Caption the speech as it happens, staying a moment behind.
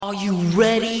Are you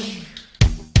ready?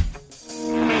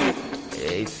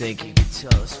 You think you could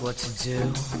tell us what to do?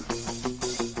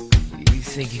 You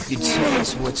think you could tell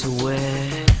us what to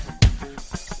wear?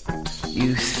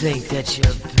 You think that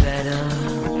you're better?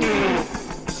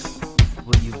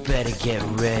 Well, you better get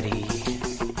ready.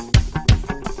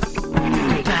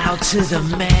 Bow to the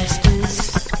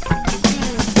masters.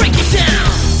 Break it down!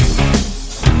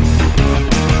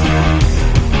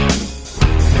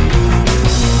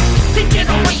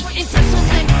 Degenerate into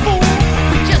something fool.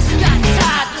 We just got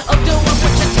tired of doing what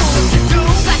you told us to do.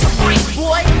 That's a break,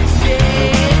 boy.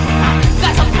 Yeah,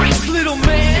 that's a break, little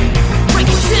man. Break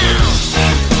it down.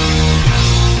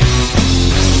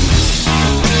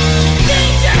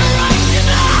 Degeneration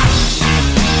up.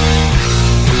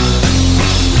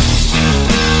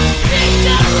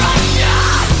 Degeneration.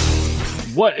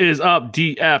 What is up,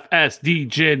 DFS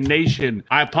DGen Nation?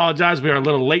 I apologize. We are a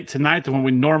little late tonight than when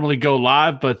we normally go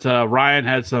live, but Ryan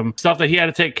had some stuff that he had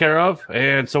to take care of,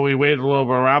 and so we waited a little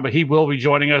bit around, but he will be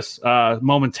joining us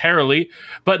momentarily.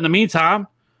 But in the meantime,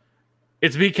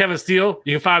 it's me, Kevin Steele.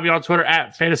 You can find me on Twitter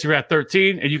at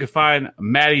FantasyRat13, and you can find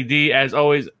Matty D, as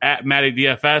always, at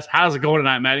MattyDFS. How's it going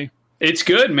tonight, Matty? It's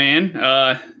good,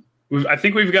 man. I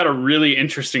think we've got a really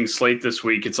interesting slate this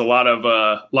week. It's a lot of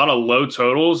low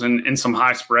totals and some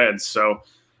high spreads. So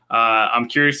I'm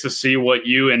curious to see what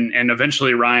you and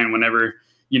eventually Ryan, whenever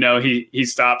he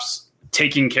stops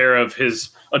taking care of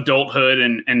his adulthood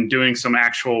and doing some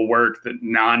actual work that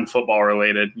non-football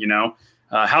related.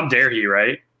 How dare he?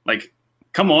 Right? Like,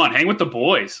 come on, hang with the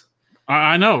boys.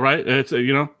 I know, right? It's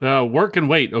work and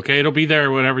wait. Okay, it'll be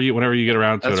there whenever you get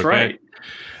around to it. That's okay? right.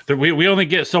 We only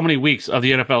get so many weeks of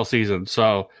the NFL season,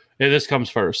 so this comes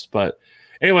first. But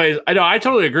anyways, I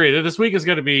totally agree that this week is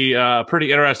going to be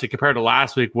pretty interesting compared to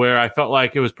last week, where I felt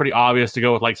like it was pretty obvious to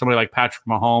go with like somebody like Patrick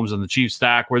Mahomes and the Chiefs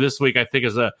stack. Where this week I think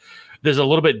there's a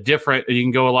little bit different, and you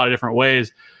can go a lot of different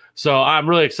ways. So I'm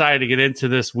really excited to get into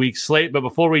this week's slate. But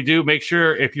before we do, make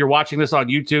sure if you're watching this on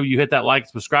YouTube, you hit that like,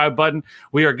 subscribe button.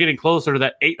 We are getting closer to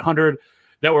that 800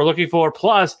 that we're looking for.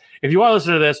 Plus, if you are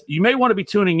listening to this, you may want to be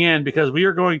tuning in because we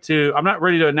are going to, I'm not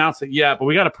ready to announce it yet, but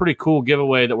we got a pretty cool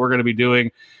giveaway that we're going to be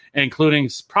doing, including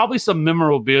probably some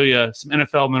memorabilia, some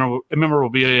NFL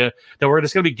memorabilia that we're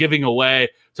just going to be giving away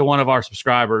to one of our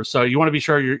subscribers. So you want to be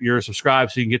sure you're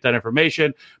subscribed so you can get that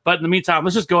information. But in the meantime,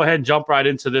 let's just go ahead and jump right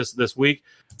into this week.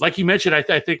 Like you mentioned,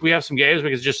 I think we have some games we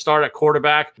can just start at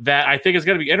quarterback that I think is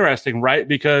going to be interesting, right?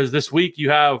 Because this week you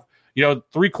have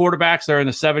three quarterbacks that are in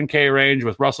the 7K range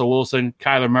with Russell Wilson,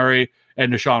 Kyler Murray,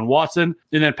 and Deshaun Watson.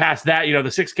 And then past that, the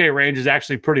 6K range is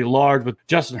actually pretty large with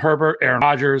Justin Herbert, Aaron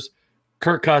Rodgers,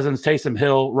 Kirk Cousins, Taysom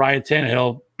Hill, Ryan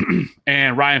Tannehill,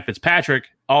 and Ryan Fitzpatrick,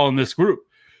 all in this group.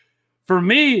 For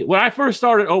me, when I first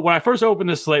opened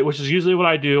this slate, which is usually what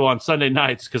I do on Sunday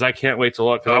nights, because I can't wait to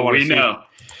look. I want to see. Know.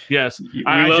 Yes. We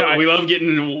love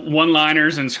getting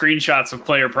one-liners and screenshots of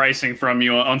player pricing from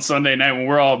you on Sunday night when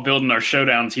we're all building our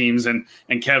showdown teams and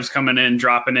Kev's coming in,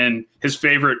 dropping in his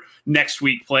favorite next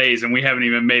week plays, and we haven't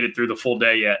even made it through the full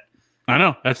day yet. I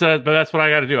know. But that's what I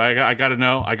got to do. I got to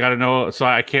know. So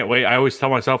I can't wait. I always tell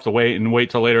myself to wait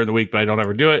till later in the week, but I don't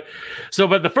ever do it. So,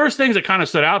 but the first things that kind of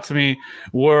stood out to me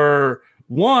were,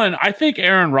 one, I think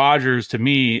Aaron Rodgers to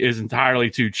me is entirely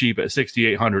too cheap at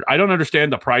 6,800. I don't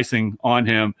understand the pricing on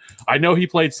him. I know he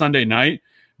played Sunday night,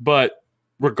 but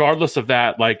regardless of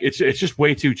that, like it's just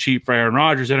way too cheap for Aaron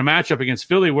Rodgers in a matchup against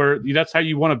Philly, where that's how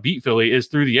you want to beat Philly is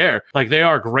through the air. Like they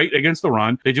are great against the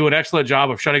run. They do an excellent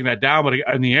job of shutting that down, but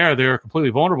in the air, they're completely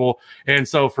vulnerable. And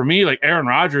so for me, like Aaron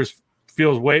Rodgers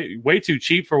feels way too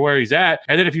cheap for where he's at.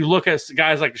 And then if you look at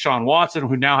guys like Deshaun Watson,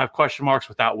 who now have question marks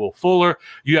without Will Fuller,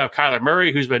 you have Kyler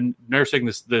Murray, who's been nursing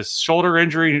this shoulder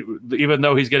injury, even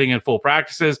though he's getting in full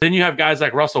practices. Then you have guys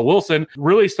like Russell Wilson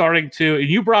really starting to, and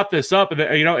you brought this up in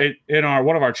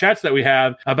one of our chats that we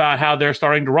have about how they're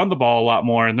starting to run the ball a lot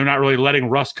more, and they're not really letting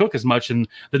Russ cook as much. And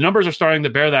the numbers are starting to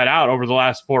bear that out over the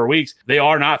last 4 weeks. They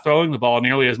are not throwing the ball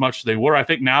nearly as much as they were. I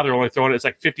think now they're only throwing it's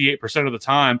like 58% of the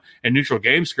time in neutral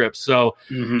game scripts. So,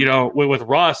 with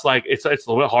Russ, like it's a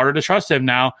little bit harder to trust him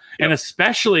now. Yep. And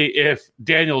especially if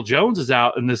Daniel Jones is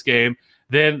out in this game,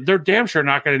 then they're damn sure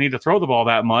not going to need to throw the ball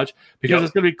that much because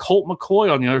it's going to be Colt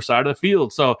McCoy on the other side of the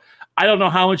field. So I don't know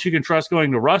how much you can trust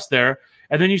going to Russ there.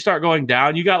 And then you start going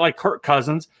down. You got like Kirk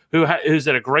Cousins, who's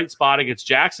at a great spot against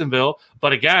Jacksonville.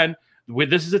 But again,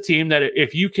 this is a team that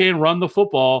if you can run the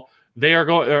football, they are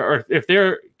going, or if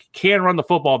they're can run the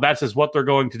football, that's just what they're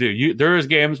going to do. There is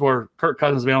games where Kirk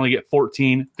Cousins may only get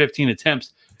 14, 15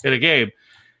 attempts in a game.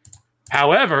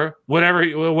 However,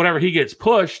 whenever he gets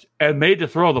pushed and made to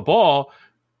throw the ball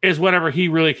is whenever he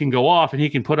really can go off and he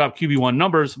can put up QB1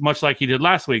 numbers, much like he did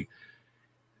last week.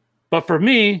 But for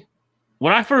me,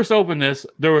 when I first opened this,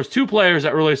 there was 2 players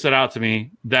that really stood out to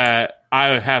me that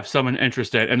I have some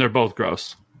interest in, and they're both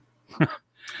gross.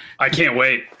 I can't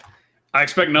wait. I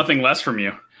expect nothing less from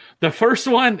you. The first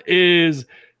one is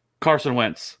Carson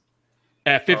Wentz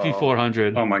at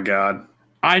 5,400. Oh my God.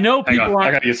 I know people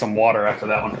I got to get some water after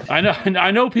that one.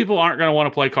 I know people aren't going to want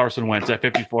to play Carson Wentz at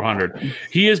 5,400.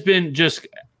 He has been just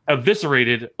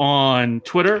eviscerated on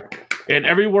Twitter and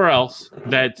everywhere else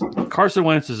that Carson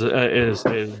Wentz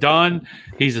is done.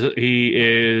 He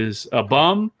is a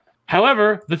bum.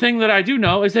 However, the thing that I do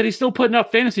know is that he's still putting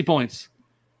up fantasy points.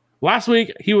 Last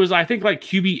week, he was, I think, like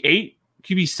QB8,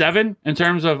 QB7 in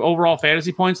terms of overall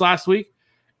fantasy points last week.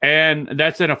 And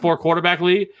that's in a 4-quarterback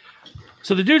league.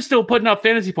 So the dude's still putting up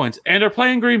fantasy points. And they're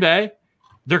playing Green Bay.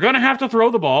 They're going to have to throw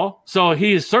the ball. So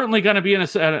he is certainly going to be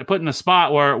put in a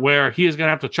spot where he is going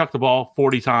to have to chuck the ball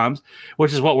 40 times,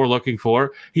 which is what we're looking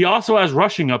for. He also has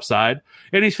rushing upside,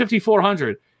 and he's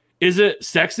 5,400. Is it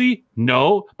sexy?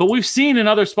 No. But we've seen in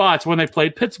other spots when they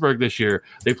played Pittsburgh this year.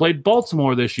 They played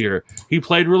Baltimore this year. He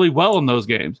played really well in those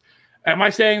games. Am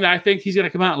I saying that I think he's going to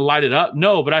come out and light it up?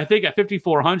 No, but I think at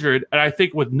 5,400, and I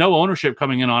think with no ownership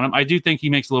coming in on him, I do think he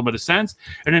makes a little bit of sense.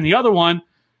 And then the other one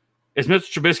is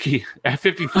Mitchell Trubisky at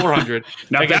 5,400.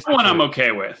 Now, that one I'm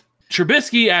okay with.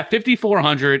 Trubisky at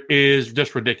 5,400 is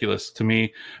just ridiculous to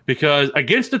me because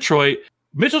against Detroit,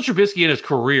 Mitchell Trubisky in his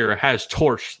career has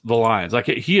torched the Lions. Like,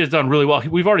 he has done really well.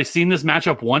 We've already seen this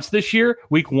matchup once this year,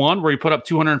 week 1, where he put up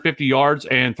 250 yards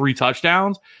and 3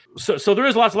 touchdowns. So there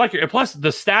is lots to like here. And plus,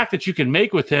 the stack that you can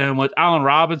make with him with Allen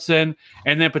Robinson,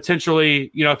 and then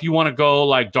potentially, if you want to go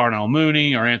like Darnell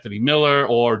Mooney or Anthony Miller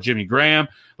or Jimmy Graham,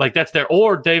 like that's there,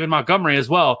 or David Montgomery as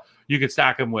well, you could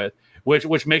stack him with,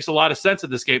 which makes a lot of sense in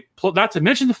this game. Not to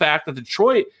mention the fact that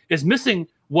Detroit is missing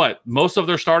most of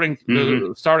their starting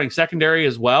secondary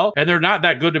as well, and they're not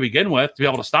that good to begin with to be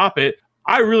able to stop it.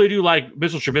 I really do like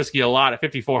Mitchell Trubisky a lot at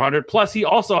 5,400. Plus, he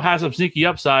also has some sneaky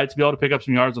upside to be able to pick up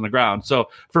some yards on the ground. So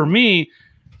for me,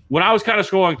 when I was kind of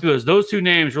scrolling through those 2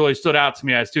 names really stood out to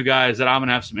me as 2 guys that I'm going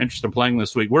to have some interest in playing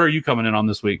this week. Where are you coming in on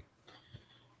this week?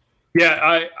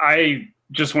 Yeah, I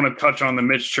just want to touch on the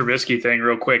Mitch Trubisky thing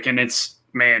real quick. And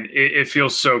it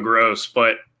feels so gross.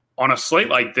 But on a slate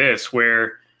like this,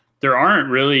 where there aren't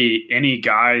really any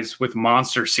guys with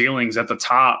monster ceilings at the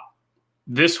top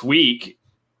this week,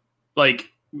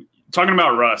 like talking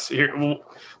about Russ here,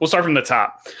 we'll start from the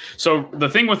top. So the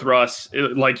thing with Russ,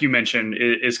 like you mentioned,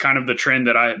 is kind of the trend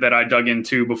that I dug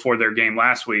into before their game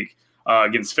last week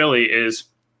against Philly. Is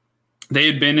they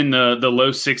had been in the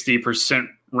low 60%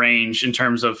 range in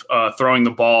terms of throwing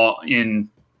the ball in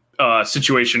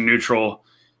situation neutral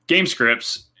game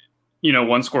scripts,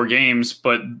 1-score games,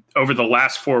 but over the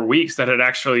last 4 weeks that had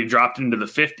actually dropped into the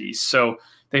 50s. So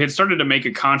they had started to make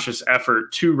a conscious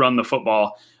effort to run the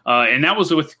football. And that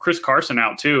was with Chris Carson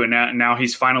out too. And now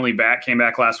he's finally back, came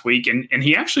back last week, and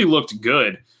he actually looked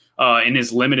good in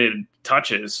his limited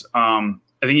touches. I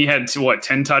think he had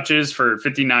 10 touches for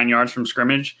 59 yards from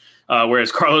scrimmage,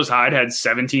 whereas Carlos Hyde had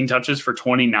 17 touches for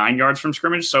 29 yards from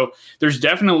scrimmage. So there's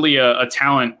definitely a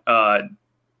talent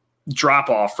drop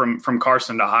off from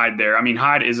Carson to Hyde there. I mean,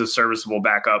 Hyde is a serviceable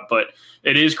backup, but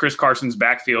it is Chris Carson's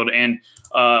backfield. And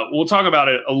we'll talk about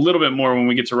it a little bit more when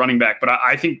we get to running back, but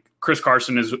I think Chris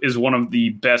Carson is one of the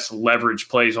best leverage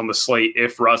plays on the slate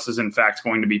if Russ is in fact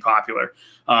going to be popular.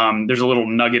 There's a little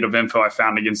nugget of info I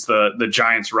found against the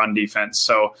Giants run defense.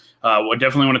 So we'll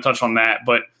definitely want to touch on that.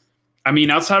 But I mean,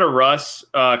 outside of Russ,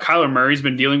 Kyler Murray's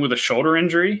been dealing with a shoulder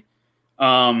injury.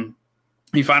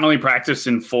 He finally practiced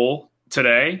in full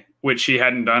today, which he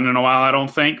hadn't done in a while, I don't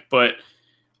think. But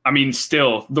I mean,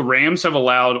 still, the Rams have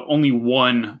allowed only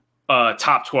one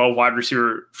top 12 wide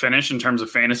receiver finish in terms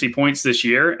of fantasy points this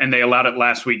year, and they allowed it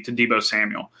last week to Deebo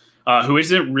Samuel, who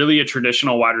isn't really a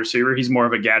traditional wide receiver. He's more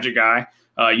of a gadget guy.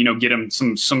 Get him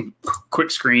some quick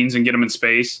screens and get him in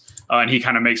space, and he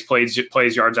kind of makes plays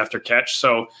yards after catch.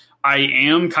 So I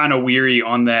am kind of weary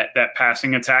on that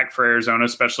passing attack for Arizona,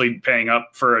 especially paying up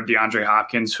for a DeAndre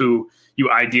Hopkins, who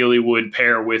you ideally would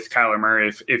pair with Kyler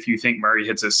Murray if you think Murray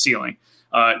hits his ceiling.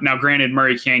 Now, granted,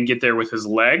 Murray can get there with his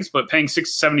legs, but paying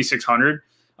 $7,600,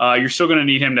 you're still going to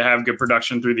need him to have good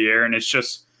production through the air. And it's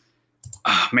just,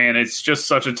 it's just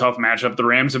such a tough matchup. The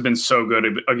Rams have been so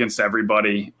good against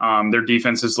everybody. Their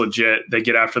defense is legit. They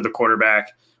get after the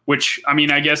quarterback, which, I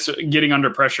mean, I guess getting under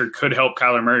pressure could help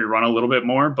Kyler Murray run a little bit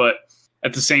more. But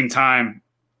at the same time,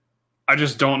 I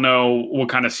just don't know what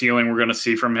kind of ceiling we're going to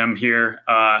see from him here.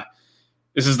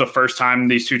 This is the first time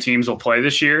these two teams will play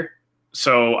this year.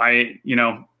 So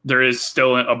there is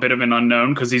still a bit of an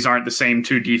unknown because these aren't the same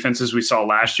two defenses we saw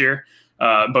last year.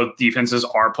 Both defenses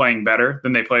are playing better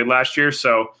than they played last year.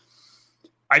 So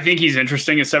I think he's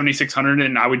interesting at 7,600,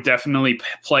 and I would definitely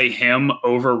play him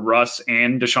over Russ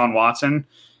and Deshaun Watson.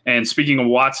 And speaking of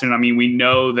Watson, I mean, we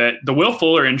know that the Will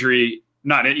Fuller injury,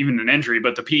 not even an injury,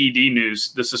 but the PED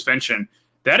news, the suspension,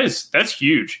 that's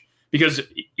huge. Because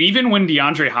even when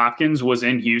DeAndre Hopkins was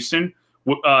in Houston,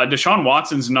 Deshaun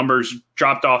Watson's numbers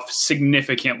dropped off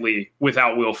significantly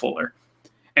without Will Fuller.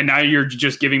 And now you're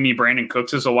just giving me Brandon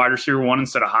Cooks as a wide receiver 1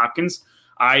 instead of Hopkins.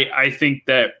 I think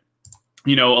that,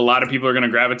 a lot of people are going to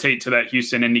gravitate to that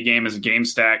Houston-Indy game as a game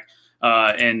stack.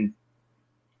 And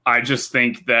I just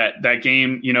think that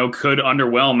game, could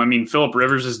underwhelm. I mean, Phillip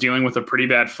Rivers is dealing with a pretty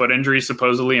bad foot injury,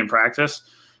 supposedly in practice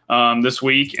this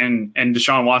week. And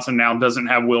Deshaun Watson now doesn't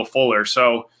have Will Fuller.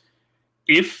 So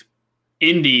if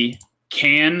Indy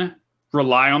can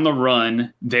rely on the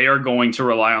run, they are going to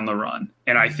rely on the run.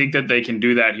 And I think that they can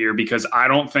do that here because I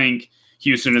don't think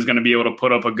Houston is going to be able to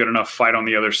put up a good enough fight on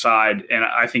the other side. And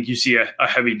I think you see a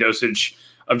heavy dosage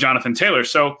of Jonathan Taylor.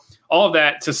 So all of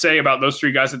that to say about those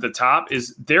 3 guys at the top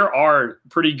is there are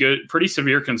pretty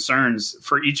severe concerns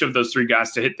for each of those 3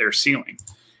 guys to hit their ceiling.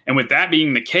 And with that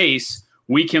being the case,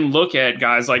 we can look at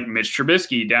guys like Mitch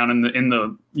Trubisky down in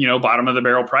the bottom of the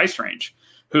barrel price range,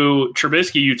 who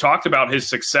Trubisky, you talked about his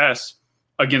success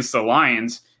against the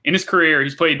Lions. In his career,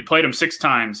 he's played him 6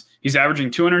 times. He's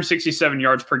averaging 267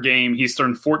 yards per game. He's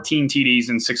thrown 14 TDs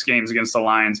in 6 games against the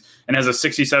Lions and has a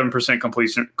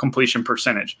 67% completion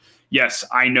percentage. Yes,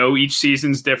 I know each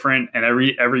season's different and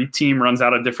every team runs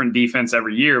out a different defense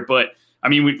every year. But, I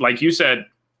mean, like you said,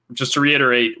 just to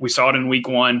reiterate, we saw it in week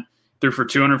 1, threw for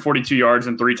 242 yards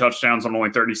and 3 touchdowns on only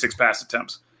 36 pass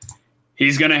attempts.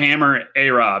 He's going to hammer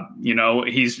A-Rob.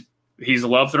 He's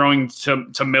love throwing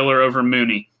to Miller over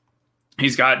Mooney.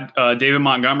 He's got David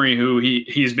Montgomery, who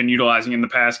he's been utilizing in the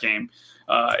pass game.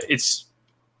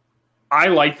 I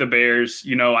like the Bears.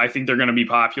 I think they're going to be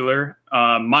popular.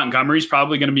 Montgomery's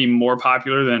probably going to be more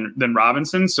popular than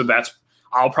Robinson. So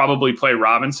I'll probably play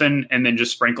Robinson and then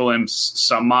just sprinkle in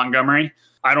some Montgomery.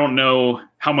 I don't know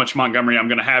how much Montgomery I'm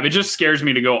going to have. It just scares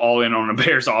me to go all in on a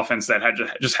Bears offense that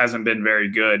just hasn't been very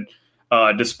good,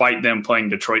 despite them playing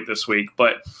Detroit this week.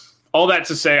 But all that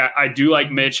to say, I do like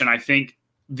Mitch, and I think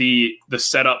the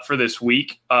setup for this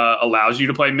week allows you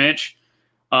to play Mitch.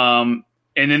 And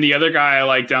then the other guy I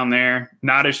like down there,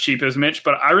 not as cheap as Mitch,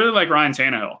 but I really like Ryan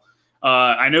Tannehill.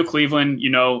 I know Cleveland,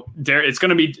 it's going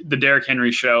to be the Derrick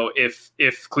Henry show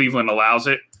if Cleveland allows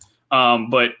it.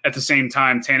 But at the same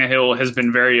time, Tannehill has been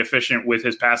very efficient with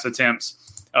his pass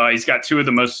attempts. He's got 2 of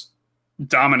the most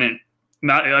dominant.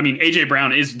 A.J.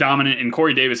 Brown is dominant, and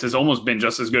Corey Davis has almost been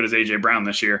just as good as A.J. Brown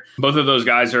this year. Both of those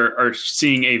guys are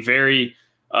seeing a very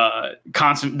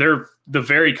they're the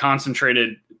very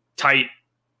concentrated,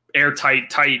 air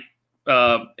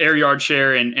yard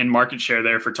share and market share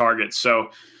there for targets.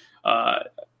 So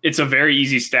it's a very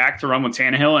easy stack to run with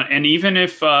Tannehill. And even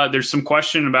if there's some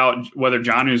question about whether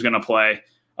Jonnu's going to play,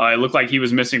 it looked like he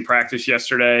was missing practice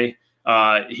yesterday.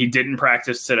 He didn't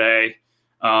practice today.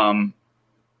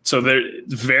 So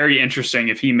it's very interesting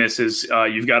if he misses.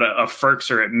 You've got a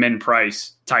Ferkser at min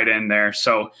price tight end there.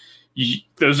 So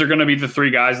those are going to be the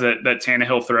 3 guys that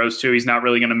Tannehill throws to. He's not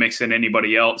really going to mix in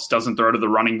anybody else, doesn't throw to the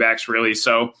running backs really.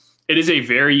 So it is a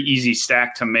very easy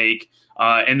stack to make.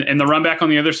 And the run back on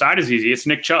the other side is easy. It's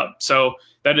Nick Chubb. So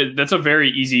that's a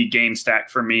very easy game stack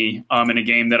for me in a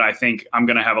game that I think I'm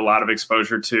going to have a lot of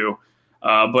exposure to.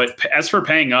 But as for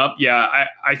paying up, yeah,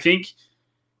 I think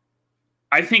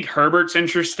Herbert's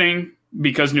interesting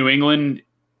because New England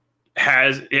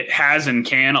has and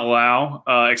can allow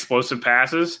explosive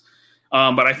passes.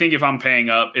 But I think if I'm paying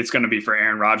up, it's going to be for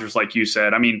Aaron Rodgers, like you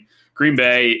said. I mean, Green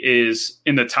Bay is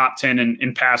in the top 10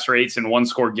 in pass rates in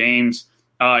 1-score games.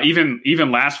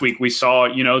 Even last week we saw,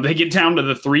 they get down to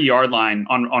the 3-yard line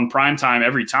on prime time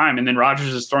every time, and then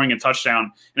Rodgers is throwing a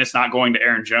touchdown and it's not going to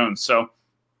Aaron Jones. So,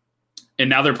 and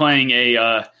now they're playing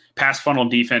a pass funnel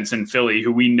defense in Philly,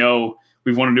 who we know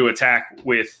we've wanted to attack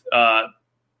with,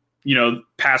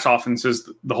 pass offenses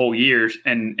the whole year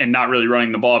and not really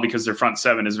running the ball because their front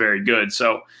 7 is very good.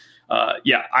 So,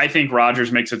 I think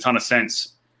Rodgers makes a ton of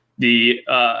sense. The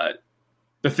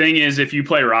thing is, if you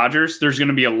play Rodgers, there's going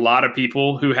to be a lot of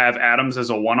people who have Adams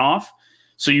as a one-off.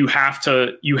 So you have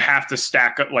to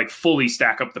stack up, fully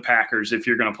stack up the Packers if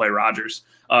you're going to play Rodgers.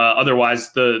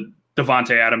 Otherwise, the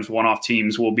Devontae Adams one-off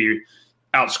teams will be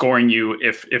outscoring you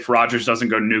if Rodgers doesn't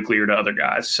go nuclear to other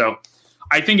guys. So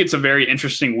I think it's a very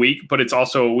interesting week, but it's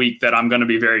also a week that I'm going to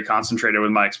be very concentrated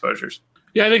with my exposures.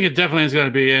 Yeah, I think it definitely is going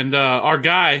to be. And our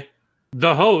guy,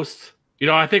 the host,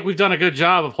 I think we've done a good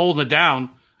job of holding it down,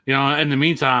 in the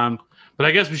meantime. But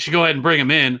I guess we should go ahead and bring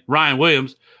him in. Ryan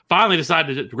Williams finally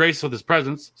decided to grace us with his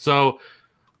presence. So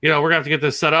we're gonna have to get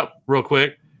this set up real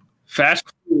quick. Fast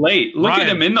late. Look Ryan. at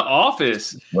him in the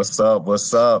office. What's up?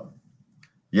 What's up?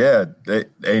 Yeah,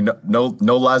 ain't no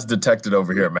lies detected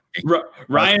over here, man.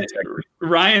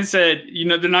 Ryan said,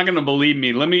 they're not going to believe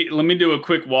me. Let me do a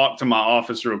quick walk to my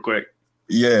office real quick.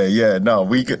 Yeah. No,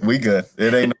 we good.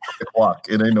 It ain't no quick walk.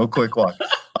 It ain't no quick walk.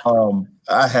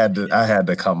 I had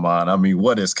to come on. I mean,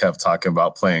 what is Kev talking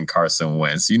about playing Carson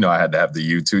Wentz? I had to have the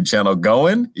YouTube channel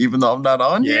going, even though I'm not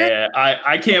on yet. Yeah,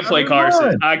 I can't play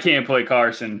Carson. I can't play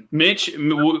Carson. Mitch,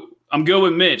 I'm good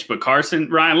with Mitch, but Carson,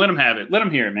 Ryan, let him have it. Let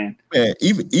him hear it, man. Man,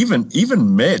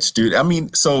 even Mitch, dude. I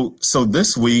mean, so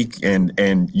this week,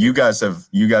 and you guys have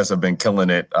been killing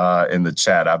it in the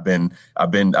chat. I've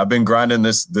been grinding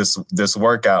this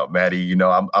workout, Maddie.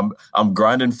 I'm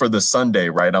grinding for the Sunday,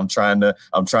 right? I'm trying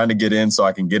to get in so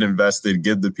I can get invested,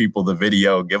 give the people the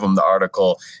video, give them the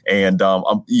article, and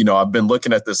I've been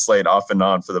looking at this slate off and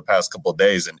on for the past couple of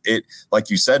days, and it, like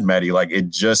you said, Maddie, like it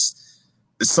just.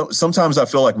 Sometimes I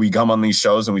feel like we come on these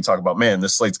shows and we talk about, man,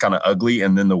 this slate's kind of ugly.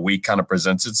 And then the week kind of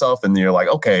presents itself. And you're like,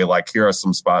 okay, like here are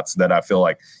some spots that I feel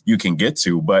like you can get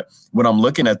to. But when I'm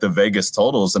looking at the Vegas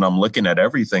totals and I'm looking at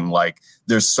everything, like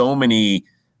there's so many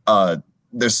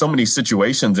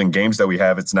situations and games that we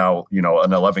have. It's now,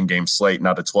 an 11 game slate,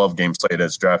 not a 12 game slate,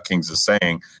 as DraftKings is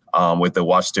saying, with the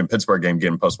Washington Pittsburgh game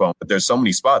getting postponed. But there's so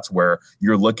many spots where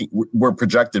we're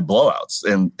projected blowouts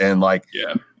and like,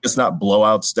 yeah. It's not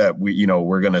blowouts that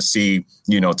we're going to see,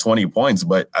 20 points,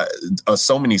 but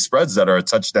so many spreads that are a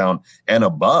touchdown and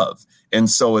above. And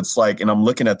so it's like, and I'm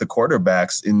looking at the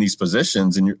quarterbacks in these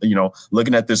positions and,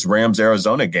 looking at this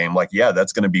Rams-Arizona game, like, yeah,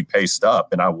 that's going to be paced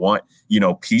up. And I want,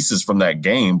 pieces from that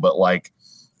game. But like,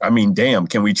 I mean, damn,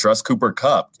 can we trust Cooper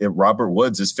Kupp? If Robert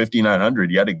Woods is 5,900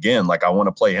 yet again, like I want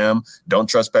to play him. Don't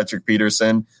trust Patrick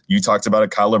Peterson. You talked about a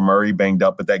Kyler Murray banged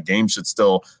up, but that game should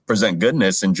still present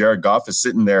goodness. And Jared Goff is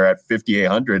sitting there at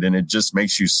 5,800, and it just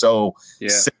makes you so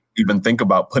sick to even think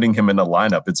about putting him in the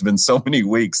lineup. It's been so many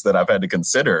weeks that I've had to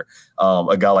consider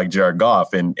a guy like Jared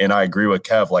Goff. And I agree with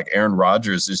Kev, like Aaron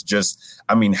Rodgers is just,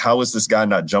 I mean, how is this guy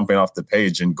not jumping off the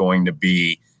page and going to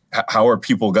be, how are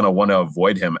people going to want to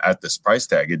avoid him at this price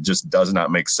tag? It just does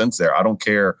not make sense there. I don't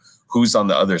care who's on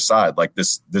the other side. Like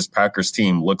this Packers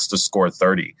team looks to score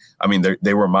 30. I mean,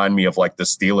 they remind me of like the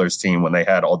Steelers team when they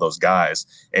had all those guys.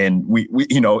 And we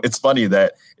it's funny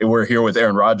that we're here with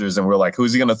Aaron Rodgers and we're like,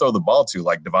 who's he going to throw the ball to?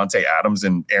 Like Devontae Adams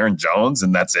and Aaron Jones,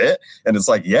 and that's it. And it's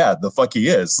like, yeah, the fuck he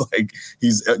is. Like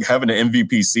he's having an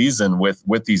MVP season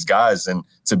with these guys, and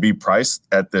to be priced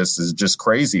at this is just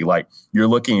crazy. Like you're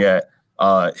looking at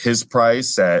his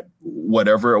price at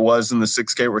whatever it was in the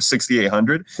 6K or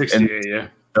 6,800. 68, yeah.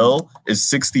 Bill is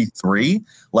 63.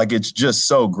 Like it's just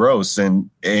so gross.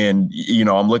 And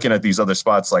I'm looking at these other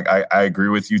spots. Like I agree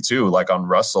with you too. Like on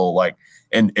Russell, like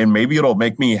and maybe it'll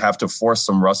make me have to force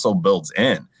some Russell builds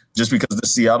in, just because the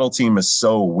Seattle team is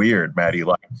so weird, Maddie.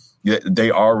 Like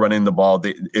they are running the ball.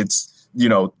 It's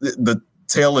the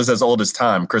tale is as old as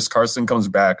time. Chris Carson comes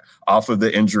back off of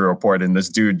the injury report, and this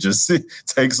dude just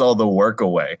takes all the work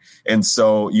away. And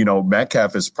so,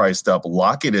 Metcalf is priced up.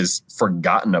 Lockett is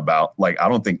forgotten about. Like, I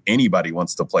don't think anybody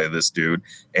wants to play this dude.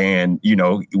 And,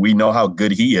 we know how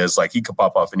good he is. Like, he could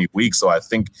pop off any week. So I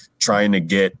think trying to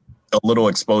get a little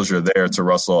exposure there to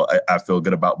Russell, I feel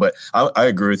good about. But I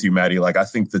agree with you, Maddie. Like, I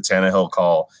think the Tannehill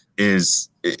call is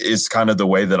kind of the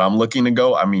way that I'm looking to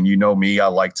go. I mean, me, I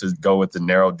like to go with the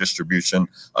narrow distribution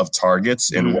of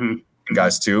targets and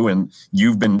guys too. And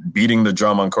you've been beating the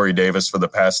drum on Corey Davis for the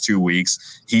past 2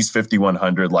 weeks. He's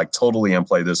 5,100, like totally in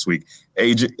play this week.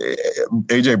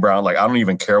 AJ Brown, like I don't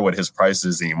even care what his price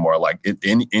is anymore. Like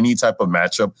in any type of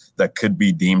matchup that could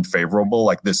be deemed favorable,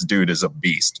 like this dude is a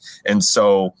beast. And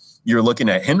so you're looking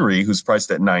at Henry, who's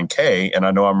priced at 9K. And I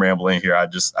know I'm rambling here. I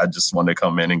just want to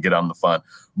come in and get on the fun.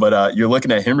 But you're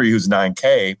looking at Henry, who's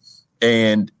 9K,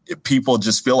 and people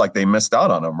just feel like they missed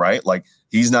out on him, right? Like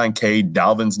he's 9K,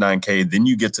 Dalvin's 9K. Then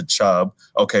you get to Chubb.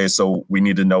 Okay, so we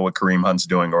need to know what Kareem Hunt's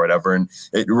doing or whatever. And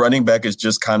running back is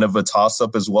just kind of a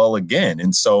toss-up as well again.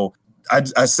 And so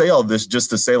I say all this just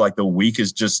to say, like, the week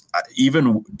is just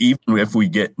even if we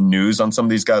get news on some of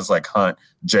these guys like Hunt,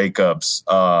 Jacobs,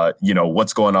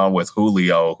 what's going on with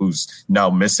Julio, who's now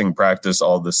missing practice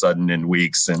all of a sudden in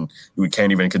weeks, and we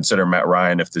can't even consider Matt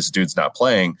Ryan if this dude's not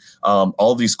playing.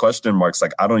 All these question marks,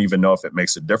 like I don't even know if it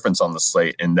makes a difference on the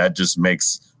slate, and that just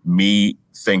makes me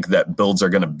think that builds are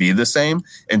going to be the same.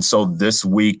 And so this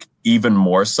week, even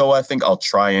more so, I think I'll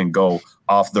try and go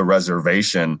off the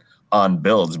reservation on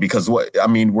builds, because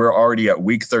we're already at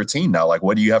week 13 now. Like,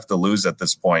 what do you have to lose at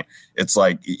this point? It's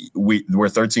like we're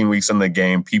 13 weeks in the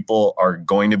game. People are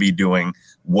going to be doing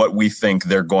what we think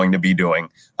they're going to be doing.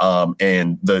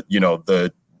 And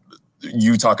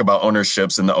you talk about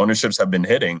ownerships, and the ownerships have been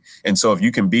hitting. And so if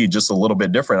you can be just a little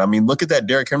bit different, I mean, look at that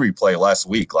Derrick Henry play last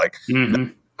week. Like,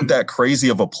 that crazy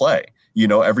of a play.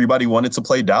 Everybody wanted to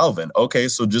play Dalvin. Okay,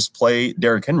 so just play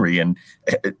Derrick Henry. And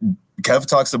Kev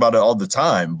talks about it all the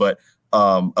time, but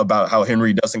about how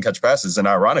Henry doesn't catch passes. And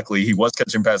ironically, he was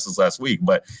catching passes last week.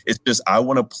 But it's just, I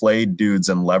want to play dudes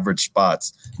in leverage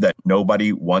spots that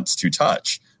nobody wants to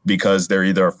touch, because they're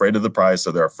either afraid of the price,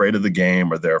 or they're afraid of the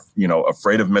game, or they're,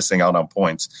 afraid of missing out on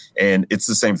points. And it's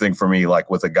the same thing for me,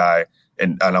 like with a guy,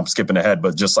 and I'm skipping ahead,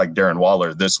 but just like Darren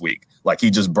Waller this week, like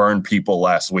he just burned people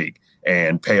last week,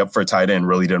 and pay up for a tight end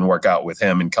really didn't work out with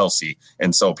him and Kelsey.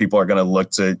 And so people are going to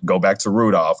look to go back to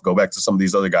Rudolph, go back to some of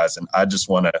these other guys. And I just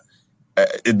want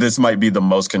to, this might be the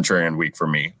most contrarian week for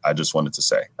me. I just wanted to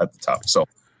say at the top. So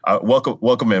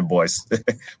welcome in, boys.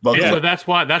 So that's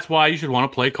why you should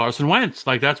want to play Carson Wentz.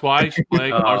 Like, that's why you should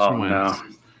play Carson Wentz.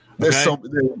 No.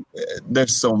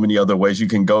 There's so many other ways you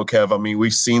can go, Kev. I mean,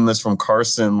 we've seen this from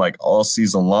Carson like all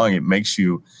season long. It makes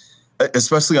you,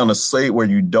 especially on a slate where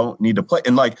you don't need to play.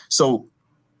 And like, so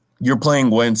you're playing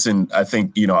Wentz, and I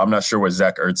think, I'm not sure what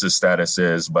Zach Ertz's status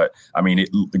is, but I mean,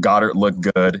 Goddard looked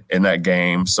good in that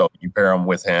game. So you pair him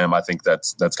with him. I think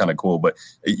that's kind of cool, but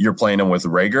you're playing him with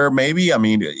Rager, maybe. I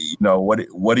mean,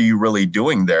 what are you really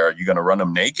doing there? Are you going to run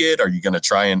him naked? Are you going to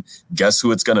try and guess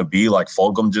who it's going to be? Like,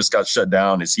 Fulgham just got shut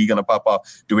down. Is he going to pop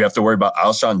off? Do we have to worry about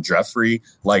Alshon Jeffrey?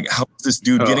 Like, how is this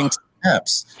dude getting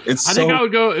snaps? I think I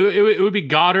would go, it would be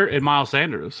Goddard and Miles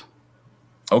Sanders.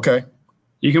 Okay.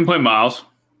 You can play Miles.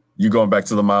 You going back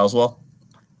to the Miles well?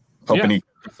 Hoping he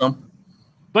some?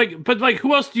 But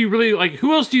who else do you really like?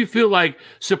 Who else do you feel like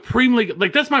supremely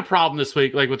like? That's my problem this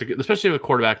week, like especially with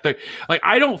quarterback. Like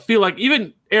I don't feel like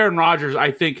even Aaron Rodgers, I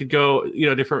think, could go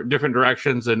different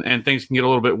directions, and things can get a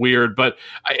little bit weird. But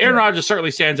Aaron Rodgers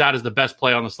certainly stands out as the best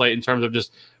play on the slate in terms of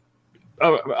just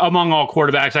among all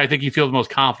quarterbacks. I think you feel the most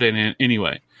confident in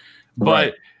anyway.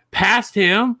 But past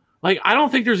him, like, I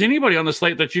don't think there's anybody on the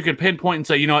slate that you can pinpoint and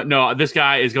say, you know what, no, this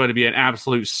guy is going to be an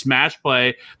absolute smash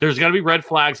play. There's going to be red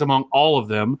flags among all of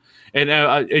them. And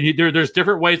there's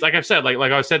different ways. Like I've said, like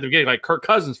I said at the beginning, like Kirk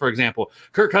Cousins, for example.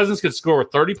 Kirk Cousins could score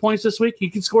 30 points this week. He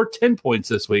could score 10 points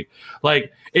this week.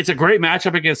 Like, it's a great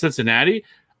matchup against Cincinnati.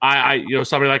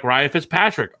 Somebody like Ryan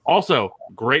Fitzpatrick, also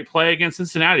great play against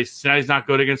Cincinnati. Cincinnati's not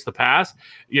good against the pass,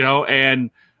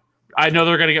 and I know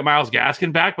they're going to get Myles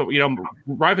Gaskin back, but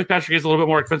Ryan Fitzpatrick is a little bit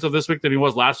more expensive this week than he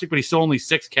was last week, but he's still only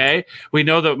 $6K. We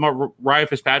know that Ryan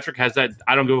Fitzpatrick has that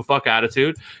I don't give a fuck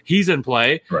attitude. He's in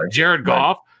play. Right. Jared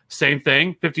Goff, same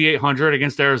thing, 5,800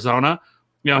 against Arizona.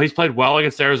 He's played well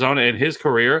against Arizona in his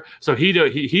career, so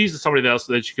he's somebody else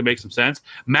that you can make some sense.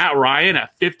 Matt Ryan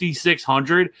at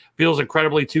 5,600 feels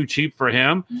incredibly too cheap for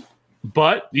him.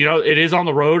 But, it is on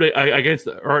the road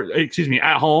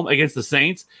at home against the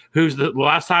Saints, who's the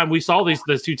last time we saw these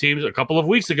two teams a couple of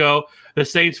weeks ago, the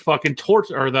Saints fucking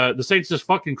the Saints just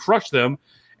fucking crushed them.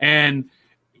 And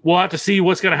we'll have to see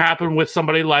what's going to happen with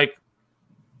somebody like,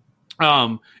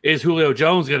 is Julio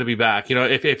Jones going to be back?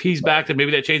 If he's back, then maybe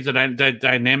that changes the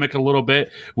dynamic a little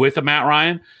bit with a Matt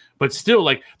Ryan. But still,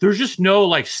 like, there's just no,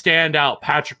 like, standout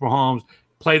Patrick Mahomes,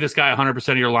 play this guy 100%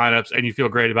 of your lineups, and you feel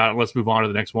great about it. Let's move on to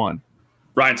the next one.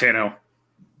 Ryan Tannehill.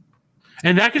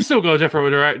 And that can still go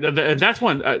different. Right? And that's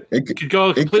one could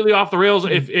go completely off the rails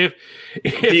if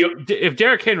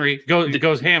Derrick Henry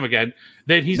goes ham again.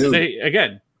 Then he's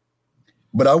again.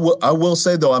 But I will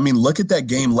say though, I mean, look at that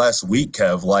game last week,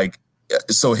 Kev. Like,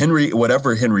 so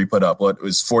whatever Henry put up, what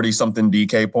was 40 something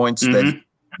DK points that he's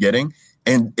getting,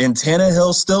 and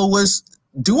Tannehill still was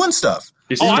doing stuff.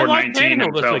 I like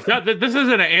Tannehill this week. This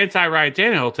isn't an anti-Ryan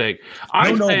Tannehill take.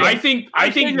 I think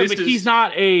this is, he's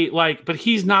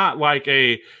not like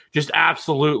a just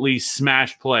absolutely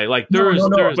smash play. Like there's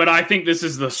but I think this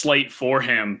is the slate for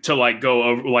him to like go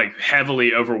over, like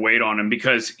heavily overweight on him,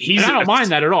 because I don't mind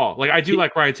that at all. Like I do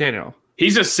like Ryan Tannehill.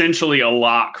 He's essentially a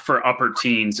lock for upper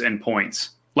teens and points.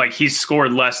 Like he's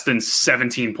scored less than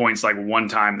 17 points like one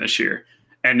time this year,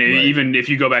 and even if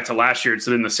you go back to last year, it's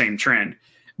in the same trend.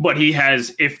 But he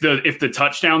has, if the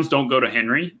touchdowns don't go to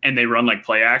Henry and they run like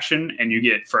play action and you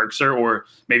get Ferguson, or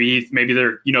maybe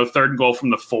they're, third and goal from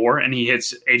the 4 and he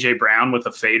hits AJ Brown with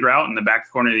a fade route in the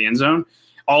back corner of the end zone,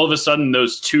 all of a sudden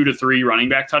those 2 to 3 running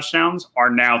back touchdowns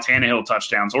are now Tannehill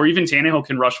touchdowns, or even Tannehill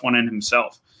can rush one in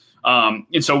himself.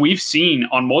 And so we've seen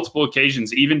on multiple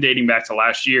occasions, even dating back to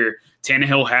last year,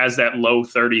 Tannehill has that low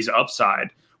 30s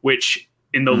upside, which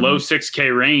in the low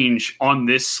 6K range on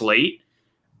this slate.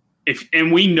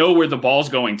 And we know where the ball's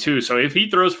going too. So if he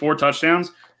throws 4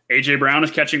 touchdowns, AJ Brown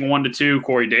is catching 1 to 2.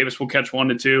 Corey Davis will catch 1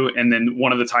 to 2, and then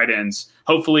one of the tight ends.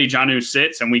 Hopefully, Jonnu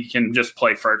sits, and we can just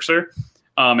play Ferkser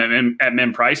at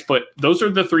min price. But those are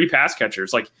the 3 pass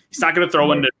catchers. Like, he's not going to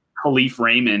throw into Khalif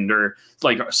Raymond or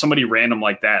like somebody random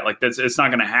like that. Like, it's not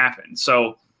going to happen.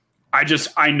 So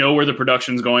I know where the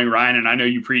production's going, Ryan, and I know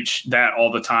you preach that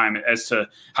all the time as to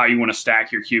how you want to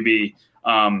stack your QB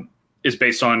is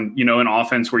based on an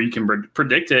offense where you can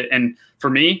predict it. And for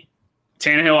me,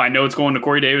 Tannehill, I know it's going to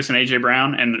Corey Davis and A.J.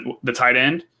 Brown and the tight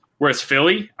end, whereas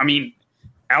Philly, I mean,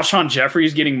 Alshon Jeffrey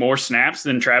is getting more snaps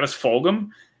than Travis Fulgham.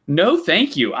 No,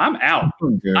 thank you. I'm out.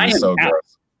 I am so out.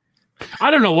 gross. I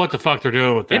don't know what the fuck they're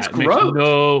doing with that. It's It makes gross.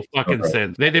 no fucking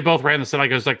sense. They both ran the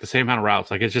same amount of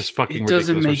routes. Like, it's just fucking It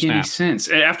doesn't ridiculous. make any sense.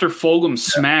 After Fulgham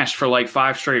smashed for like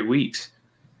 5 straight weeks,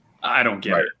 I don't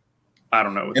get it. I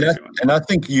don't know what they're doing. And I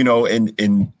think,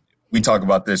 in we talk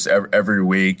about this every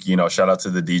week, shout out to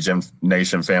the DGen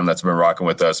Nation fam that's been rocking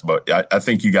with us. But I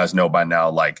think you guys know by now,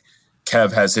 like,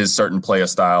 Kev has his certain player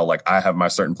style. Like, I have my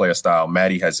certain player style.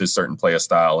 Maddie has his certain player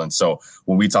style. And so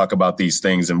when we talk about these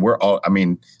things, and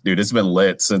dude, it's been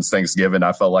lit since Thanksgiving.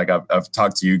 I felt like I've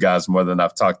talked to you guys more than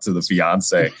I've talked to the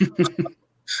fiance.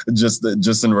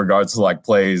 just in regards to like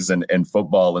plays and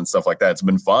football and stuff like that. It's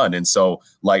been fun. And so,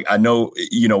 like, I know,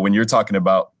 when you're talking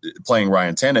about playing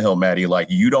Ryan Tannehill, Maddie, like,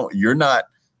 you're not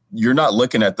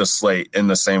looking at the slate in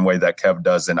the same way that Kev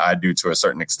does and I do to a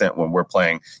certain extent when we're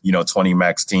playing, 20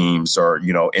 max teams or,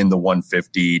 in the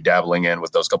 150, dabbling in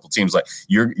with those couple teams. Like,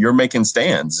 you're making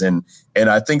stands. And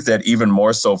I think that even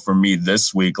more so for me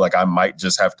this week, like, I might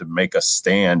just have to make a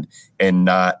stand and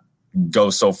not go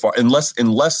so far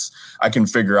unless I can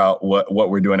figure out what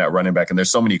we're doing at running back. And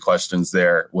there's so many questions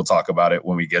there. We'll talk about it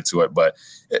when we get to it. But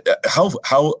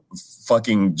how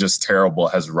fucking just terrible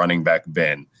has running back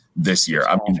been this year?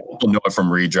 I mean, people know it from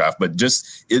redraft, but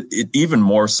just it even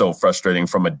more so frustrating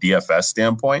from a DFS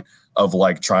standpoint of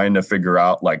like trying to figure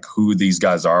out like who these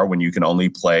guys are when you can only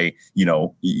play,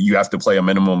 you have to play a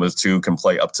minimum of 2, can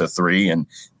play up to 3. And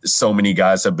so many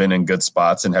guys have been in good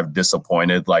spots and have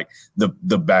disappointed. Like the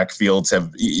backfields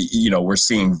have, we're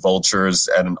seeing vultures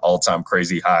at an all-time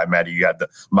crazy high. Maddie, you had the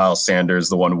Miles Sanders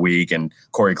the one week and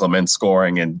Corey Clement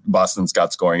scoring and Boston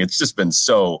Scott scoring. It's just been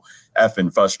so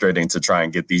effing frustrating to try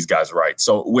and get these guys right.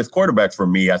 So with quarterback for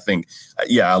me, I think,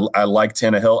 I like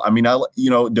Tannehill. I mean,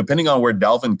 depending on where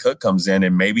Dalvin Cook comes in,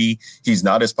 and maybe he's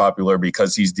not as popular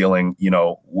because he's dealing,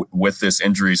 with this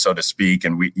injury, so to speak.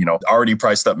 And we, already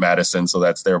priced up Madison, so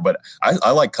that's there. But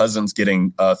I like Cousins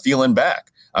getting Thielen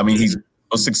back. I mean, he's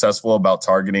so successful about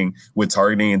targeting and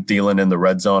Thielen in the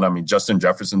red zone. I mean, Justin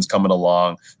Jefferson's coming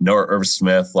along, Noah Irv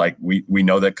Smith. Like we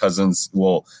know that Cousins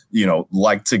will,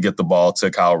 like to get the ball to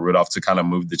Kyle Rudolph to kind of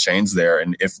move the chains there.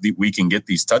 And if we can get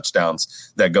these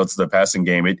touchdowns that go to the passing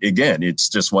game, it's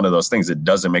just one of those things. It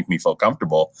doesn't make me feel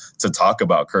comfortable to talk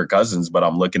about Kirk Cousins, but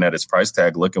I'm looking at his price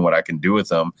tag, looking what I can do with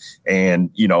him. And,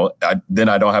 then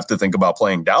I don't have to think about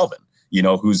playing Dalvin,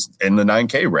 who's in the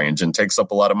 9K range and takes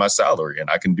up a lot of my salary, and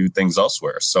I can do things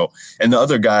elsewhere. So, and the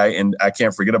other guy, and I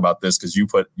can't forget about this because you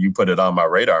put it on my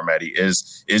radar, Maddie,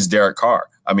 is Derek Carr.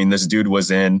 I mean, this dude was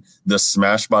in the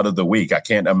smash spot of the week. I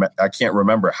can't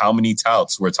remember how many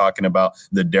touts we're talking about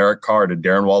the Derek Carr to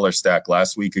Darren Waller stack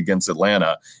last week against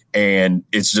Atlanta. And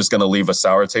it's just going to leave a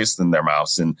sour taste in their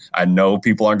mouths. And I know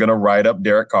people aren't going to write up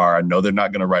Derek Carr. I know they're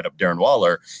not going to write up Darren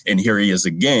Waller. And here he is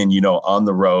again, on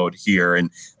the road here. And,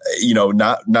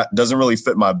 not doesn't really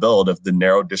fit my build of the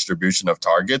narrow distribution of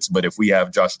targets. But if we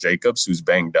have Josh Jacobs, who's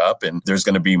banged up, and there's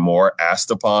going to be more asked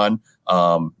upon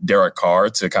Derek Carr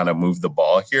to kind of move the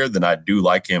ball here, then I do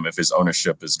like him if his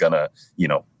ownership is going to,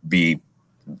 be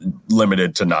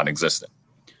limited to non-existent.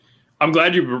 I'm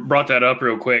glad you brought that up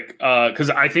real quick because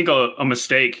I think a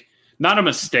mistake, not a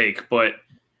mistake, but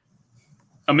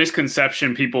a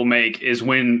misconception people make is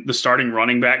when the starting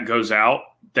running back goes out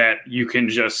that you can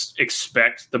just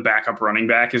expect the backup running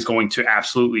back is going to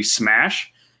absolutely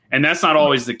smash. And that's not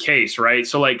always the case, right?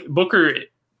 So like Booker,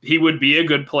 he would be a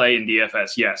good play in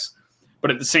DFS, yes.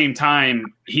 But at the same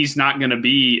time, he's not going to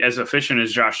be as efficient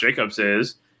as Josh Jacobs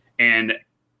is. And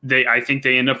I think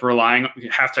they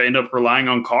have to end up relying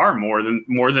on Carr more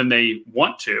than they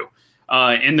want to.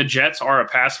 And the Jets are a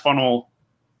pass funnel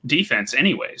defense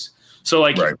anyways. So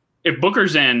like if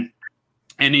Booker's in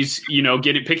and he's,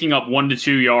 picking up 1 to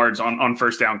 2 yards on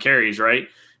first down carries, right?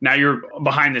 Now you're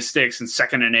behind the sticks in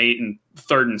 2nd and 8 and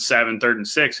 3rd and 7, 3rd and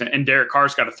 6. And Derek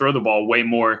Carr's got to throw the ball way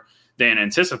more than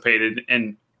anticipated.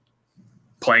 And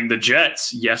playing the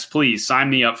Jets. Yes, please sign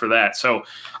me up for that. So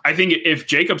I think if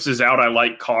Jacobs is out, I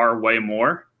like Carr way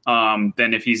more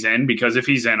than if he's in, because if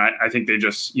he's in, I think they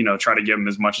just, try to give him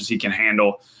as much as he can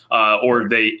handle, or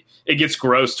it gets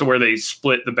gross to where they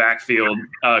split the backfield,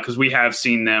 because we have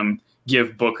seen them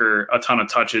give Booker a ton of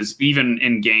touches, even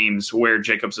in games where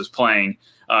Jacobs is playing,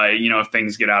 if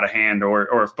things get out of hand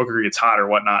or if Booker gets hot or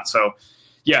whatnot. So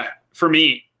yeah, for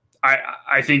me,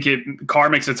 I think Carr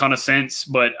makes a ton of sense,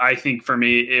 but I think for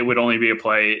me, it would only be a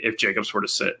play if Jacobs were to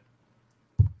sit.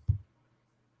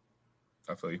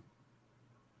 I feel you.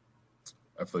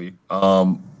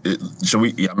 Should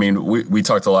we? I mean, we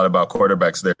talked a lot about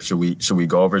quarterbacks there. Should we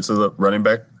go over to the running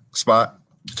back spot?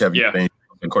 Kevin, yeah,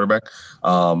 quarterback.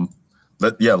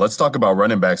 Let's talk about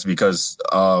running backs, because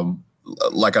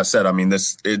like I said, I mean,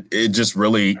 it just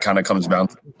really kind of comes down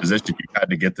to the position. You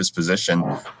had to get this position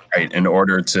right in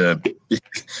order to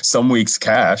some weeks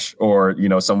cash, or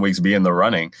some weeks be in the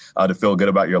running to feel good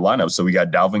about your lineup. So we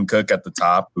got Dalvin Cook at the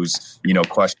top, who's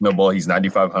questionable. He's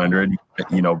 9,500.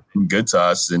 Good to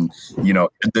us, and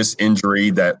this injury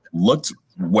that looked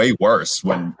way worse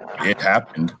when it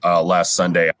happened last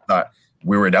Sunday. I thought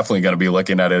we were definitely going to be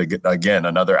looking at it again,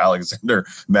 another Alexander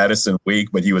Madison week,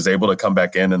 but he was able to come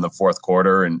back in the fourth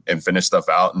quarter and finish stuff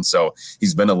out. And so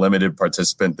he's been a limited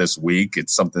participant this week.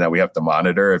 It's something that we have to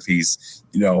monitor. If he's,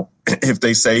 if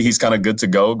they say he's kind of good to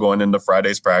go going into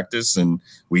Friday's practice and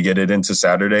we get it into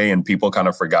Saturday and people kind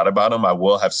of forgot about him, I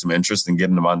will have some interest in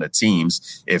getting him on the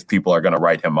teams if people are going to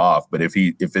write him off. But if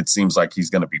it seems like he's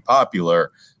going to be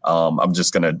popular, I'm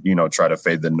just going to, try to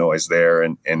fade the noise there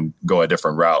and go a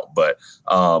different route. But,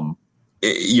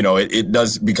 it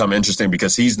does become interesting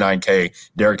because he's 9K,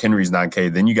 Derrick Henry's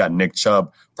 9K. Then you got Nick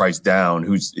Chubb priced down,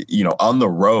 who's, on the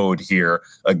road here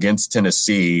against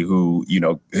Tennessee, who,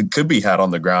 it could be had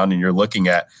on the ground. And you're looking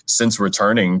at, since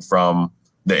returning from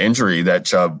the injury that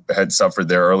Chubb had suffered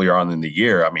there earlier on in the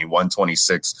year,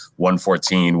 126,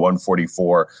 114,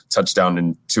 144 touchdown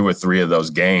in 2 or 3 of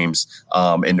those games.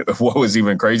 And what was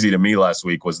even crazy to me last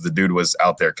week was the dude was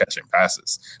out there catching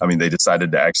passes. They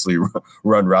decided to actually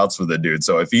run routes for the dude.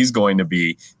 So if he's going to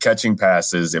be catching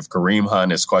passes, if Kareem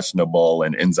Hunt is questionable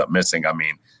and ends up missing,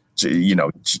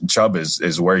 Chubb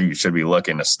is where you should be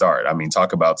looking to start.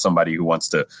 Talk about somebody who wants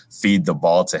to feed the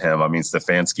ball to him.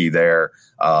 Stefanski there,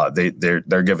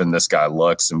 they're giving this guy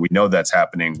looks, and we know that's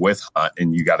happening with Hunt.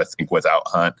 And you got to think, without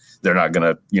Hunt, they're not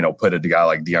going to, put a guy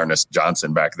like Dearness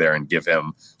Johnson back there and give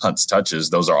him Hunt's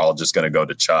touches. Those are all just going to go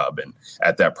to Chubb. And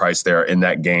at that price there in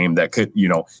that game, that could,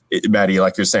 Maddie,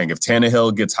 like you're saying, if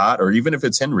Tannehill gets hot, or even if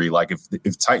it's Henry, like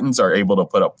if Titans are able to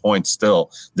put up points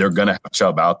still, they're going to have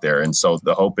Chubb out there. And so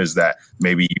the hope is that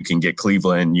maybe you can get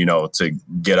Cleveland, to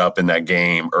get up in that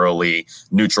game early,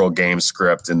 neutral game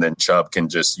script, and then Chubb can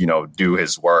just, do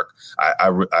his work. I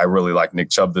really like Nick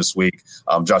Chubb this week.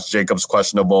 Josh Jacobs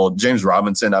questionable. James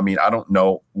Robinson, I don't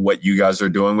know what you guys are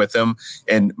doing with him.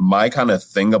 And my kind of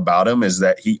thing about him is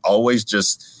that he always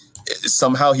just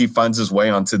somehow he finds his way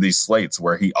onto these slates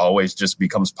where he always just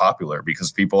becomes popular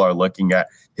because people are looking at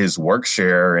his work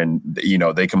share and,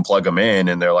 they can plug him in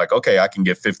and they're like, okay, I can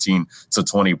get 15 to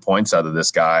 20 points out of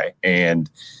this guy. And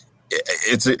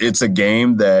it's a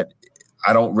game that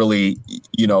I don't really,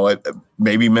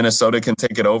 maybe Minnesota can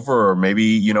take it over, or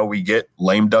maybe, we get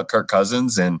lame duck Kirk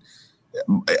Cousins. And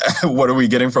what are we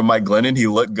getting from Mike Glennon? He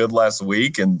looked good last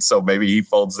week, and so maybe he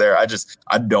folds there.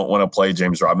 I don't want to play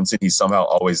James Robinson. He somehow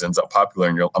always ends up popular.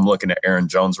 And I'm looking at Aaron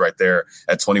Jones right there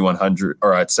at 2,100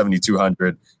 or at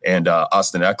 7,200, and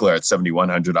Austin Eckler at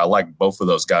 7,100. I like both of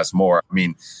those guys more.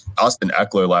 Austin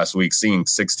Eckler last week seeing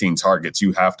 16 targets,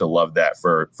 you have to love that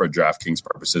for DraftKings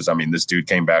purposes. This dude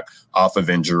came back off of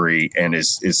injury and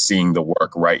is seeing the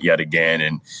work right yet again.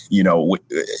 And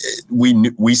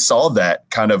we saw that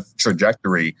kind of trajectory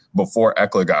before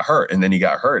Eckler got hurt, and then he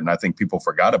got hurt, and I think people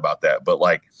forgot about that. But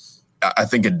I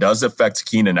think it does affect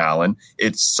Keenan Allen.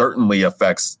 It certainly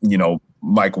affects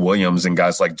Mike Williams and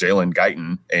guys like Jalen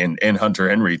Guyton and Hunter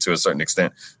Henry to a certain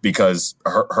extent, because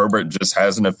Herbert just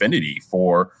has an affinity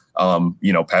for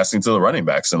passing to the running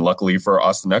backs. And luckily for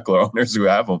Austin Eckler owners who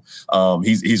have him,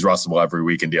 he's rushable every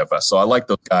week in DFS. So I like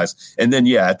those guys. And then,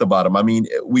 at the bottom,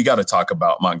 we got to talk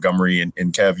about Montgomery, and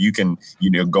Kev, you can,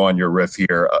 go on your riff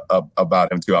here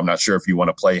about him too. I'm not sure if you want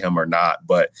to play him or not,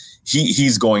 but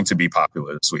he's going to be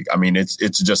popular this week.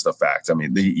 It's just a fact.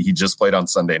 He just played on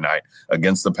Sunday night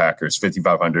against the Packers,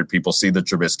 5,500. People see the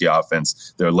Trubisky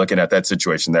offense. They're looking at that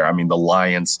situation there. The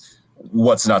Lions,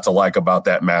 what's not to like about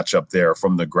that matchup there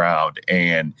from the ground?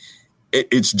 And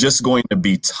it's just going to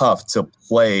be tough to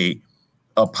play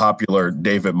a popular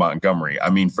David Montgomery. I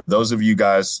mean, for those of you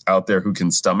guys out there who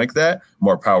can stomach that,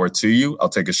 more power to you. I'll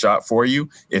take a shot for you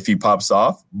if he pops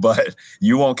off, but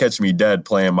you won't catch me dead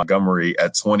playing Montgomery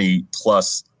at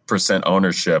 20+%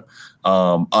 ownership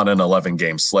on an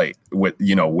 11-game slate with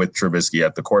Trubisky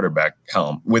at the quarterback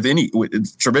helm. With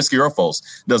Trubisky or Foles,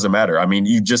 doesn't matter. I mean,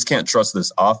 you just can't trust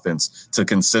this offense to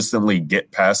consistently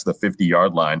get past the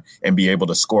 50-yard line and be able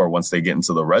to score once they get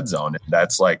into the red zone.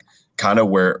 That's like kind of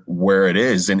where it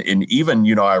is. And even,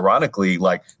 ironically,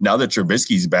 like now that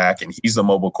Trubisky's back and he's the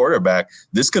mobile quarterback,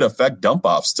 this could affect dump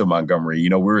offs to Montgomery.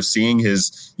 We were seeing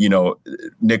his,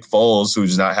 Nick Foles,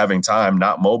 who's not having time,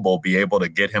 not mobile, be able to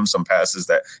get him some passes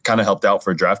that kind of helped out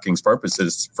for DraftKings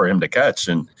purposes for him to catch.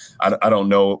 And I don't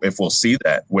know if we'll see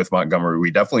that with Montgomery.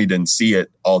 We definitely didn't see it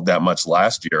all that much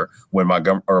last year when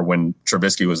when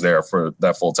Trubisky was there for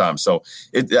that full time. So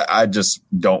I just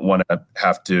don't want to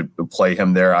have to play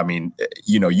him there. I mean,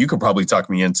 you could probably talk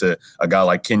me into a guy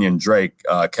like Kenyon Drake.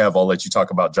 Kev, I'll let you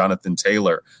talk about Jonathan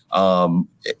Taylor.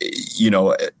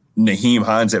 Nyheim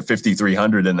Hines at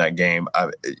 5,300 in that game.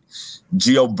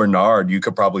 Gio Bernard, you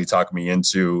could probably talk me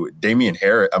into. Damian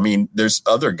Harris. I mean, there's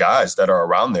other guys that are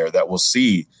around there that will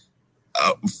see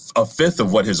a fifth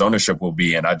of what his ownership will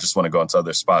be. And I just want to go into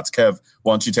other spots. Kev,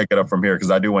 why don't you take it up from here?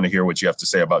 Because I do want to hear what you have to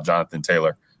say about Jonathan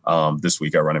Taylor this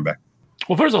week at running back.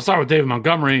 Well, first I'll start with David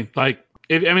Montgomery.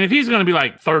 If he's going to be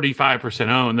like 35%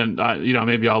 owned, then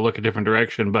maybe I'll look a different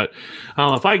direction. But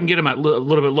if I can get him at a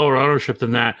little bit lower ownership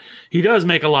than that, he does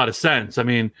make a lot of sense. I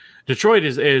mean, Detroit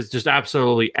is just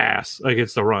absolutely ass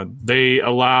against the run. They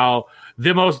allow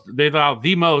the most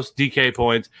DK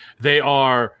points. They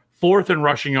are fourth in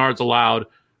rushing yards allowed,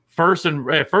 first in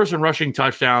rushing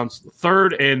touchdowns,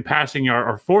 fourth in passing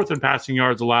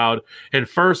yards allowed, and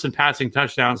first in passing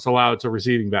touchdowns allowed to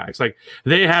receiving backs. Like,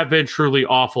 they have been truly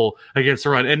awful against the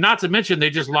run. And not to mention,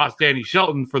 they just lost Danny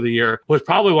Shelton for the year, was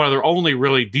probably one of their only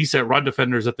really decent run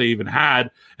defenders that they even had.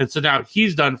 And so now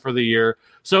he's done for the year.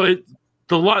 So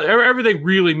everything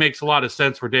really makes a lot of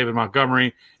sense for David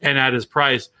Montgomery and at his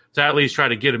price to at least try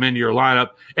to get him into your lineup.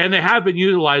 And they have been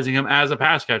utilizing him as a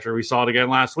pass catcher. We saw it again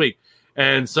last week.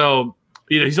 And so,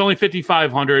 he's only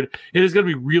 5,500. It is going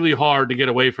to be really hard to get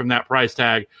away from that price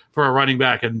tag for a running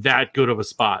back in that good of a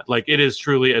spot. Like, it is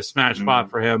truly a smash spot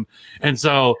for him. And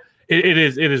so it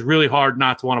is really hard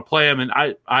not to want to play him. And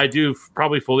I do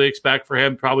probably fully expect for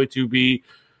him probably to be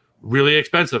really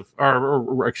expensive or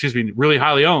really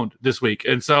highly owned this week.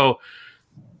 And so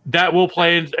that will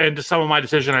play into some of my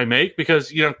decision I make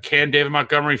because, can David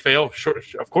Montgomery fail? Sure,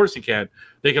 of course he can.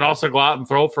 They can also go out and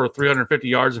throw for 350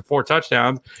 yards and 4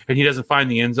 touchdowns, and he doesn't find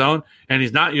the end zone, and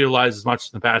he's not utilized as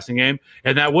much in the passing game,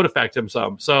 and that would affect him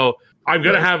some. So I'm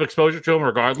going to have exposure to him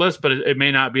regardless, but it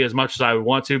may not be as much as I would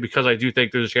want to because I do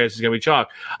think there's a chance he's going to be chalk.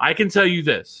 I can tell you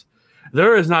this.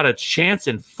 There is not a chance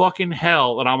in fucking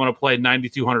hell that I'm going to play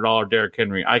 $9,200 Derrick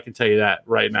Henry. I can tell you that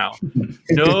right now.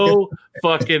 No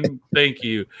fucking thank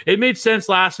you. It made sense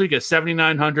last week at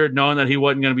 7,900, knowing that he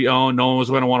wasn't going to be owned. No one was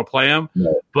going to want to play him.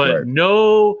 But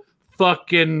no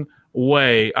fucking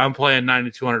way I'm playing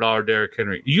 $9,200 Derrick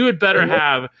Henry. You had better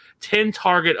have 10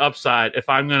 target upside if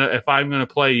I'm gonna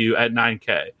play you at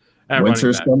 9K.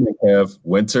 Winter's coming, Kev.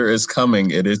 Winter is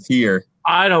coming. It is here.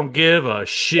 I don't give a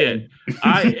shit.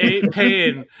 I ain't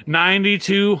paying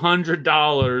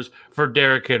 $9,200 for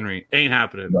Derrick Henry. Ain't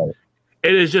happening. Right.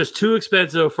 It is just too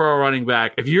expensive for a running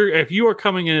back. If you are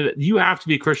coming in, you have to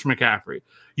be Christian McCaffrey.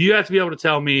 You have to be able to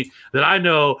tell me that I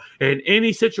know in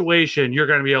any situation you're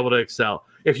going to be able to excel.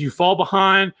 If you fall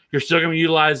behind, you're still going to be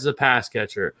utilized as a pass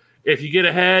catcher. If you get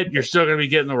ahead, you're still going to be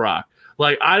getting the rock.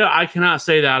 Like, I cannot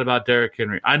say that about Derrick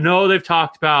Henry. I know they've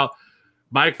talked about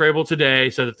Mike Vrabel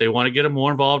today, said that they want to get him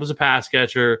more involved as a pass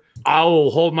catcher. I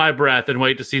will hold my breath and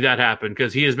wait to see that happen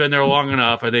because he has been there long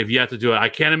enough and they've yet to do it. I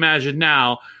can't imagine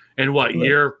now in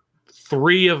year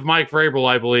 3 of Mike Vrabel,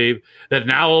 I believe, that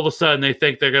now all of a sudden they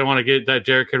think they're going to want to get that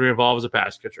Derrick Henry involved as a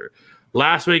pass catcher.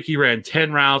 Last week he ran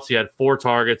 10 routes. He had 4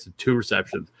 targets and 2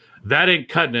 receptions. That ain't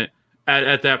cutting it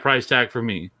at that price tag for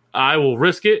me. I will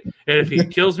risk it, and if he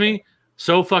kills me,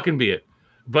 so fucking be it.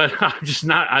 But I'm just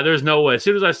not. There's no way. As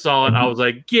soon as I saw it, I was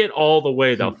like, "Get all the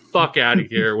way the fuck out of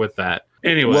here with that."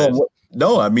 Anyways. Well,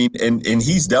 no, I mean, and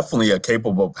he's definitely a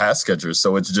capable pass catcher.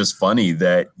 So it's just funny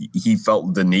that he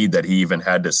felt the need that he even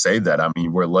had to say that. I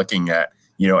mean, we're looking at,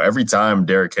 every time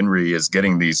Derrick Henry is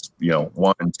getting these,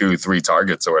 1, 2, 3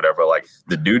 targets or whatever, like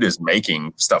the dude is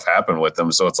making stuff happen with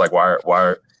them. So it's like,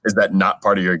 why is that not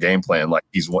part of your game plan? Like,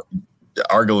 he's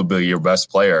arguably your best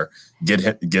player. Get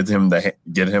him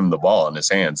the ball in his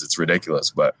hands. It's ridiculous,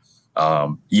 but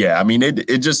Yeah, I mean,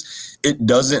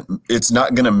 it's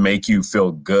not going to make you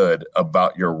feel good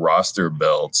about your roster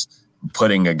builds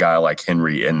putting a guy like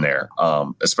Henry in there,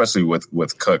 especially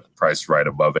with Cook priced right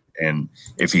above it. And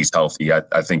if he's healthy,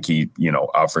 I think he,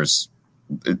 offers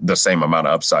the same amount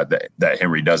of upside that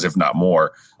Henry does, if not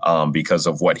more, because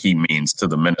of what he means to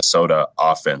the Minnesota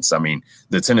offense. I mean,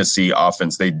 the Tennessee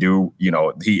offense, they do,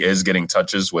 he is getting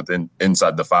touches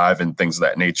inside the 5 and things of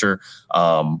that nature.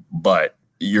 But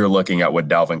you're looking at what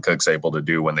Dalvin Cook's able to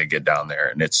do when they get down there,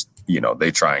 and it's,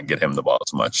 they try and get him the ball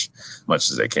as much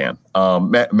as they can.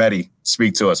 Matty,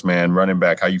 speak to us, man. Running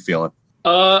back, how you feeling?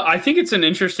 I think it's an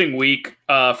interesting week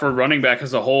for running back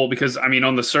as a whole because, I mean,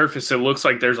 on the surface, it looks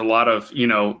like there's a lot of,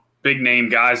 big name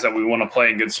guys that we want to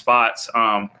play in good spots.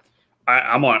 I'm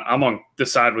on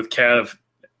this side with Kev.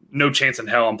 No chance in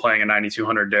hell I'm playing a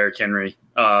 9,200 Derrick Henry.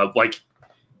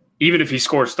 Even if he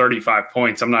scores 35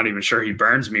 points, I'm not even sure he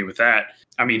burns me with that.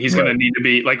 I mean, he's going to need to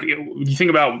be like, you think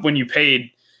about when you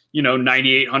paid,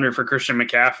 9,800 for Christian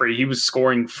McCaffrey, he was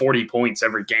scoring 40 points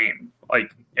every game. And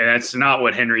that's not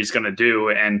what Henry's going to do.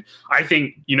 And I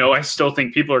think, I still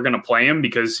think people are going to play him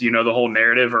because, the whole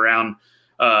narrative around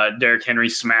Derrick Henry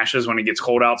smashes when it gets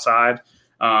cold outside.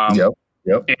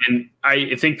 Yep. And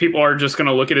I think people are just going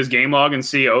to look at his game log and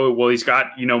see, oh, well, he's got,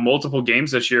 multiple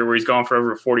games this year where he's gone for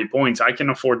over 40 points. I can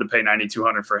afford to pay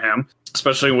 9,200 for him,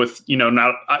 especially with,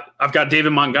 now I've got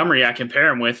David Montgomery I can pair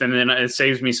him with, and then it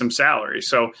saves me some salary.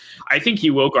 So I think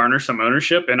he will garner some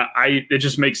ownership, and it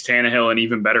just makes Tannehill an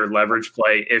even better leverage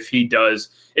play if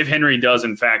Henry does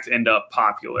in fact end up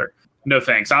popular. No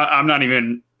thanks. I'm not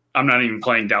even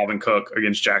playing Dalvin Cook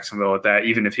against Jacksonville at that,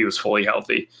 even if he was fully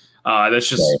healthy. That's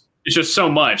just it's just so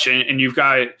much, and you've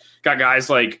got guys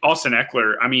like Austin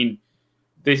Eckler. I mean,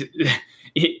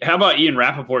 how about Ian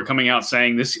Rappaport coming out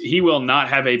saying this? He will not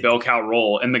have a bell cow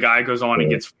role, and the guy goes on and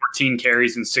gets 14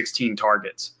 carries and 16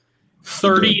 targets,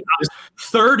 30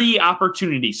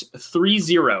 opportunities,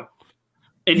 3-0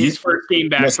 in his first game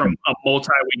back from a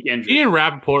multi-week injury. Ian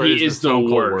Rappaport is the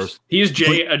worst. He is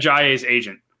Ajayi's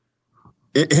agent.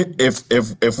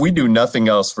 If we do nothing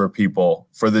else for people,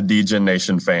 for the DGen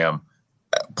Nation fam,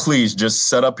 please just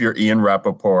set up your Ian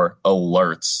Rappaport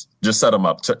alerts. Just set them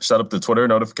up. Set up the Twitter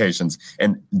notifications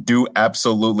and do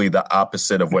absolutely the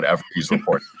opposite of whatever he's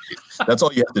reporting. That's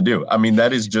all you have to do. I mean,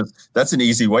 that's an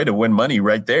easy way to win money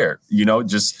right there.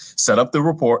 Just set up the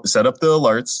report, set up the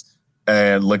alerts,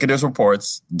 and look at his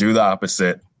reports. Do the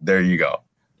opposite. There you go.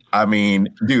 I mean,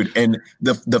 dude, and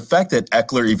the fact that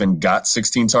Eckler even got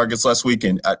 16 targets last week,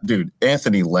 and dude,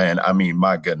 Anthony Lynn, I mean,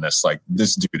 my goodness, like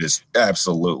this dude is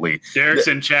absolutely. Derek's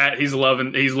in chat. He's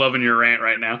loving your rant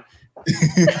right now.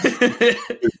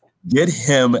 Get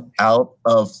him out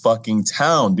of fucking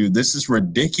town, dude. This is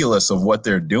ridiculous of what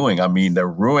they're doing. I mean, they're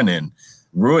ruining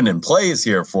plays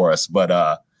here for us. But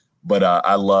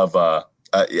I love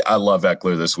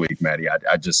Eckler this week, Matty.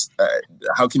 I just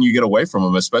how can you get away from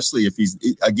him, especially if he's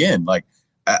again like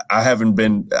I haven't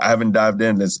dived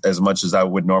in as much as I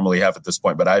would normally have at this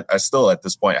point, but I still at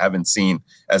this point haven't seen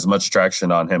as much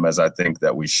traction on him as I think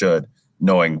that we should,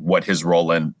 knowing what his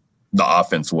role in the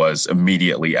offense was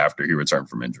immediately after he returned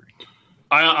from injury.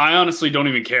 I honestly don't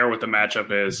even care what the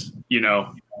matchup is.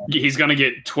 He's going to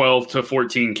get 12 to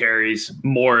 14 carries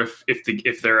more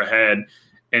if they're ahead.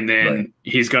 And then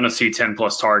he's going to see 10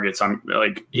 plus targets.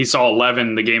 He saw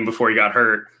 11 the game before he got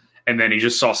hurt, and then he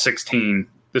just saw 16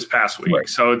 this past week. Right.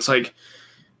 So it's like,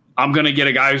 I'm going to get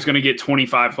a guy who's going to get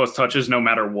 25 plus touches no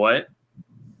matter what.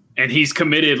 And he's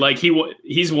committed. Like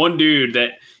he's one dude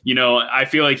that, I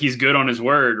feel like he's good on his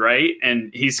word. Right.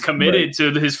 And he's committed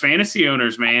to his fantasy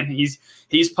owners, man.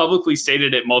 He's publicly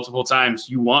stated it multiple times.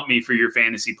 You want me for your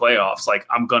fantasy playoffs. Like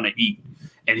I'm going to eat.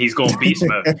 And he's going beast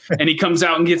mode. And he comes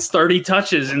out and gets 30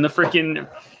 touches in the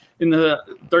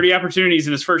 30 opportunities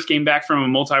in his first game back from a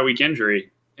multi-week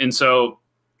injury. And so,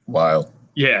 wild.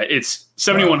 Yeah, it's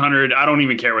 7,100. I don't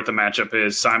even care what the matchup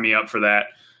is. Sign me up for that.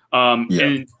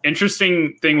 And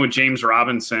interesting thing with James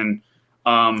Robinson,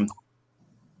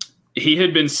 he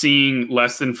had been seeing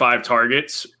less than 5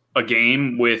 targets a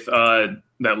game with that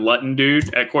Lutton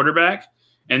dude at quarterback.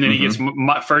 And then he gets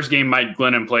first game Mike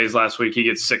Glennon plays last week. He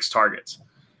gets 6 targets.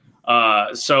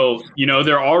 So,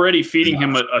 they're already feeding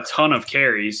him a ton of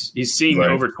carries. He's seeing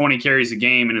over 20 carries a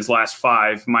game in his last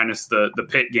 5, minus the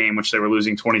Pitt game, which they were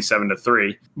losing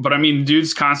 27-3. But I mean,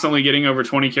 dude's constantly getting over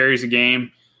 20 carries a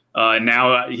game.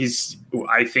 Now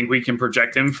I think we can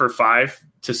project him for 5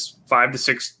 to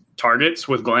 6 targets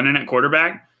with Glennon at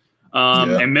quarterback.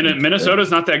 And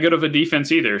Minnesota's not that good of a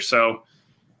defense either. So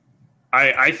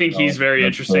I think he's very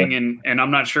that's interesting, and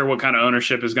I'm not sure what kind of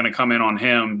ownership is going to come in on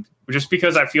him, just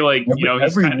because I feel like he's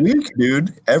every week,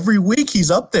 dude. Every week he's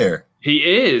up there. He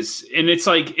is, and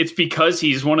it's because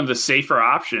he's one of the safer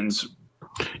options.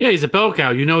 Yeah, he's a bell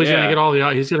cow. He's going to get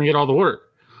all the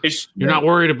work. You're not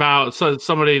worried about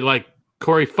somebody like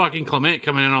Corey fucking Clement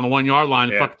coming in on the 1 yard line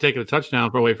and fucking taking a touchdown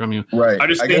away from you. Right. I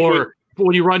just think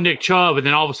when you run Nick Chubb, and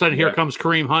then all of a sudden here comes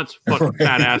Kareem Hunt's fucking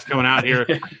fat ass coming out here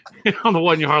on the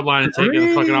 1 yard line and taking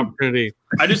a fucking opportunity.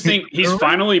 I just think he's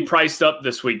finally priced up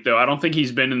this week, though. I don't think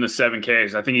he's been in the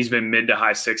 7Ks. I think he's been mid to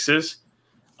high sixes.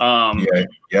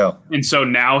 Yeah. And so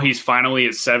now he's finally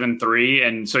at 7.3,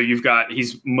 and so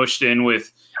he's mushed in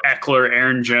with Eckler,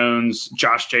 Aaron Jones,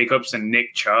 Josh Jacobs, and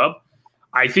Nick Chubb.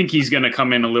 I think he's going to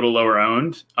come in a little lower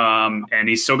owned, and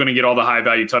he's still going to get all the high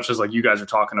value touches like you guys are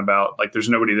talking about. Like there's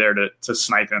nobody there to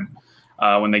snipe him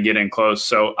when they get in close.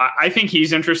 So I think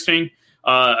he's interesting.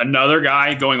 Another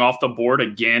guy going off the board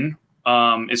again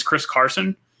is Chris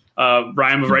Carson.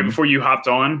 Ryan, was right before you hopped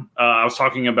on. I was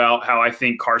talking about how I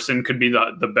think Carson could be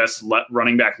the best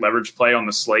running back leverage play on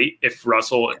the slate if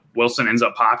Russell Wilson ends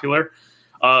up popular.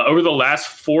 Over the last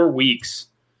 4 weeks,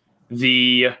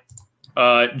 the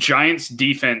Giants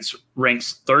defense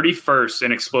ranks 31st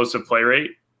in explosive play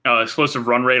rate, explosive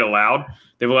run rate allowed.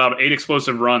 They've allowed 8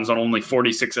 explosive runs on only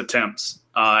 46 attempts.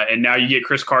 And now you get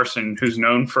Chris Carson, who's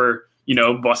known for,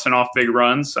 busting off big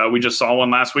runs. We just saw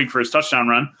one last week for his touchdown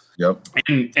run. Yep.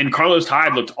 And Carlos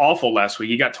Hyde looked awful last week.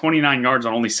 He got 29 yards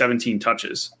on only 17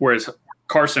 touches, whereas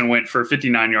Carson went for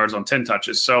 59 yards on 10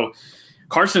 touches. So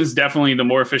Carson's definitely the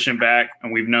more efficient back,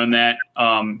 and we've known that.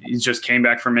 He just came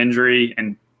back from injury,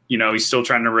 and he's still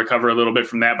trying to recover a little bit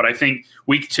from that. But I think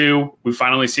week 2, we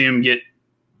finally see him get,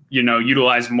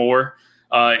 utilized more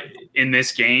in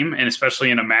this game, and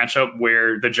especially in a matchup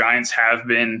where the Giants have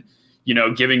been,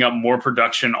 giving up more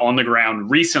production on the ground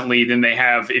recently than they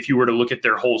have if you were to look at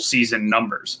their whole season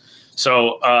numbers.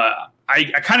 So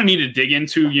I kind of need to dig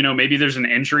into, maybe there's an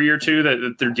injury or two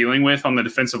that they're dealing with on the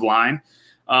defensive line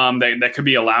that could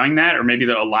be allowing that, or maybe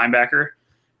a linebacker.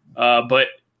 But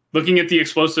looking at the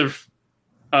explosive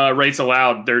rates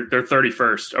allowed, they're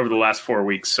 31st over the last 4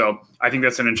 weeks. So I think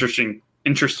that's an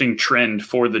interesting trend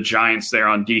for the Giants there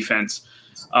on defense.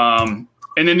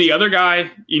 And then the other guy,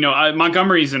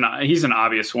 Montgomery's he's an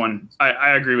obvious one. I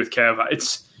agree with Kev.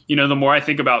 It's, the more I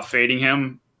think about fading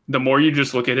him, the more you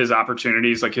just look at his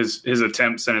opportunities, like his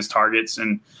attempts and his targets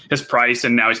and his price,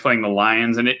 and now he's playing the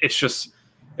Lions, and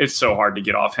it's so hard to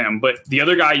get off him. But the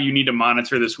other guy you need to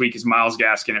monitor this week is Myles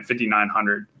Gaskin at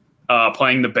 5,900.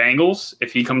 Playing the Bengals,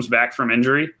 if he comes back from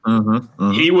injury,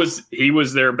 he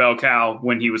was their bell cow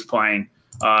when he was playing.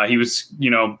 He was,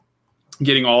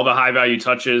 getting all the high value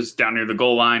touches down near the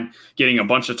goal line, getting a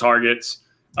bunch of targets,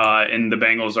 and the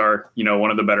Bengals are, one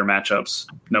of the better matchups,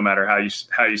 no matter how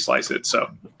you slice it.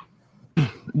 So,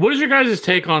 what is your guys'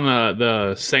 take on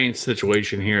the Saints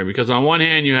situation here? Because on one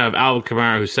hand, you have Alvin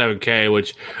Kamara, who's 7K,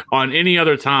 which on any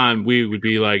other time we would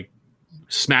be like,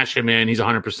 smash him in. He's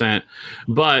 100%.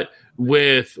 But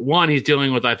with one, he's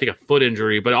dealing with, I think, a foot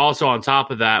injury, but also on top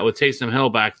of that, with Taysom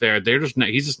Hill back there,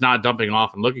 he's just not dumping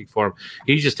off and looking for him.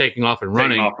 He's just taking off and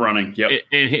running.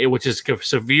 Yep. Which is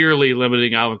severely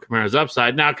limiting Alvin Kamara's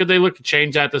upside. Now, could they look to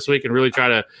change that this week and really try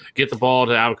to get the ball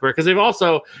to Alvin Kamara? Because they've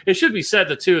also, it should be said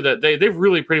that too, that they've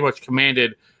really pretty much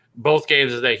commanded both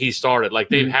games that he started. Like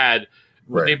they've had.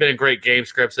 Right. They've been in great game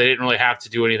scripts. They didn't really have to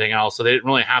do anything else. So they didn't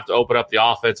really have to open up the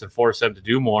offense and force them to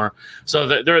do more. So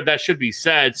that should be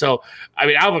said. So, I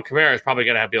mean, Alvin Kamara is probably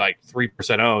going to be like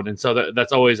 3% owned. And so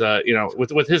that's always,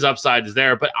 with his upside is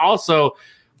there. But also,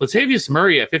 Latavius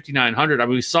Murray at 5,900. I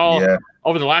mean, we saw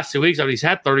over the last 2 weeks, he's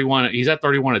had 31. He's at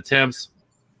 31 attempts.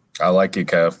 I like it,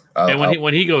 Kev.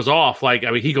 When he goes off,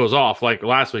 he goes off like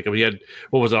last week. I mean, he had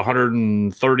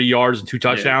 130 yards and 2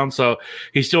 touchdowns. So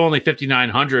he's still only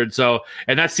 5,900. So,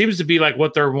 and that seems to be like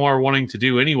what they're more wanting to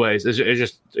do, anyways. Is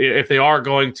just if they are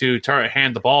going to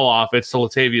hand the ball off, it's to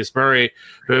Latavius Murray,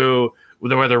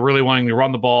 where they're really wanting to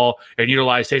run the ball and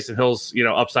utilize Taysom Hill's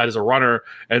upside as a runner.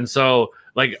 And so,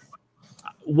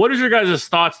 what is your guys'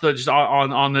 thoughts just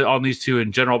on these two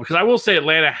in general? Because I will say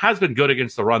Atlanta has been good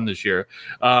against the run this year.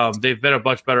 They've been a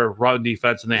much better run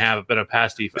defense than they have been a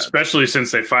pass defense. Especially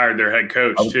since they fired their head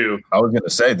coach, too. I was going to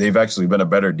say they've actually been a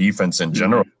better defense in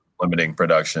general, limiting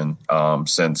production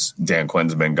since Dan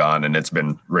Quinn's been gone, and it's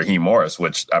been Raheem Morris,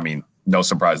 which, I mean, no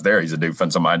surprise there. He's a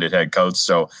defensive-minded head coach,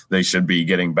 so they should be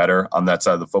getting better on that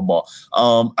side of the football.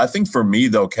 I think for me,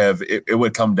 though, Kev, it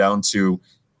would come down to,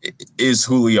 is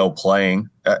Julio playing?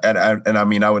 And I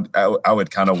mean, I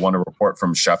would kind of want to report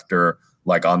from Schefter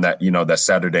like on that, that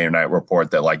Saturday night report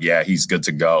that like, yeah, he's good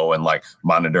to go. And like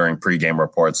monitoring pregame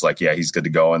reports, like, yeah, he's good to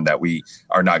go. And that we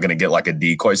are not going to get like a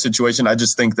decoy situation. I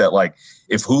just think that like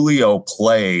if Julio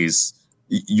plays,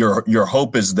 your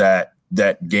hope is that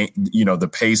game, the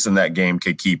pace in that game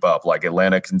could keep up. Like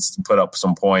Atlanta can put up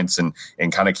some points and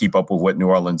kind of keep up with what New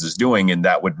Orleans is doing. And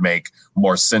that would make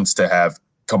more sense to have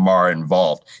Kamara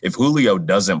involved. If Julio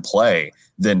doesn't play,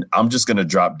 then I'm just going to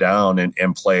drop down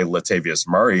and play Latavius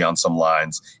Murray on some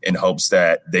lines in hopes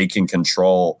that they can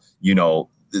control,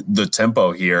 the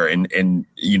tempo here and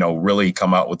really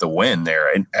come out with a win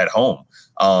there at home.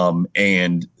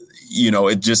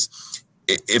 It just,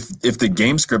 if the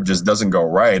game script just doesn't go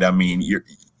right, I mean,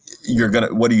 you're going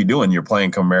to, what are you doing? You're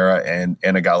playing Kamara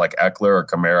and a guy like Eckler, or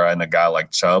Kamara and a guy like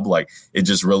Chubb. Like it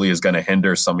just really is going to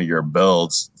hinder some of your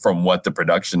builds from what the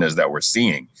production is that we're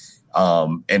seeing.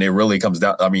 And it really comes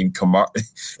down. I mean,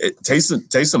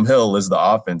 Taysom Hill is the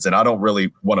offense, and I don't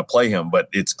really want to play him, but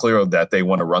it's clear that they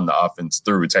want to run the offense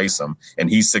through Taysom, and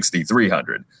he's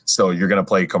 6,300. So you're going to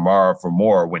play Kamara for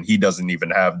more when he doesn't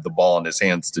even have the ball in his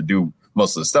hands to do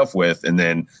most of the stuff with. And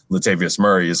then Latavius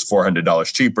Murray is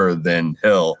 $400 cheaper than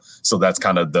Hill. So that's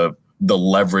kind of the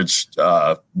leverage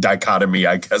dichotomy,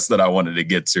 I guess, that I wanted to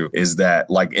get to, is that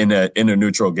like in a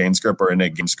neutral game script or in a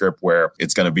game script where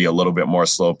it's going to be a little bit more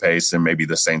slow pace and maybe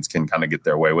the Saints can kind of get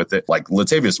their way with it. Like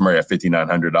Latavius Murray at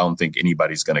 5,900, I don't think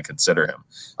anybody's going to consider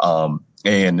him.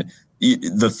 And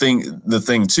the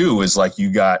thing too is like you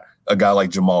got a guy like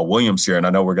Jamal Williams here, and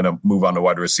I know we're going to move on to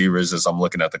wide receivers as I'm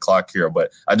looking at the clock here,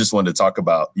 but I just wanted to talk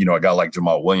about, a guy like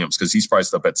Jamal Williams because he's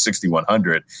priced up at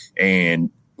 6,100,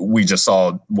 and we just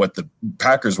saw what the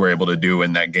Packers were able to do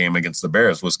in that game against the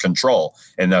Bears was control.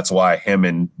 And that's why him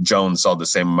and Jones saw the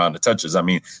same amount of touches. I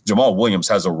mean, Jamal Williams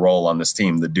has a role on this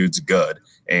team. The dude's good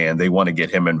and they want to get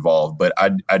him involved. But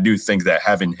I do think that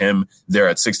having him there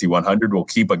at 6,100 will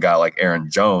keep a guy like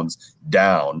Aaron Jones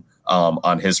down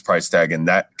on his price tag. And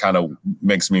that kind of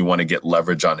makes me want to get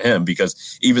leverage on him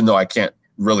because even though I can't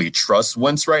really trust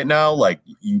Wentz right now, like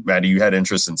Maddie, you had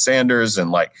interest in Sanders,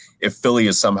 and like if Philly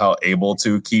is somehow able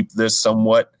to keep this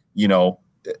somewhat,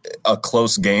 a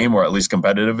close game or at least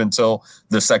competitive until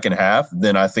the second half,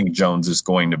 then I think Jones is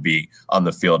going to be on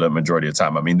the field a majority of the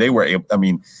time. I mean,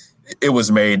 it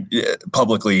was made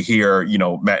publicly here,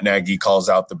 Matt Nagy calls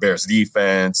out the Bears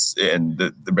defense, and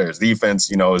the Bears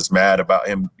defense, is mad about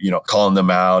him, calling them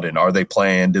out. And are they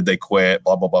playing? Did they quit?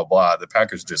 Blah, blah, blah, blah. The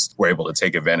Packers just were able to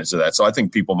take advantage of that. So I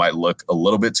think people might look a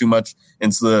little bit too much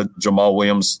into the Jamal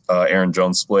Williams, Aaron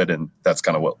Jones split. And that's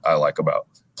kind of what I like about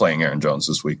playing Aaron Jones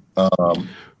this week.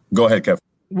 Go ahead, Kev.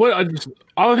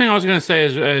 All the thing I was going to say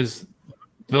is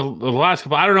the last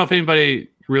couple, I don't know if anybody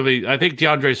really, I think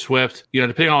DeAndre Swift,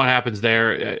 depending on what happens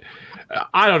there,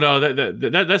 I don't know.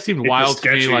 That seemed wild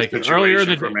to me. Like earlier in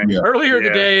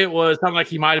the day, it was something like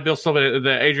he might have built something.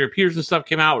 The Adrian Peterson stuff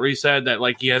came out where he said that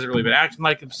like he hasn't really been acting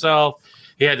like himself.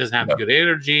 He doesn't have the good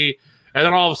energy. And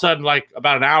then all of a sudden, like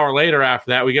about an hour later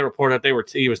after that, we get reported that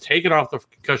he was taken off the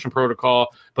concussion protocol,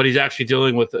 but he's actually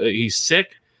dealing with he's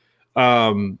sick,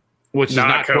 which is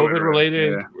not COVID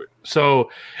related. Yeah. So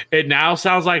it now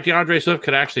sounds like DeAndre Swift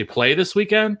could actually play this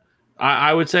weekend.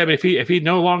 I would say, but if he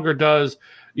no longer does,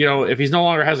 if he's no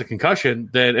longer has a concussion,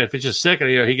 then if it's just sick and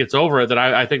he gets over it, then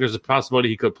I think there's a possibility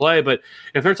he could play. But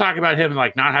if they're talking about him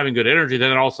like not having good energy,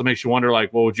 then it also makes you wonder,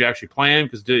 like, well, would you actually play him?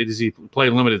 Because does he play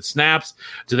limited snaps?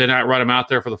 Do they not run him out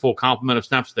there for the full complement of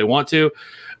snaps if they want to?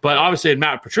 But obviously,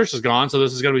 Matt Patricia's gone, so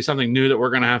this is going to be something new that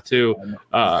we're going to have to,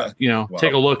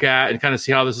 take a look at and kind of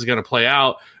see how this is going to play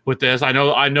out with this. I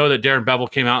know that Darren Bevel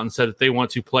came out and said that they want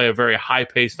to play a very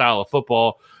high-paced style of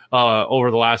football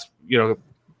over the last,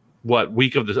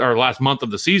 last month of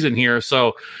the season here.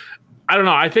 So I don't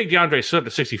know. I think DeAndre Swift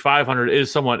at 6,500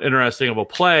 is somewhat interesting of a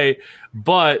play,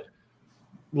 but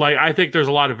like I think there's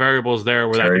a lot of variables there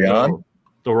where that could go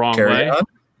the wrong way.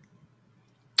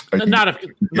 Not if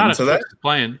Swift is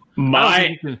playing.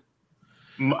 I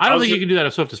don't think you can do that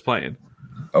if Swift is playing.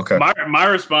 Okay. My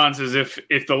response is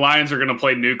if the Lions are going to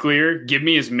play nuclear, give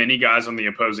me as many guys on the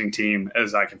opposing team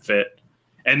as I can fit.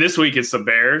 And this week it's the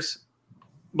Bears,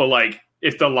 but like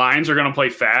if the Lions are going to play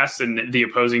fast and the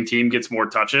opposing team gets more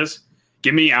touches,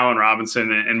 give me Allen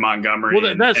Robinson and Montgomery.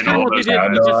 Well, that's kind of what they did.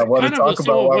 Kind of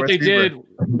what they did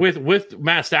with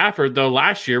Matt Stafford though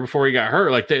last year before he got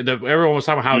hurt. Like everyone was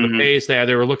talking about how the pace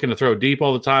they were looking to throw deep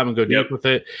all the time and go deep with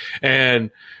it,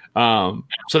 and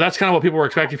so that's kind of what people were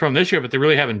expecting from this year, but they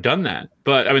really haven't done that.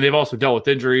 But I mean, they've also dealt with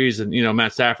injuries, and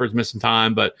Matt Stafford's missing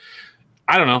time, but.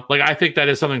 I don't know. Like, I think that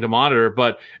is something to monitor.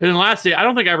 But and then lastly, I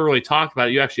don't think I ever really talked about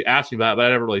it. You actually asked me about it, but I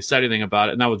never really said anything about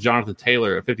it. And that was Jonathan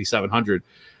Taylor at 5,700.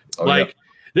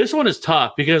 This one is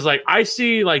tough because like I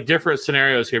see like different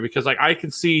scenarios here because like I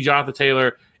can see Jonathan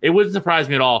Taylor. It wouldn't surprise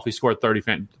me at all if he scored 30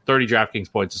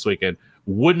 DraftKings points this weekend.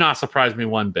 Would not surprise me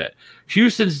one bit.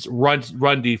 Houston's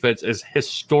run defense is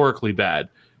historically bad.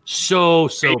 So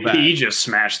bad. He just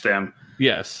smashed them.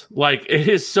 Yes. Like it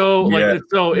is so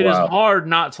it is hard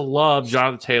not to love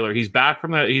Jonathan Taylor. He's back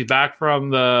from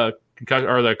the concussion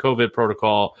or the COVID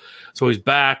protocol. So he's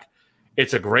back.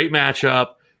 It's a great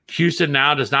matchup. Houston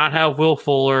now does not have Will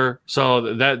Fuller,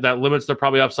 so that limits their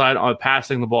probably upside on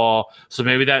passing the ball. So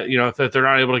maybe that, if they're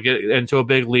not able to get into a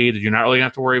big lead, you're not really going to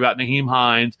have to worry about Nyheim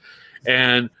Hines.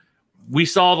 And we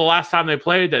saw the last time they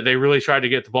played that they really tried to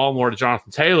get the ball more to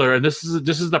Jonathan Taylor, and this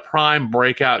is the prime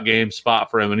breakout game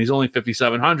spot for him. And he's only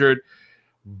 5,700,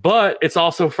 but it's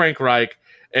also Frank Reich,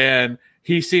 and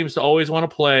he seems to always want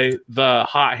to play the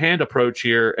hot hand approach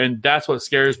here, and that's what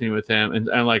scares me with him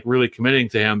and like really committing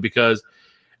to him because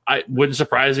it wouldn't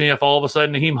surprise me if all of a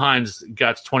sudden Nyheim Hines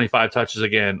got 25 touches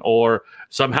again, or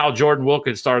somehow Jordan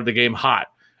Wilkins started the game hot.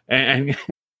 And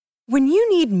when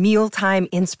you need mealtime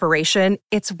inspiration,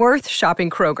 it's worth shopping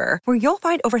Kroger, where you'll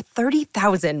find over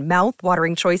 30,000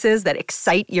 mouth-watering choices that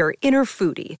excite your inner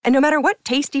foodie. And no matter what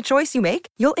tasty choice you make,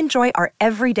 you'll enjoy our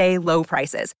everyday low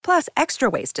prices, plus extra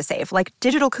ways to save, like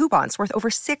digital coupons worth over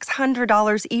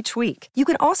 $600 each week. You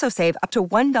can also save up to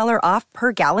 $1 off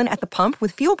per gallon at the pump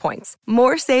with fuel points.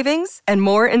 More savings and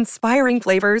more inspiring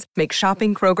flavors make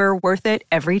shopping Kroger worth it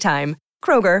every time.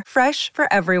 Kroger, fresh for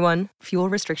everyone. Fuel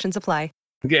restrictions apply.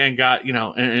 And got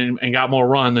and got more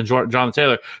run than Jonathan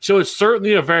Taylor. So it's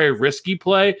certainly a very risky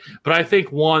play, but I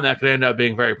think one that could end up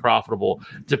being very profitable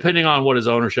depending on what his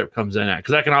ownership comes in at.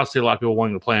 Because I can also see a lot of people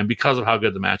wanting to play him because of how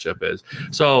good the matchup is.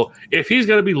 So if he's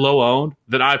going to be low owned,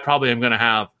 then I probably am going to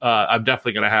have. I'm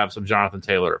definitely going to have some Jonathan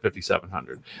Taylor at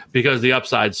 5,700 because the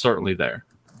upside's certainly there.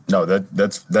 No,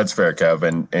 that's fair, Kev,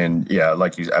 and yeah,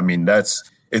 like you. I mean, it's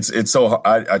so.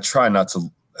 I try not to.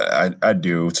 I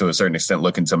do to a certain extent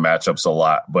look into matchups a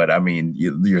lot, but I mean,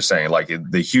 you're saying like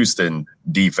the Houston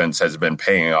defense has been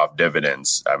paying off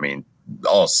dividends. I mean,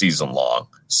 all season long.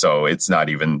 So it's not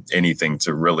even anything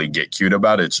to really get cute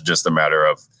about. It's just a matter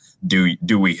of do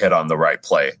we hit on the right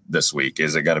play this week?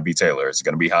 Is it going to be Taylor? Is it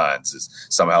going to be Hines? Is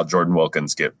somehow Jordan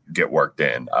Wilkins get worked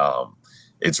in?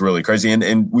 It's really crazy.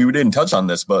 And we didn't touch on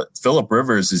this, but Phillip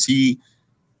Rivers,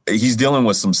 he's dealing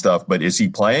with some stuff, but is he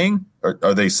playing? Or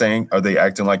are they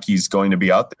acting like he's going to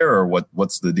be out there, or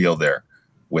what's the deal there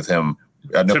with him?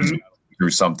 I know he's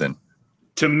through something.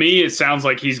 To me, it sounds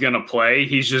like he's going to play.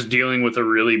 He's just dealing with a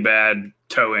really bad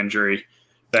toe injury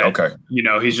that,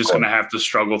 he's just going to have to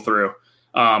struggle through.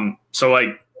 So like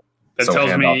that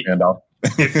tells me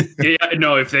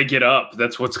if they get up,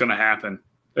 that's what's going to happen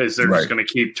is they're just going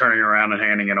to keep turning around and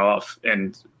handing it off,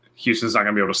 and Houston's not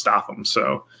going to be able to stop them.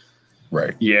 So.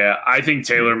 Right. Yeah, I think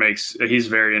Taylor he's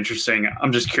very interesting.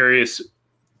 I'm just curious.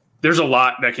 There's a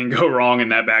lot that can go wrong in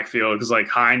that backfield because like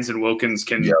Hines and Wilkins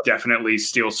can definitely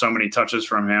steal so many touches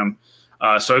from him.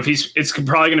 So it's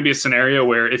probably going to be a scenario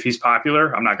where if he's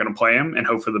popular, I'm not going to play him and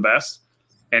hope for the best.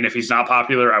 And if he's not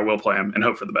popular, I will play him and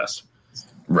hope for the best.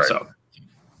 Right. So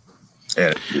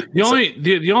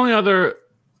the only other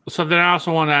something I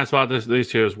also want to ask about these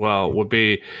two as well would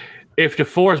be, if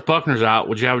DeForest Buckner's out,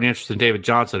 would you have any interest in David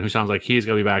Johnson, who sounds like he's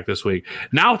going to be back this week?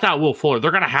 Now without Will Fuller,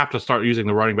 they're going to have to start using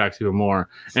the running backs even more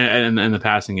in the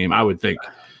passing game, I would think.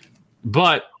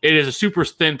 But it is a super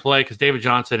thin play because David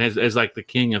Johnson is like the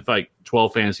king of like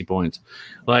 12 fantasy points,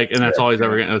 and that's all he's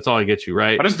ever getting. That's all he gets you,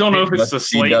 right? I just don't know if it's the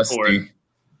slate for it.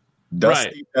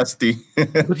 Dusty.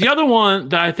 But the other one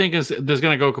that I think is going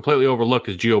to go completely overlooked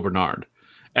is Gio Bernard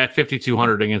at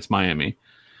 5,200 against Miami.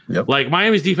 Yep. Like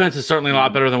Miami's defense is certainly a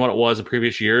lot better than what it was in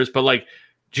previous years, but like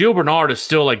Gio Bernard is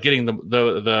still like getting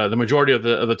the majority of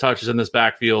the touches in this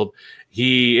backfield.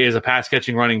 He is a pass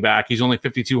catching running back. He's only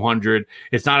 5,200.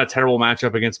 It's not a terrible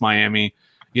matchup against Miami,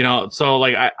 So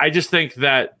like I just think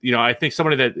that I think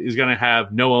somebody that is going to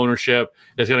have no ownership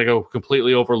is going to go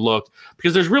completely overlooked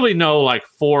because there's really no like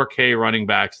 4K running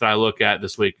backs that I look at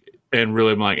this week and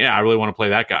really I'm like, yeah, I really want to play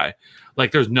that guy.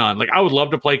 Like there's none. Like I would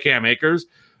love to play Cam Akers,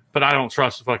 but I don't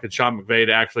trust fucking Sean McVay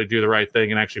to actually do the right thing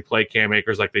and actually play Cam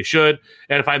Akers like they should.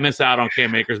 And if I miss out on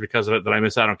Cam Akers because of it, then I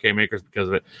miss out on Cam Akers because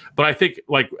of it. But I think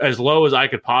like as low as I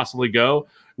could possibly go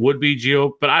would be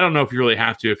Gio. But I don't know if you really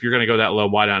have to. If you're going to go that low,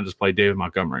 why not just play David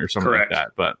Montgomery or something like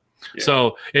that? But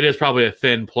so it is probably a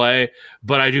thin play.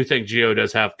 But I do think Gio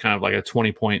does have kind of like a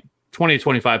 20 to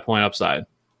 25 point upside.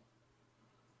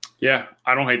 Yeah,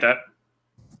 I don't hate that.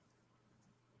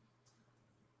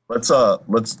 Let's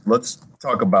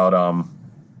talk about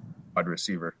wide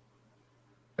receiver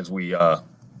as we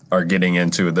are getting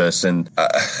into this. And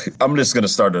I'm just going to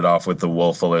start it off with the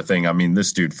Will Fuller thing. I mean,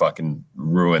 this dude fucking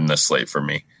ruined the slate for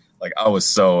me. Like, I was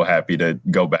so happy to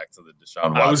go back to the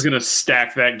Deshaun Watson. I was going to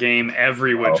stack that game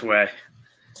every which way.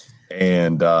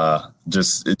 And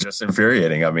just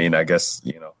infuriating. I mean, I guess,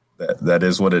 that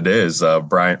is what it is.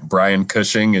 Brian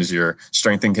Cushing is your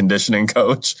strength and conditioning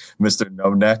coach, Mr.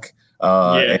 No Neck.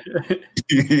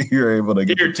 You're able to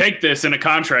here, take this in a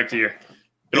contract year.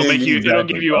 It'll make you. It'll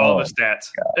give you all the stats.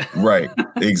 Right.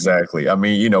 Exactly. I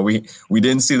mean, we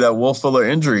didn't see that Will Fuller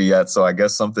injury yet, so I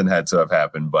guess something had to have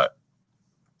happened. But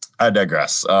I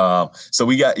digress. So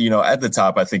we got, at the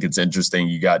top, I think it's interesting.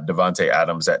 You got Devontae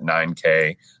Adams at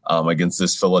 9K against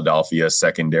this Philadelphia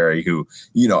secondary who,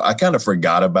 I kind of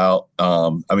forgot about.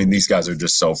 I mean, these guys are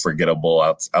just so forgettable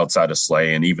outside of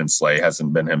Slay, and even Slay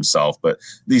hasn't been himself. But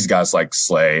these guys like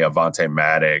Slay, Avonte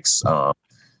Maddox,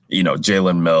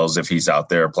 Jalen Mills, if he's out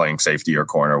there playing safety or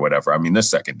corner or whatever. I mean, this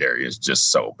secondary is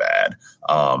just so bad.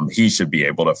 He should be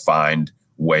able to find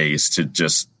ways to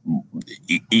just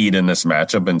eat in this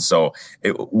matchup. And so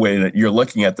when you're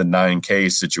looking at the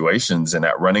 9K situations and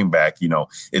at running back,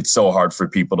 it's so hard for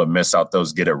people to miss out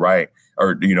those get it right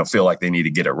or, feel like they need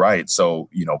to get it right. So,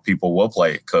 people will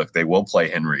play Cook, they will play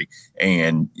Henry,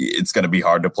 and it's going to be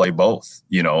hard to play both,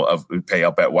 pay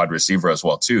up at wide receiver as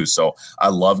well too. So I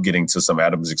love getting to some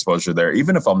Adams exposure there.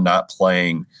 Even if I'm not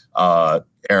playing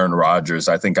Aaron Rodgers,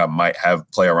 I think I might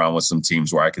play around with some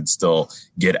teams where I could still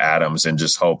get Adams and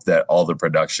just hope that all the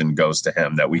production goes to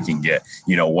him, that we can get,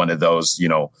 one of those,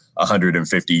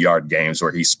 150-yard games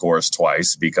where he scores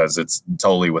twice, because it's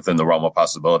totally within the realm of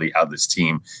possibility how this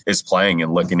team is playing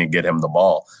and looking to get him the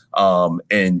ball.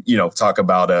 And, talk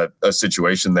about a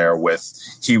situation there with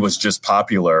he was just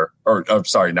popular, or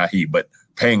sorry, not he, but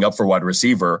paying up for wide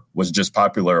receiver was just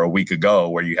popular a week ago,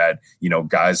 where you had,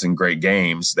 guys in great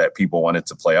games that people wanted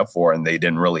to play up for and they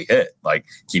didn't really hit, like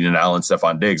Keenan Allen,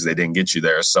 Stephon Diggs. They didn't get you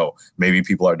there. So maybe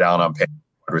people are down on paying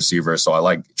wide receiver. So I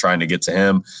like trying to get to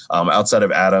him. Outside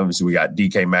of Adams, we got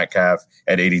DK Metcalf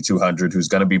at 8,200, who's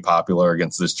going to be popular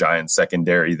against this Giants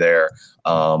secondary there.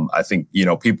 I think,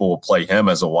 people will play him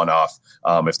as a one-off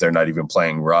if they're not even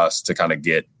playing Russ, to kind of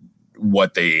get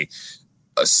what they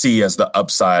see as the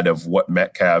upside of what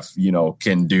Metcalf,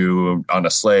 can do on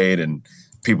a slate. And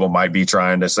people might be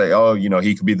trying to say, oh,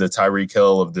 he could be the Tyreek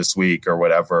Hill of this week or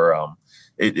whatever.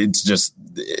 It's just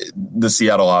the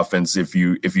Seattle offense. If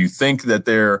you think that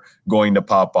they're going to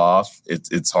pop off,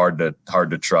 it's hard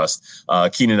to trust.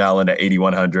 Keenan Allen at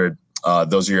 8,100.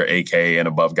 Those are your AK and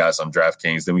above guys on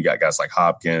DraftKings. Then we got guys like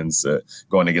Hopkins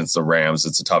going against the Rams.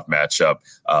 It's a tough matchup.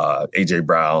 AJ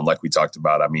Brown, like we talked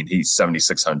about, I mean, he's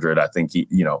 7,600. I think he,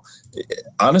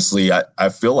 honestly, I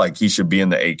feel like he should be in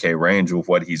the AK range with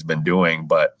what he's been doing,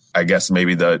 but I guess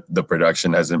maybe the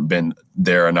production hasn't been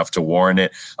there enough to warrant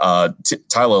it.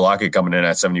 Tyler Lockett coming in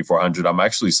at 7,400. I'm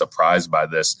actually surprised by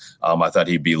this. I thought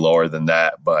he'd be lower than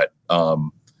that, but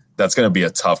that's going to be a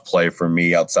tough play for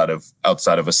me outside of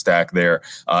a stack there.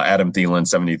 Adam Thielen,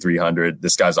 7,300.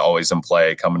 This guy's always in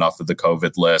play, coming off of the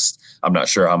COVID list. I'm not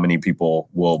sure how many people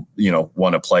will,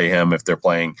 want to play him if they're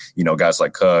playing, guys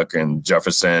like Cook and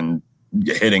Jefferson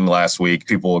hitting last week.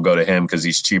 People will go to him because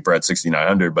he's cheaper at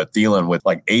 6,900. But Thielen with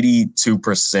like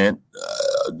 82%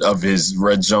 of his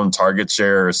red zone target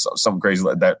share or something crazy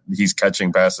like that, he's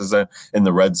catching passes in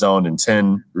the red zone, and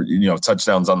 10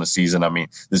 touchdowns on the season. I mean,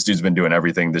 this dude's been doing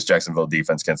everything. This Jacksonville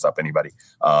defense can't stop anybody.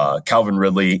 Calvin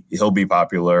Ridley, he'll be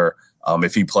popular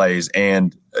if he plays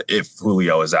and if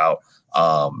Julio is out.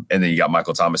 And then you got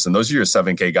Michael Thomas, and those are your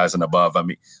 7K guys and above. I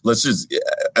mean, let's just,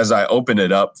 as I open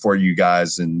it up for you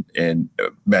guys, and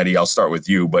Maddie, I'll start with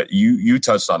you, but you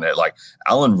touched on it, like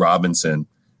Allen Robinson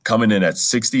coming in at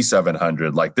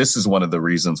 6,700. Like, this is one of the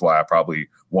reasons why I probably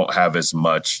won't have as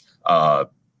much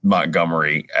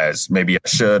Montgomery as maybe I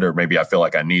should, or maybe I feel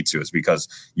like I need to, is because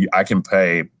I can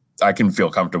feel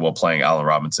comfortable playing Allen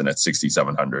Robinson at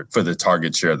 6,700 for the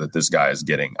target share that this guy is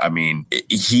getting. I mean,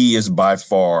 he is by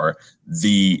far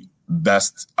the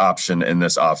best option in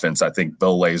this offense. I think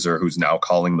Bill Lazor, who's now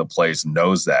calling the plays,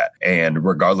 knows that. And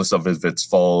regardless of if it's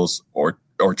Foles or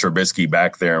Trubisky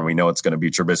back there, and we know it's going to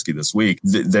be Trubisky this week,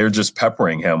 they're just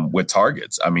peppering him with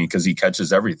targets. I mean, because he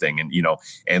catches everything. And,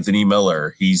 Anthony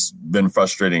Miller, he's been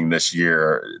frustrating this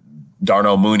year.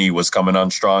 Darnell Mooney was coming on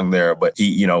strong there, but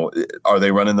he, are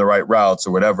they running the right routes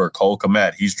or whatever? Cole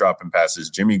Kmet, he's dropping passes.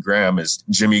 Jimmy Graham is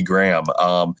Jimmy Graham.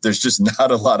 There's just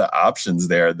not a lot of options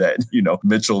there that,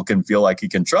 Mitchell can feel like he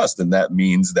can trust. And that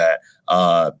means that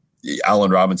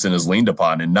Allen Robinson is leaned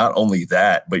upon. And not only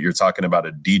that, but you're talking about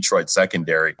a Detroit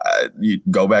secondary. You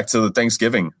go back to the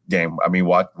Thanksgiving game. I mean,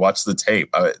 watch the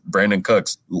tape. Brandon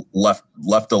Cooks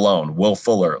left alone. Will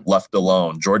Fuller left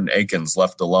alone. Jordan Akins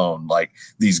left alone. Like,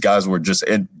 these guys were just –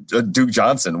 and Duke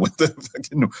Johnson with the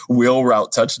fucking wheel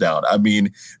route touchdown. I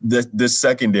mean, this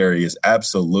secondary is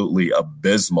absolutely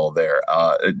abysmal there.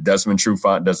 Desmond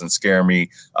Trufant doesn't scare me.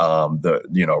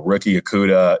 Rookie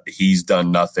Okudah, he's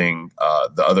done nothing.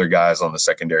 The other guys on the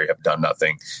secondary have done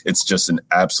nothing. It's just an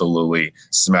absolutely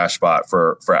smash spot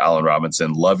for Allen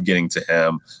Robinson. Love getting to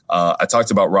him. I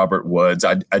talked about Robert Woods.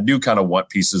 I do kind of want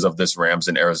pieces of this Rams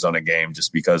and Arizona game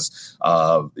just because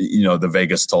the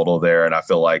Vegas total there, and I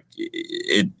feel like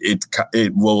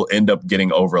it will end up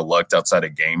getting overlooked outside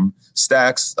of game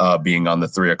stacks being on the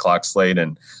 3:00 slate,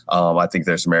 and I think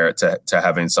there's merit to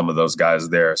having some of those guys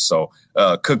there. So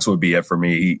Cooks would be it for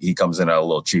me. He comes in at a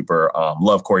little cheaper.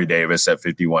 Love Corey Davis at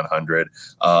 5,100.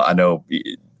 I know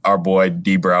our boy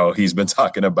D-Brow, he's been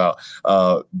talking about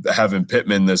having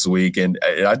Pittman this week, and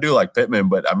I do like Pittman,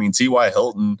 but I mean, T.Y.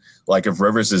 Hilton, like if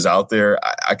Rivers is out there,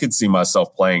 I could see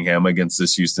myself playing him against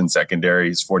this Houston secondary.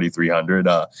 He's 4,300.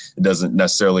 It doesn't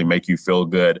necessarily make you feel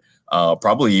good.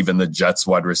 Probably even the Jets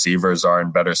wide receivers are in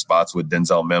better spots with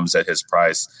Denzel Mims at his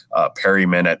price,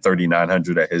 Perryman at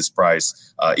 3,900 at his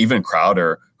price, even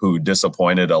Crowder, who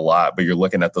disappointed a lot, but you're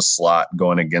looking at the slot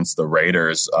going against the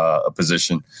Raiders, a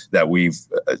position that we've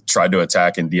tried to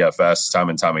attack in DFS time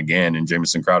and time again. And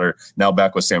Jamison Crowder now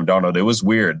back with Sam Darnold. It was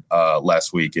weird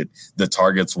last week. The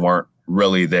targets weren't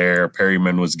really there.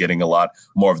 Perryman was getting a lot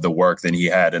more of the work than he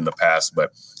had in the past,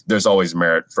 but there's always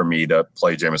merit for me to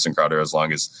play Jamison Crowder as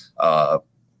long as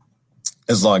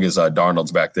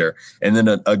Darnold's back there. And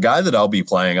then a guy that I'll be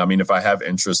playing, I mean, if I have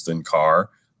interest in Carr,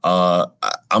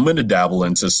 I'm going to dabble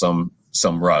into some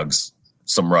rugs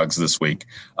this week.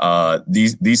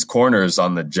 These corners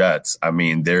on the Jets, I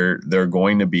mean, they're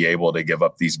going to be able to give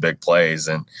up these big plays,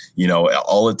 and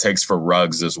all it takes for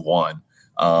Ruggs is one.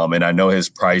 And I know his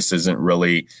price isn't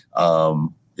really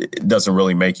it doesn't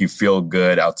really make you feel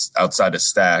good outside of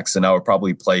stacks, and I would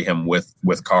probably play him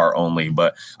with Carr only.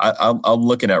 But I'm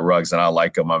looking at Ruggs, and I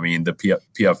like him. I mean, the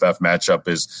PFF matchup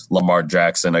is Lamar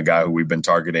Jackson, a guy who we've been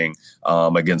targeting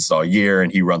against all year,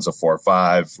 and he runs a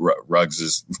 4.5. Ruggs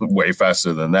is way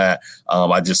faster than that.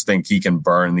 I just think he can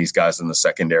burn these guys in the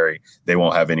secondary. They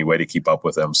won't have any way to keep up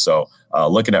with him. So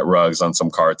looking at Ruggs on some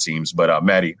Carr teams. But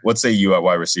Maddie, what say you at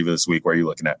wide receiver this week? Where are you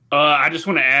looking at? I just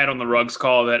want to add on the Ruggs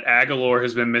call that Aguilar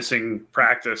has been missing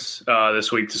practice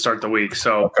this week to start the week.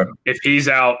 So if he's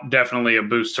out, definitely a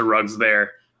boost to Ruggs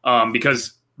there.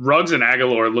 Because Ruggs and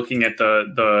Aguilar, looking at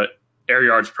the air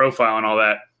yards profile and all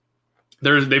that,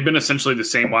 they've been essentially the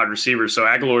same wide receivers. So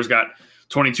Aguilar's got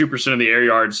 22% of the air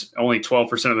yards, only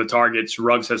 12% of the targets.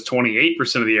 Ruggs has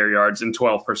 28% of the air yards and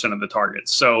 12% of the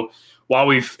targets. So while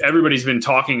everybody's been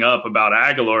talking up about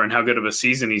Aguilar and how good of a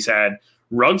season he's had,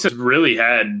 Ruggs has really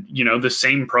had, the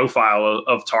same profile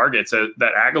of targets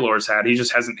that Aguilar's had. He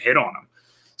just hasn't hit on them.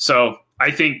 So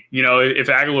I think, if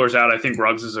Aguilar's out, I think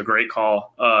Ruggs is a great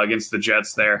call against the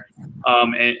Jets there.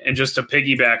 And just to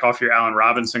piggyback off your Allen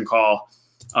Robinson call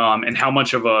and how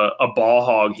much of a ball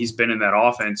hog he's been in that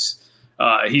offense,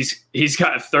 he's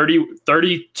got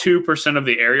 32% of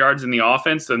the air yards in the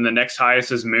offense. Then the next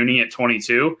highest is Mooney at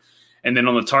 22. And then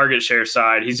on the target share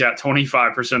side, he's got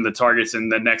 25% of the targets,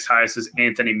 and the next highest is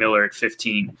Anthony Miller at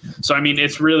 15. So, I mean,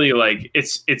 it's really like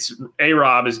it's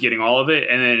A-Rob is getting all of it,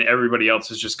 and then everybody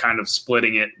else is just kind of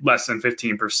splitting it less than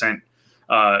 15%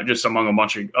 just among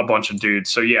a bunch of dudes.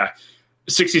 So, yeah,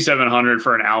 6,700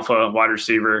 for an alpha wide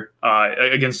receiver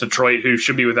against Detroit, who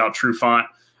should be without Trufant.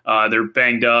 They're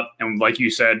banged up, and like you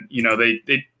said,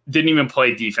 they didn't even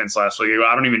play defense last week.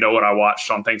 I don't even know what I watched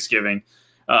on Thanksgiving.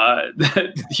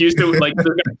 Houston, they're going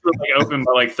to open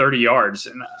by 30 yards,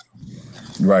 and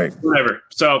right, whatever.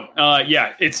 So,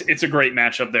 it's a great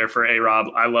matchup there for A-Rob.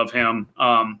 I love him,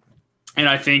 and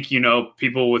I think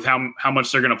people with how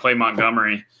much they're going to play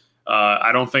Montgomery.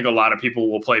 I don't think a lot of people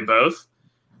will play both,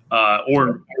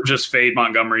 or just fade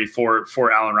Montgomery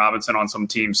for Allen Robinson on some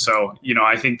teams. So,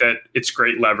 I think that it's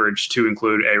great leverage to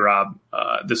include A-Rob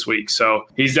this week. So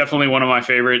he's definitely one of my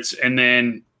favorites, and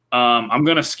then. I'm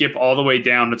going to skip all the way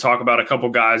down to talk about a couple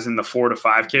guys in the 4 to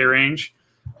 5K range.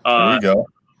 There you go.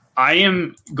 I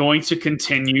am going to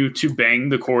continue to bang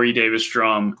the Corey Davis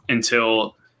drum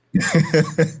until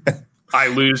I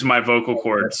lose my vocal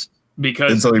cords,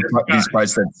 because until he's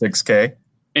priced at 6K.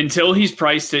 Until he's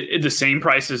priced at the same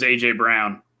price as AJ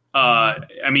Brown.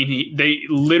 I mean, they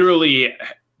literally,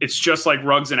 it's just like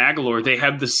Ruggs and Aguilar. They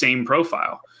have the same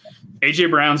profile.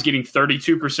 AJ Brown's getting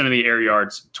 32% of the air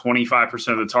yards,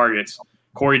 25% of the targets.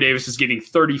 Corey Davis is getting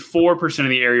 34% of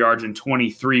the air yards and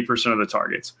 23% of the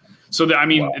targets. So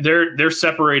they're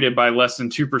separated by less than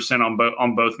 2%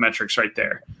 on both metrics right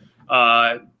there.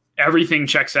 Everything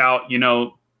checks out,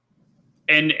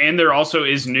 and there also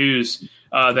is news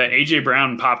that AJ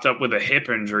Brown popped up with a hip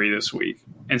injury this week.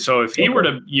 And so if he were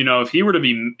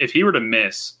to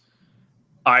miss,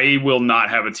 I will not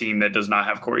have a team that does not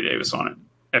have Corey Davis on it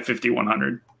at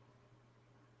 5,100.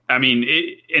 I mean,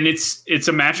 it's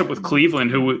a matchup with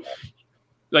Cleveland, who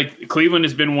Cleveland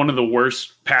has been one of the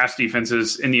worst pass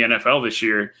defenses in the NFL this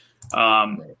year.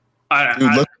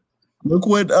 Look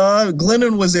what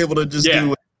Glennon was able to just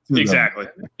do. Exactly.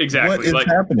 What is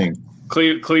happening?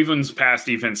 Cleveland's pass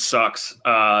defense sucks,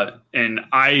 and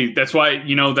that's why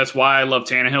I love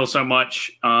Tannehill so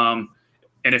much. And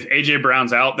if AJ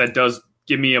Brown's out, that does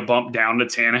give me a bump down to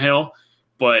Tannehill,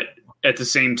 but at the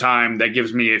same time, that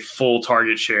gives me a full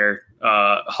target share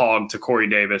hog to Corey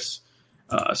Davis.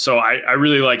 So I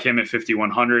really like him at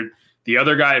 5,100. The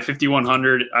other guy at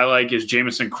 5,100 I like is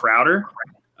Jamison Crowder.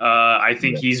 I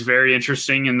think he's very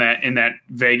interesting in that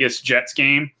Vegas Jets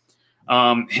game.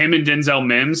 Him and Denzel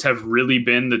Mims have really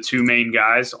been the two main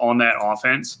guys on that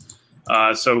offense.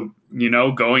 So,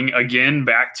 going again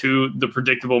back to the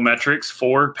predictable metrics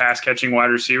for pass catching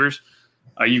wide receivers,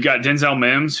 you've got Denzel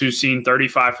Mims, who's seen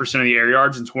 35% of the air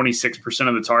yards and 26%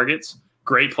 of the targets.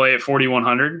 Great play at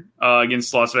 4,100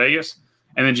 against Las Vegas.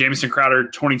 And then Jamison Crowder,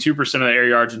 22% of the air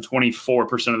yards and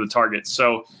 24% of the targets.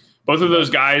 So both of those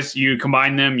guys, you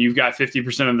combine them, you've got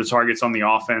 50% of the targets on the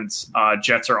offense.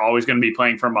 Jets are always going to be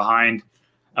playing from behind.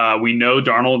 We know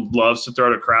Darnold loves to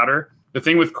throw to Crowder. The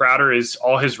thing with Crowder is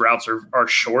all his routes are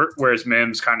short, whereas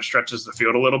Mims kind of stretches the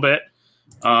field a little bit.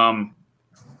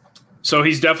 So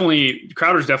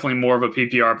Crowder's definitely more of a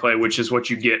PPR play, which is what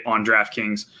you get on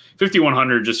DraftKings.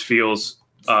 5,100 just feels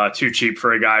too cheap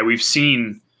for a guy we've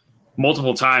seen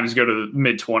multiple times go to the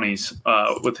mid-20s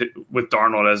with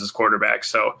Darnold as his quarterback.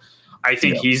 So I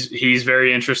think he's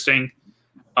very interesting.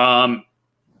 And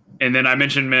then I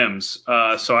mentioned Mims.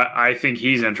 So I think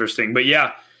he's interesting. But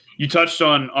yeah, you touched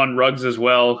on Ruggs as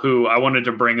well, who I wanted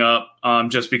to bring up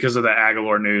just because of the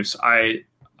Aguilar news. I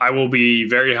will be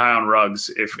very high on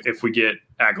Ruggs if we get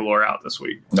Aguilar out this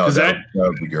week. No, that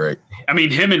would be great. I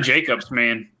mean, him and Jacobs,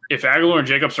 man. If Aguilar and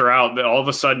Jacobs are out, then all of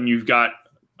a sudden you've got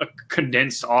a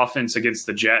condensed offense against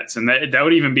the Jets, and that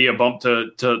would even be a bump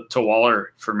to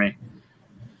Waller for me.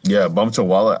 Yeah, bump to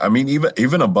Waller. I mean,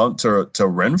 even a bump to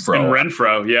Renfro. And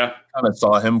Renfro, yeah. Kind of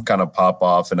saw him kind of pop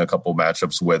off in a couple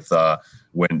matchups with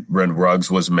when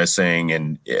Ruggs was missing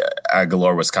and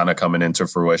Aguilar was kind of coming into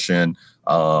fruition.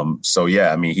 So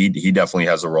yeah, I mean, he definitely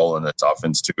has a role in this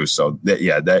offense too. So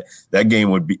that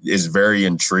game is very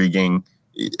intriguing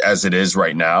as it is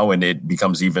right now, and it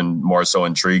becomes even more so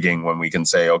intriguing when we can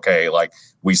say, okay, like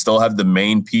we still have the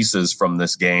main pieces from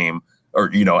this game,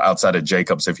 or outside of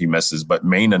Jacobs if he misses, but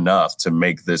main enough to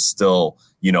make this still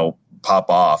pop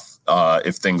off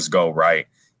if things go right.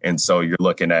 And so you're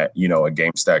looking at a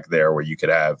game stack there where you could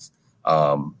have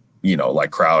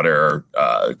like Crowder,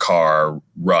 Carr,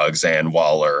 Ruggs, and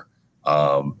Waller,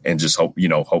 and just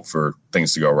hope for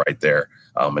things to go right there.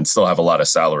 And still have a lot of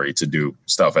salary to do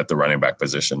stuff at the running back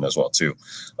position as well too.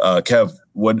 Kev,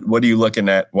 what are you looking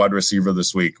at wide receiver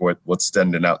this week? What's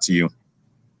standing out to you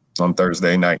on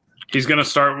Thursday night? He's going to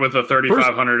start with a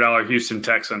 $3,500 Houston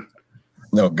Texan.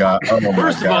 No, God.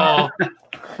 Oh,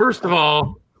 First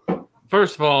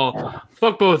of all,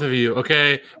 fuck both of you,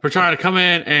 okay, for trying to come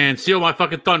in and steal my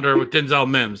fucking thunder with Denzel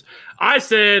Mims. I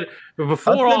said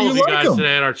before all of you guys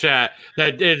today in our chat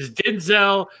that it's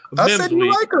Denzel Mims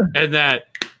week, and that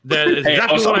is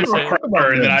exactly what I said.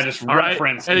 And then I just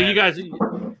referenced and you guys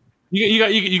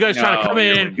trying to come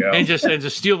in and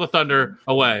just steal the thunder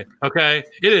away. Okay,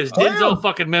 it is Denzel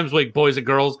fucking Mims week, boys and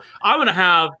girls. I'm gonna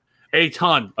have a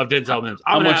ton of Denzel Mims.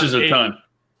 How much is a ton?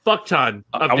 Fuck ton.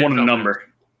 I want a number.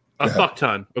 A fuck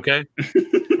ton. Okay,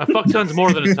 a fuck ton's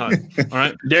more than a ton. All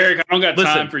right, Derek. I don't got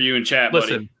time for you in chat,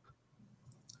 buddy.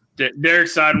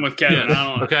 Derek's siding with Kevin. Yeah. I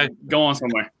don't know. Okay, go on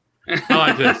somewhere. I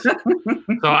like this.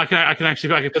 So I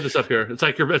can put this up here. It's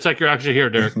like you're actually here,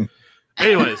 Derek.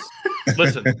 Anyways,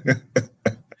 listen.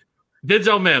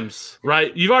 Denzel Mims,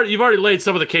 right? You've already laid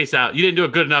some of the case out. You didn't do a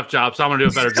good enough job, so I'm gonna do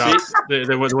a better job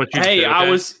than what you did. Hey, okay?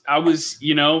 I was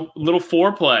little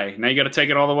foreplay. Now you got to take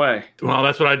it all the way. Well,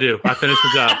 that's what I do. I finish the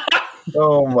job.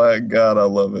 Oh my God, I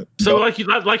love it. So like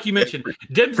you mentioned,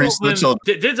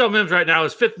 Denzel Mims right now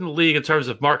is 5th in the league in terms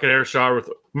of market air with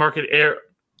market air.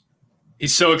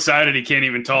 He's so excited he can't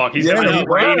even talk. He's having a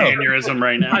brain aneurysm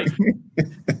right now.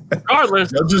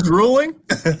 Regardless, Judges ruling.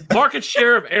 market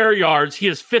share of air yards, he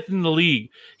is 5th in the league.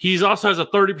 He also has a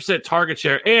 30% target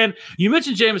share. And you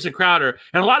mentioned Jamison Crowder,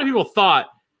 and a lot of people thought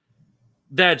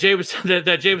that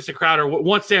Jamison Crowder,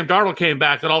 once Sam Darnold came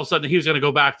back, that all of a sudden he was going to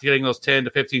go back to getting those 10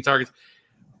 to 15 targets.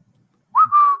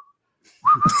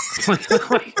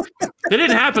 It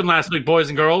didn't happen last week, boys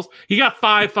and girls. He got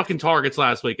 5 fucking targets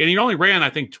last week, and he only ran, I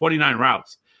think, 29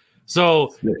 routes.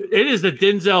 So it is the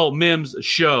Denzel Mims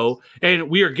show, and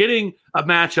we are getting a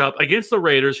matchup against the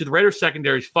Raiders, who the Raiders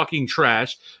secondary is fucking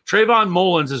trash. Trayvon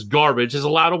Mullins is garbage, has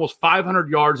allowed almost 500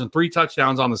 yards and 3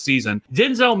 touchdowns on the season.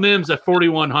 Denzel Mims at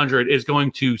 4,100 is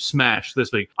going to smash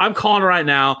this week. I'm calling it right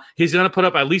now. He's going to put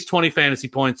up at least 20 fantasy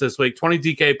points this week, 20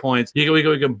 DK points.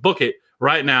 We can book it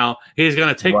right now. He's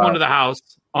going to take one to the house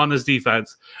on this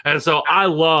defense. And so I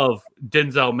love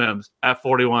Denzel Mims at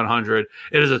 4,100.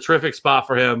 It is a terrific spot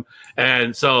for him.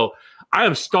 And so I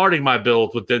am starting my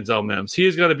build with Denzel Mims. He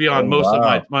is going to be on most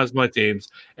of my teams,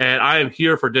 and I am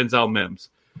here for Denzel Mims.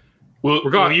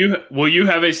 Will you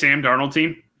have a Sam Darnold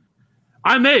team?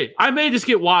 I may just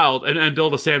get wild and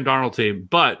build a Sam Darnold team,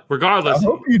 but regardless, I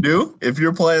hope you do if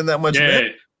you're playing that much.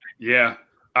 Yeah,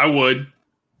 I would.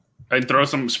 I'd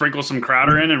sprinkle some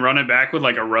Crowder in and run it back with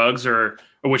like a Ruggs or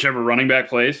whichever running back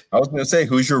plays. I was going to say,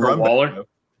 who's your run Waller? back?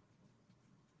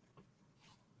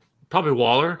 Probably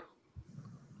Waller.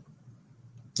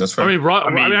 That's fair. I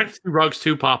can see Ruggs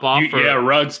too pop off.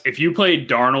 Ruggs. If you play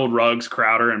Darnold, Ruggs,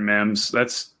 Crowder, and Mims,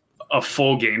 that's a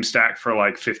full game stack for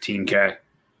like 15K.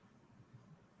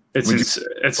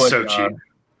 It's so cheap.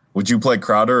 Would you play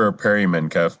Crowder or Perryman,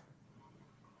 Kev?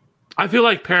 I feel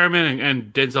like Perriman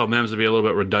and Denzel Mims would be a little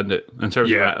bit redundant in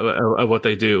terms of what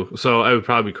they do. So I would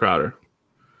probably be Crowder.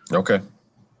 Okay.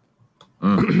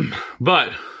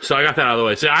 But so I got that out of the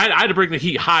way. So I had to bring the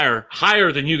heat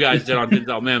higher than you guys did on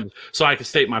Denzel Mims, so I could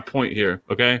state my point here.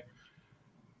 Okay.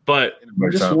 But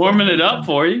we're just warming it up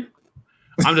for you.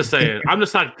 I'm just saying. I'm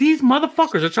just like, these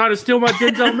motherfuckers are trying to steal my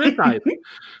Denzel Mims type.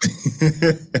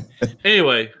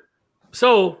 Anyway.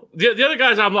 So the other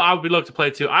guys I would be looking to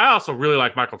play too. I also really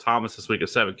like Michael Thomas this week at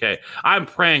 7K. I'm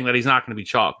praying that he's not going to be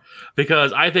chalk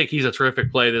because I think he's a terrific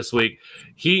play this week.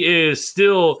 He is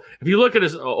still, if you look at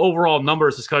his overall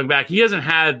numbers that's coming back, he hasn't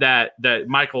had that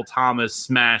Michael Thomas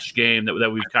smash game that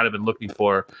we've kind of been looking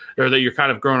for, or that you're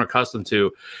kind of grown accustomed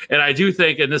to. And I do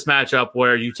think in this matchup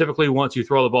where you typically want to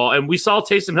throw the ball, and we saw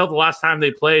Taysom Hill the last time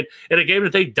they played in a game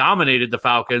that they dominated the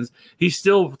Falcons. He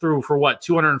still threw for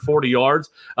 240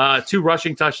 yards, 2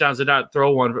 rushing touchdowns, did not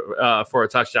throw one for a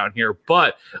touchdown here.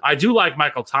 But I do like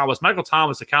Michael Thomas. Michael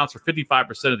Thomas accounts for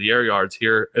 55% of the air yards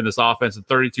here in this offense and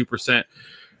 32%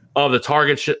 of the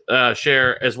target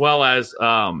share, as well as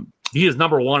he is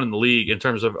number 1 in the league in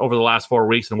terms of over the last 4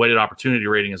 weeks and weighted opportunity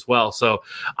rating as well. So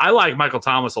I like Michael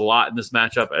Thomas a lot in this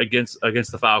matchup against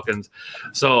the Falcons.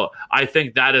 So I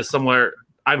think that is somewhere.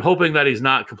 I'm hoping that he's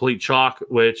not complete chalk,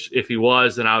 which if he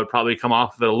was, then I would probably come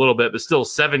off of it a little bit, but still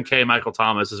 7K Michael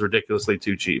Thomas is ridiculously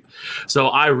too cheap. So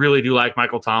I really do like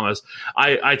Michael Thomas.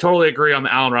 I totally agree on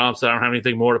the Allen Robinson. I don't have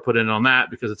anything more to put in on that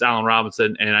because it's Allen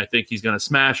Robinson, and I think he's going to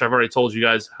smash. I've already told you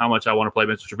guys how much I want to play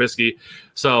Mr. Trubisky.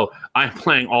 So I'm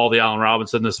playing all the Allen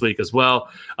Robinson this week as well.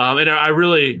 And I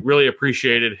really, really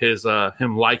appreciated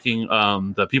him liking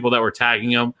the people that were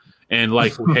tagging him and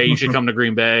like, hey, you should come to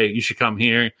Green Bay. You should come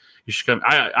here. You should come.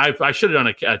 I should have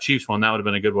done a Chiefs one. That would have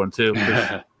been a good one too.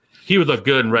 He would look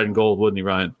good in red and gold, wouldn't he,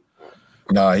 Ryan?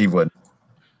 No, he would.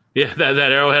 Yeah, that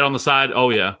arrowhead on the side.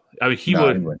 Oh yeah, I mean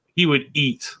he would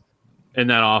eat in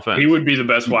that offense. He would be the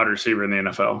best wide receiver in the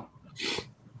NFL.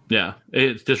 Yeah,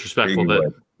 it's disrespectful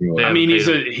I mean,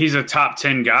 he's a top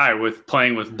 10 guy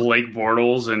playing with Blake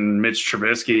Bortles and Mitch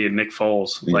Trubisky and Nick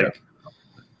Foles. Yeah. Like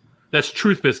that's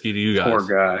truth biscuit to you guys. Poor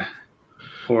guy.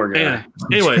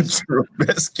 Anyways,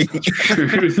 Trubisky.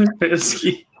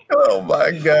 Oh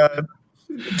my God!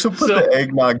 So put the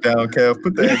eggnog down, Kev.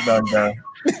 Put the eggnog down.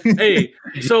 Hey,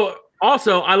 so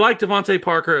also I like Devontae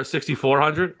Parker at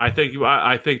 6,400. I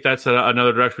think that's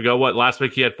another direction we go. Last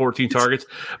week he had 14 targets,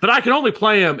 but I can only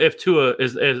play him if Tua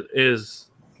is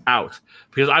out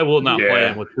because I will not play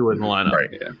him with Tua in the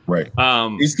lineup. Right.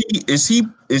 Is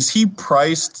he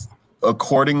priced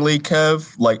accordingly,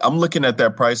 Kev? Like I'm looking at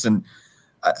that price and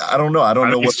I don't know. I don't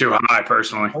know what's too high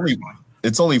personally.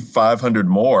 It's only 500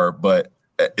 more, but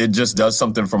it just does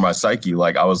something for my psyche.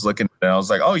 Like I was looking and I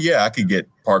was like, oh yeah, I could get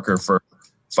Parker for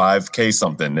 5K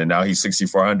something, and now he's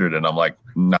 6,400, and I'm like,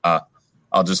 nah,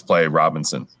 I'll just play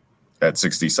Robinson at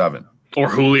 67 or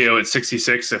Julio at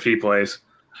 66 if he plays.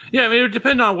 Yeah, I mean, it would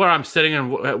depend on where I'm sitting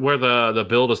and where the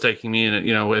build is taking me, and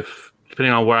if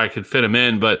depending on where I could fit him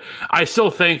in. But I still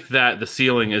think that the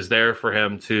ceiling is there for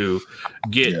him to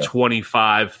get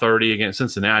 25, 30 against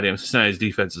Cincinnati. I mean, Cincinnati's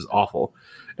defense is awful.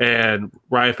 And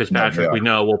Ryan Fitzpatrick, we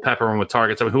know, will pepper him with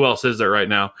targets. I mean, who else is there right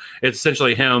now? It's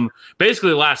essentially him.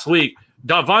 Basically, last week,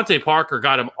 Devontae Parker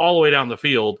got him all the way down the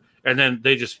field, and then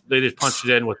they just punched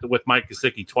it in with Mike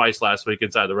Gesicki twice last week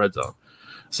inside the red zone.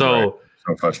 So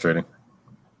frustrating.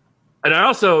 And I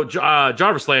also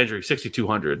Jarvis Landry,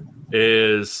 6,200,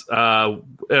 is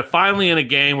finally in a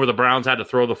game where the Browns had to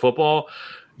throw the football.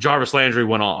 Jarvis Landry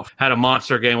went off, had a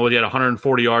monster game where he had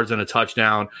 140 yards and a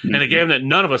touchdown, in a game that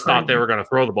none of us thought they were going to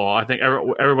throw the ball. I think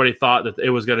everybody thought that it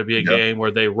was going to be a game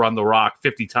where they run the rock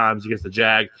 50 times against the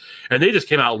Jag, and they just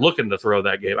came out looking to throw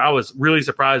that game. I was really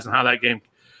surprised in how that game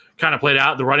kind of played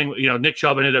out. The running, Nick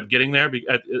Chubb ended up getting there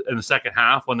in the second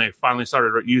half when they finally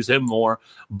started to use him more.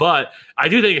 But I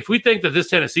do think if we think that this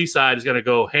Tennessee side is going to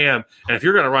go ham, and if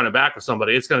you're going to run it back with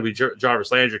somebody, it's going to be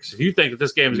Jarvis Landry. Because if you think that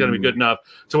this game is going to be good enough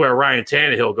to where Ryan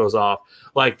Tannehill goes off,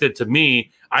 like that, to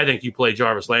me, I think you play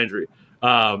Jarvis Landry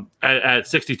at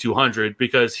 6,200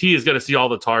 because he is going to see all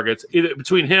the targets. Either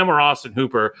between him or Austin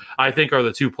Hooper, I think are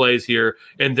the two plays here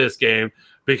in this game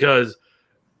because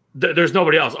there's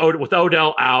nobody else. With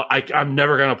Odell out, I'm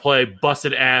never going to play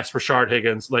busted ass Rashard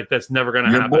Higgins. Like, that's never going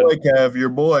to happen. Your boy, Kev, your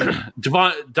boy.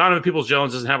 Donovan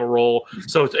Peoples-Jones doesn't have a role.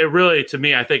 So it really, to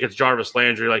me, I think it's Jarvis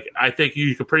Landry. Like, I think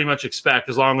you could pretty much expect,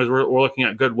 as long as we're looking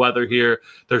at good weather here,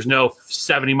 there's no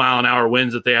 70-mile-an-hour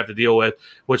winds that they have to deal with,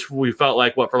 which we felt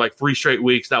like, for like 3 straight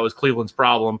weeks, that was Cleveland's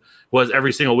problem, was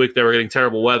every single week they were getting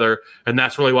terrible weather, and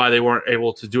that's really why they weren't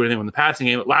able to do anything in the passing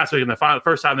game. Last week, in the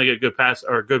first time they get good pass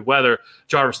or good weather,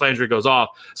 Jarvis Landry goes off.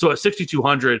 So at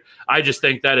 6,200, I just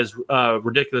think that is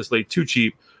ridiculously too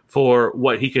cheap for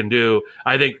what he can do.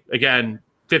 I think, again,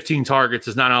 15 targets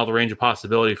is not out of the range of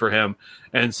possibility for him,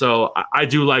 and so I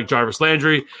do like Jarvis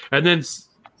Landry. And then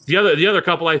the other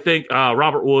couple, I think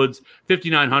Robert Woods,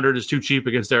 5,900 is too cheap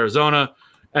against Arizona,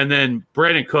 and then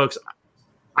Brandon Cooks,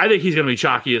 I think he's going to be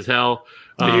chalky as hell.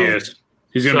 He is.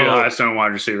 He's going to be the highest owned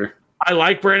wide receiver. I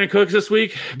like Brandon Cooks this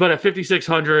week, but at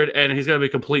 5,600, and he's going to be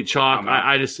complete chalk.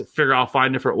 I just figure I'll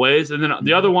find different ways. And then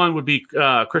the other one would be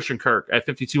Christian Kirk at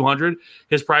 5,200.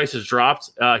 His price has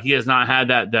dropped. He has not had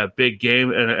that big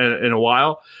game in a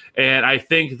while. And I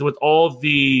think with all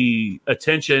the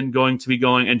attention going to be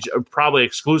going, and probably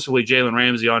exclusively Jalen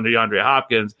Ramsey on DeAndre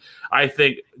Hopkins, I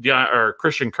think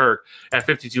Christian Kirk at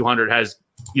 5,200 has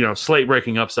slate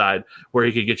breaking upside where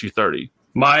he could get you 30.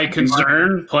 My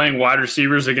concern playing wide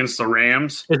receivers against the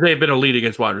Rams is they've been elite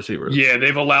against wide receivers. Yeah,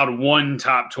 they've allowed one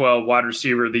top 12 wide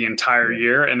receiver the entire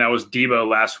year, and that was Debo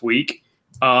last week.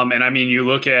 And I mean, you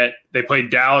look at they played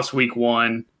Dallas week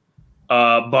 1,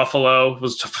 Buffalo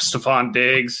was Stephon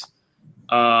Diggs,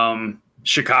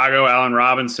 Chicago Allen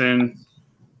Robinson,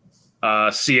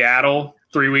 Seattle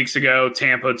 3 weeks ago,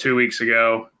 Tampa 2 weeks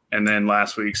ago, and then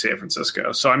last week San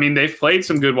Francisco. So I mean, they've played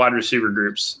some good wide receiver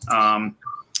groups.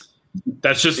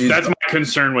 That's my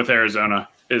concern with Arizona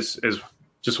is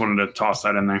just wanted to toss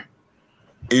that in there.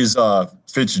 Is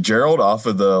Fitzgerald off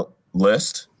of the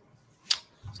list?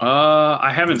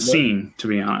 I haven't seen, to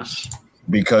be honest.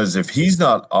 Because if he's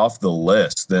not off the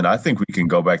list, then I think we can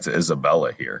go back to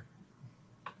Isabella here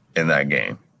in that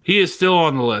game. He is still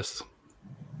on the list.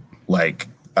 Like,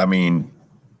 I mean,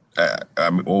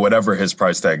 whatever his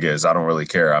price tag is, I don't really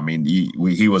care. I mean,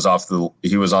 he was on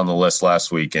the list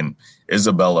last week, and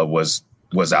Isabella was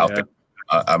out there.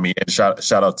 I mean,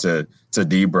 shout out to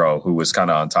Debro, who was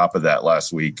kind of on top of that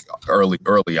last week,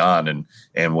 early on,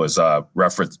 and was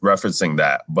referencing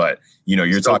that. But you're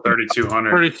still talking 3,200.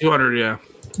 3,200, yeah.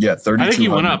 Yeah, 3,200. I think he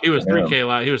went up. He was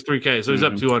 3K. He was 3K, so he's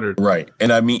up 200. Right.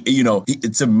 And I mean,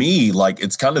 to me, like,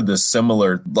 it's kind of this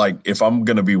similar, like, if I'm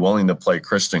going to be willing to play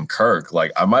Christian Kirk,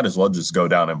 like, I might as well just go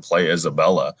down and play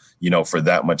Isabella, for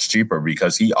that much cheaper,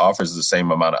 because he offers the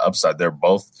same amount of upside. They're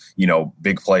both,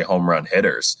 big play home run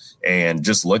hitters. And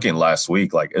just looking last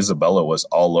week, like, Isabella was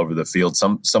all over the field.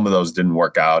 Some of those didn't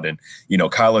work out. And,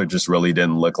 Kyler just really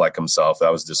didn't look like himself.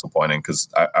 That was disappointing because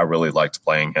I really liked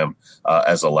playing him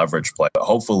as a leverage play. But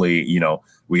hopefully,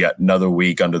 we got another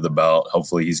week under the belt.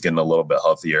 Hopefully he's getting a little bit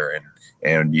healthier.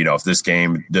 And if this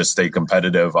game does stay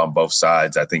competitive on both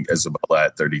sides, I think Isabella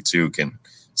at 32 can,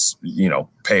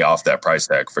 pay off that price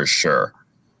tag for sure.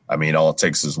 I mean, all it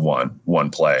takes is one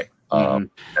play.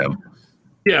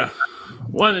 Yeah.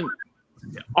 One.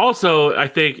 Also, I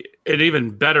think an even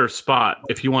better spot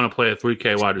if you want to play a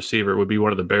 3K wide receiver would be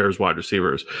one of the Bears wide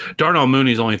receivers. Darnell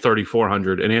Mooney's only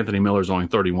 3,400 and Anthony Miller's only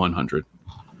 3,100.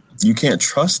 You can't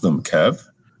trust them, Kev.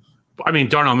 I mean,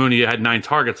 Darnell Mooney had 9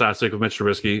 targets last week with Mitch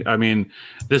Trubisky. I mean,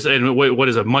 what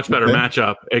is a much better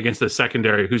matchup against the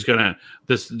secondary?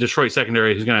 This Detroit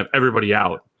secondary who's gonna have everybody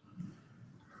out.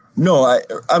 No, I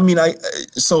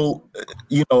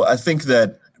think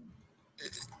that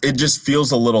it just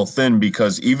feels a little thin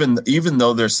because even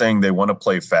though they're saying they want to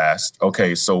play fast,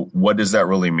 okay, so what does that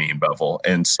really mean, Bevel?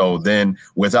 And so then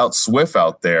without Swift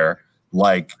out there,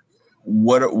 like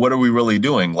what are we really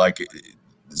doing? Like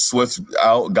Swift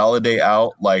out, Galladay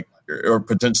out, like or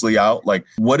potentially out, like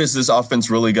what is this offense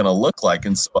really going to look like?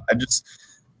 And so I just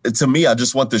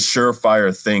want the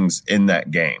surefire things in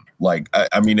that game. Like,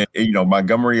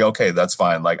 Montgomery, okay, that's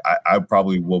fine. Like, I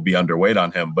probably will be underweight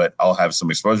on him, but I'll have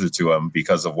some exposure to him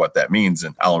because of what that means.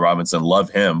 And Allen Robinson, love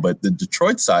him. But the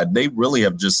Detroit side, they really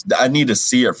have I need to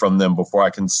see it from them before I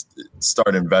can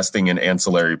start investing in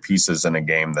ancillary pieces in a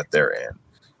game that they're in.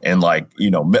 And,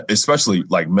 especially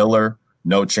like Miller,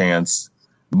 no chance.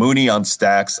 Mooney on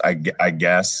stacks, I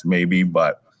guess, maybe.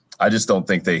 But I just don't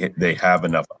think they have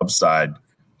enough upside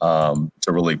to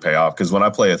really pay off. Because when I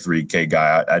play a 3K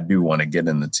guy, I do want to get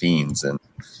in the teens. And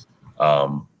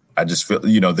I just feel,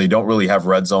 they don't really have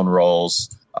red zone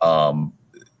roles.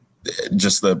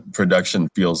 Just the production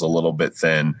feels a little bit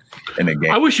thin in a game.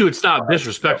 I wish you would stop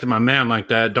disrespecting my man like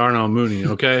that, Darnell Mooney,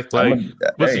 okay? Like,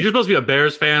 you're supposed to be a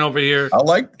Bears fan over here.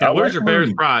 Where's your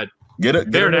Bears pride?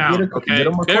 Bear down,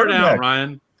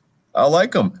 Ryan. I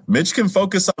like him. Mitch can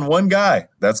focus on one guy.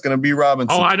 That's going to be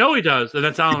Robinson. Oh, I know he does, and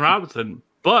that's Allen Robinson.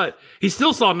 But he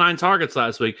still saw 9 targets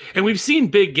last week. And we've seen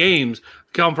big games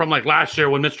come from like last year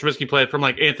when Mitch Trubisky played from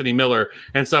like Anthony Miller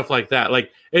and stuff like that.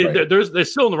 Like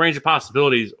there's still in the range of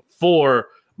possibilities for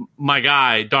my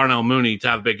guy, Darnell Mooney, to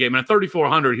have a big game. And at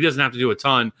 3,400, he doesn't have to do a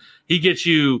ton. He gets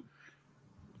you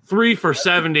 3 for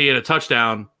 70 and a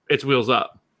touchdown. It's wheels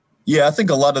up. Yeah, I think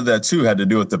a lot of that, too, had to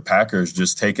do with the Packers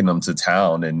just taking them to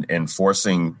town and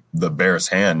forcing the Bears'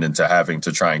 hand into having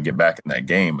to try and get back in that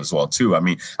game as well, too. I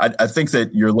mean, I think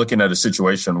that you're looking at a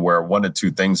situation where one of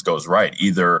two things goes right.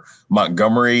 Either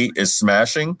Montgomery is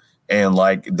smashing and,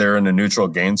 like, they're in a neutral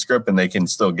game script and they can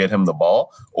still get him the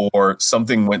ball, or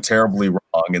something went terribly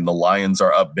wrong and the Lions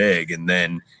are up big, and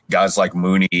then guys like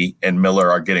Mooney and Miller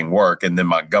are getting work, and then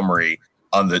Montgomery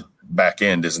on the back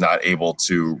end is not able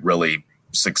to really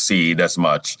succeed as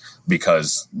much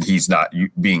because he's not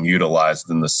being utilized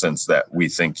in the sense that we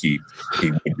think he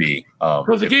would be.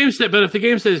 If the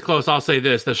game stays close, I'll say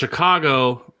this: that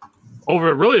Chicago,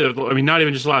 over really, I mean, not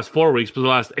even just the last 4 weeks, but the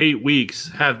last 8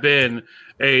 weeks have been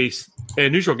a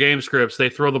neutral game scripts. They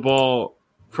throw the ball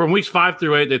from weeks 5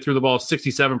 through 8. They threw the ball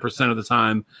 67% of the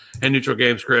time in neutral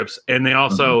game scripts, and they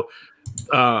also,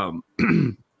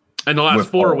 in the last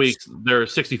 4 weeks, they're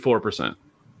 64%.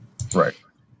 Right.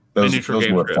 Those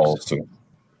were falls too.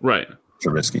 Right.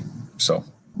 Trubisky. So,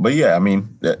 but yeah, I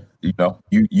mean,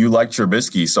 you like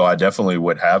Trubisky, so I definitely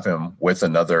would have him with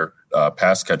another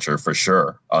pass catcher for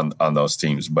sure on those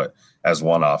teams. But as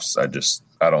one-offs, I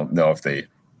don't know if they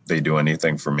do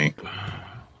anything for me.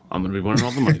 I'm going to be winning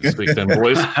all the money this week then,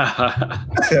 boys.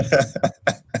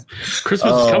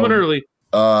 Christmas is coming early.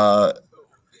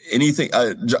 Anything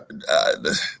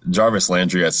Jarvis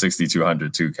Landry at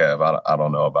 6,200 too, Kev. I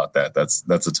don't know about that. That's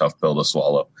a tough pill to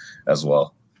swallow as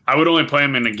well. I would only play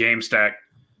him in a game stack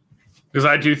because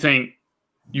I do think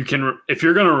you can. If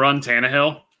you're going to run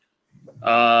Tannehill,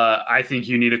 I think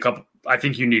you need I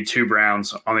think you need 2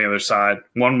 Browns on the other side.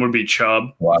 One would be Chubb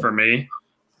for me,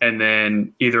 and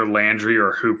then either Landry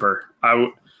or Hooper.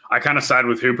 I kind of side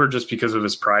with Hooper just because of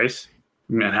his price.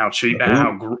 And how cheap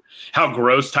and how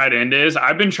gross tight end is.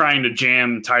 I've been trying to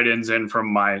jam tight ends in from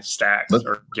my stacks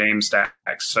or game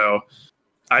stacks. So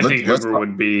I think Hooper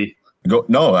would be.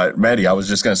 Maddie, I was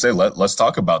just going to say, let's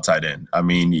talk about tight end. I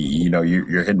mean,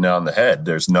 you're hitting it on the head.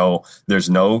 There's no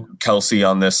Kelsey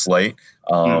on this slate.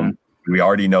 We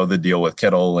already know the deal with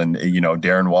Kittle and,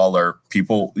 Darren Waller.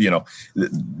 People,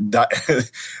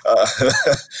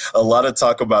 a lot of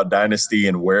talk about dynasty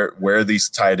and where these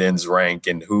tight ends rank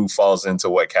and who falls into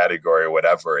what category or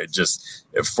whatever. It just,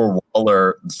 for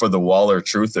the Waller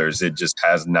truthers, it just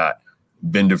has not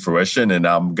been to fruition. And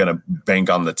I'm going to bank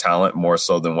on the talent more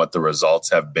so than what the results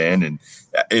have been. And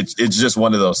it's just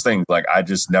one of those things. Like, I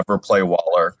just never play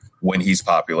Waller when he's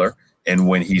popular. And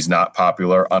when he's not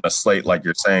popular on a slate, like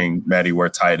you're saying, Maddie, we're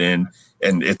tied in,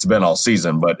 and it's been all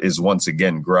season, but is once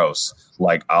again gross.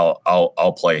 Like,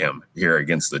 I'll play him here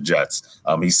against the Jets.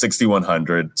 He's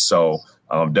 6,100, so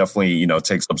definitely,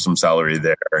 takes up some salary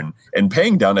there, and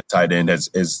paying down at tight end is,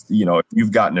 if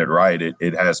you've gotten it right,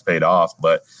 it has paid off,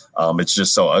 but it's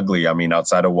just so ugly. I mean,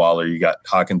 outside of Waller, you got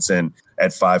Hawkinson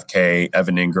at $5K,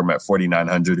 Evan Ingram at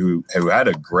 4,900, who had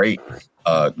a great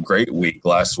week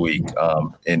last week.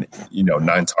 And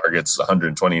 9 targets,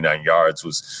 129 yards,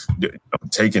 was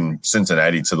taking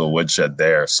Cincinnati to the woodshed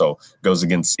there. So goes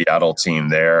against Seattle team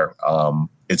there.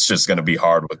 It's just going to be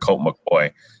hard with Colt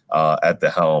McCoy at the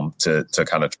helm to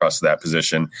kind of trust that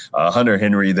position. Hunter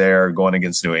Henry there going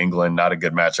against New England, not a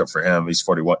good matchup for him. He's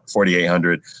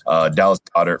 4,800. Dallas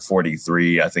Goedert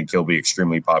 43. I think he'll be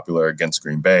extremely popular against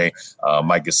Green Bay.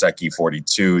 Mike Gesicki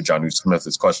 42. Jonnu Smith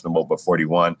is questionable but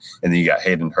 41. And then you got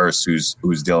Hayden Hurst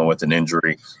who's dealing with an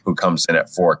injury, who comes in at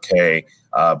 4K.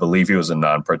 I believe he was a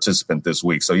non-participant this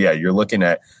week. So, yeah, you're looking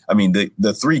at, the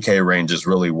 3K range is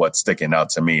really what's sticking out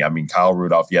to me. Kyle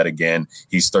Rudolph, yet again,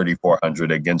 he's 3,400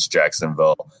 against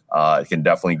Jacksonville. Can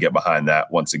definitely get behind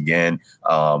that once again.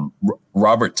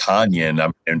 Robert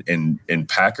Tonyan in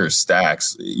Packers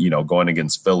stacks, going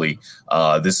against Philly.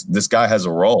 This guy has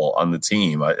a role on the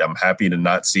team. I'm happy to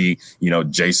not see,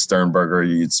 Jace Sternberger.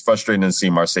 It's frustrating to see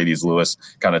Mercedes Lewis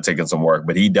kind of taking some work,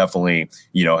 but he definitely,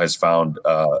 has found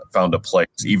a place,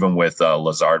 even with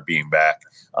Lazard being back.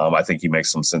 I think he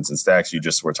makes some sense in stacks. You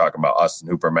just were talking about Austin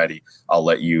Hooper, Maddie. I'll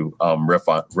let you riff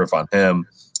on him.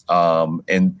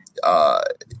 Outside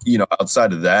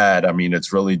of that,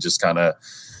 it's really just kind of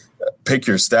pick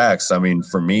your stacks.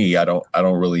 For me, I don't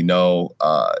really know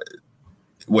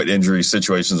what injury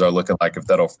situations are looking like, if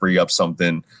that'll free up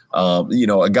something.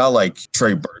 A guy like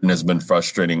Trey Burton has been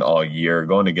frustrating all year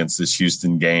going against this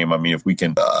Houston game. If we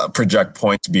can project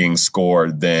points being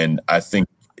scored, then I think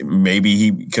maybe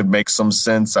he could make some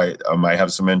sense. I might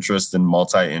have some interest in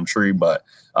multi-entry, but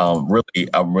really,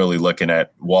 I'm really looking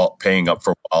at paying up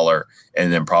for Waller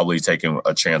and then probably taking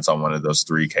a chance on one of those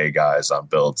 3K guys on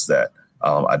builds that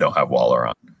I don't have Waller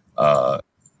on.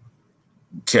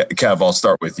 Kev, I'll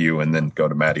start with you and then go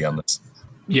to Maddie on this.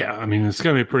 Yeah, it's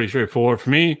going to be pretty straightforward for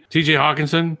me. TJ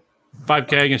Hawkinson,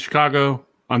 5K against Chicago.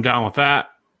 I'm down with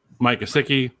that. Mike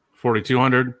Gesicki,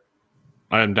 4,200.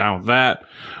 I am down with that.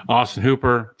 Austin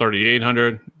Hooper,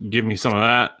 3,800. Give me some of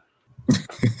that.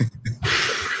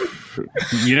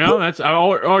 That's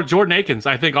or Jordan Akins,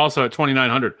 I think, also at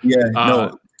 2,900.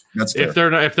 Yeah, that's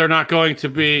fair. If they're not going to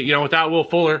be, without Will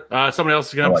Fuller, somebody else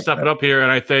is going to have to step it up here,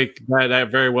 and I think that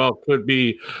very well could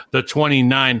be the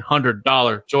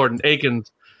 $2,900 Jordan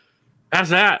Akins. That's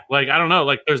that. I don't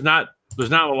know. There's not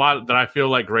a lot that I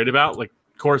feel great about. Of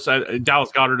course,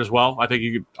 Dallas Goedert as well. I think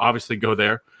you could obviously go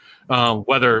there.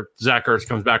 Whether Zach Ertz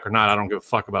comes back or not, I don't give a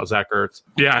fuck about Zach Ertz.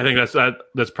 Yeah, I think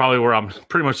that's probably where I'm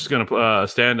pretty much just going to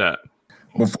stand at.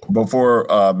 Before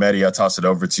Maddie, I toss it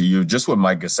over to you. Just with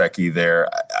Mike Gesicki there,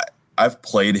 I've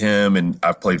played him and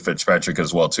I've played Fitzpatrick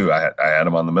as well too. I had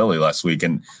him on the Millie last week,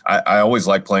 and I always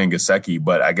like playing Gesicki,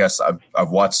 but I guess I've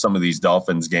watched some of these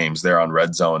Dolphins games there on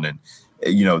Red Zone, and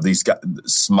these guys,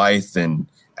 Smythe and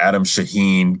Adam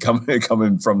Shaheen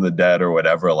coming from the dead or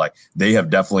whatever, they have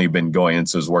definitely been going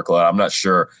into his workload. I'm not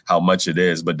sure how much it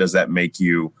is, but does that make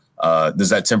you does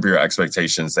that temper your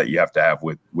expectations that you have to have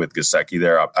with Gesicki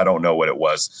there? I don't know what it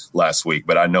was last week,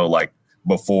 but I know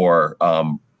before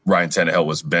Ryan Tannehill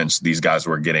was benched, these guys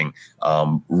were getting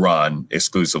run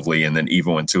exclusively. And then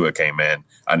even when Tua came in,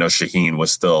 I know Shaheen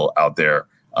was still out there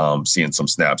seeing some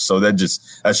snaps. So that's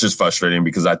just frustrating,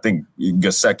 because I think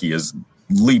Gesicki is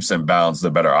leaps and bounds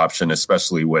the better option,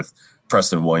 especially with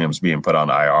Preston Williams being put on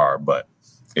IR. But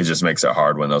it just makes it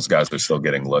hard when those guys are still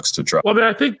getting looks to try. Well,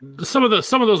 I think some of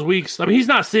those weeks, he's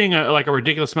not seeing a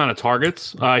ridiculous amount of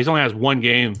targets. He's only has one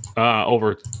game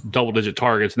over double-digit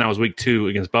targets, and that was week 2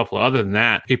 against Buffalo. Other than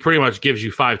that, he pretty much gives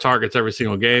you 5 targets every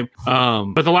single game.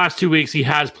 But the last 2 weeks, he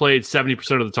has played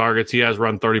 70% of the targets. He has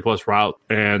run 30-plus route.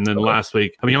 And then last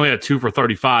week, he only had 2 for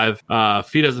 35.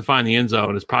 If he doesn't find the end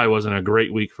zone, it probably wasn't a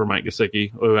great week for Mike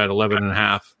Gesicki, who had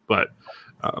 11.5. But,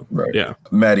 right. Yeah.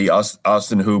 Maddie,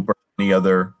 Austin Hooper. Any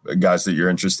other guys that you're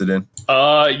interested in?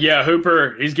 Yeah,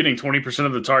 Hooper, he's getting 20%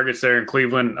 of the targets there in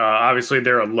Cleveland. Obviously,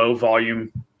 they're a low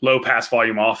pass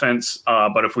volume offense.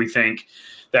 But if we think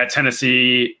that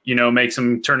Tennessee, makes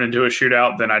him turn into a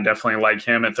shootout, then I definitely like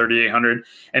him at 3,800.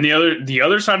 And the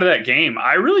other side of that game,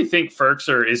 I really think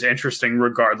Firkser is interesting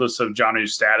regardless of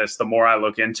Jonnu's status. The more I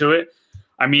look into it,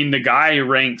 the guy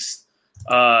ranks,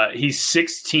 he's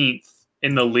 16th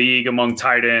in the league among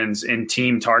tight ends in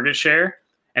team target share.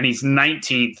 And he's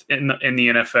 19th in the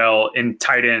NFL in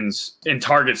tight ends, in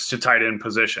targets to tight end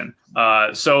position.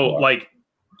 So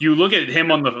you look at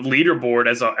him on the leaderboard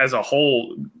as a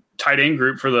whole, tight end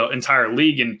group for the entire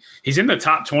league, and he's in the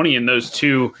top 20 in those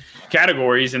two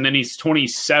categories, and then he's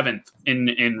 27th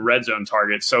in red zone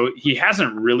targets. So he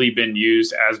hasn't really been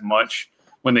used as much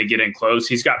when they get in close.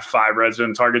 He's got 5 red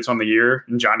zone targets on the year,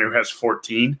 and Jonnu has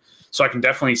 14. So I can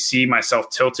definitely see myself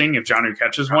tilting if Jonnu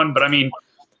catches one. But I mean,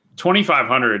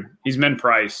 2,500, he's min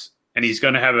price, and he's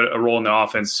going to have a role in the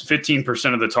offense.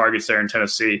 15% of the targets there in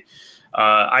Tennessee.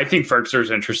 I think Firkser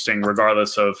is interesting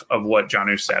regardless of what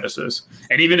Jonnu's status is.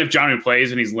 And even if Jonnu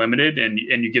plays and he's limited and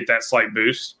you get that slight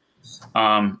boost,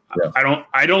 I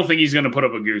don't think he's going to put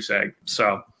up a goose egg.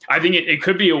 So I think it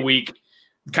could be a week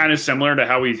kind of similar to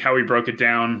how we broke it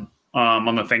down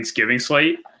on the Thanksgiving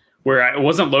slate, where it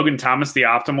wasn't Logan Thomas the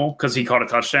optimal because he caught a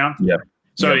touchdown. Yeah.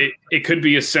 So it could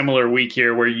be a similar week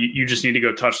here where you just need to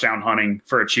go touchdown hunting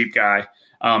for a cheap guy.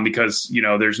 Because,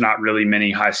 there's not really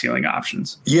many high ceiling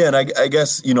options. Yeah, and I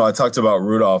guess, I talked about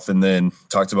Rudolph and then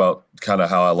talked about kind of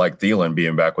how I like Thielen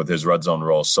being back with his red zone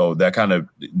role. So that kind of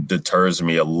deters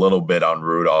me a little bit on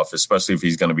Rudolph, especially if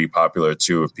he's going to be popular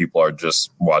too, if people are just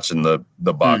watching the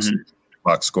box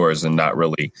scores and not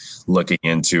really looking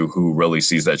into who really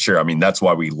sees that share. I mean, that's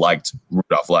why we liked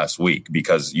Rudolph last week,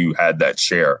 because you had that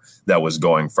share that was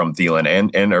going from Thielen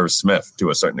and Irv Smith to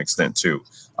a certain extent too.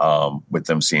 With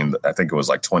them seeing, I think it was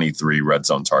like 23 red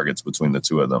zone targets between the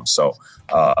two of them. So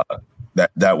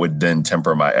that would then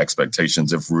temper my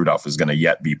expectations if Rudolph is going to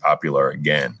yet be popular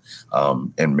again,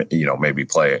 and maybe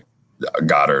play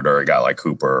Goddard or a guy like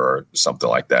Cooper or something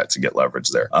like that to get leverage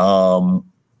there.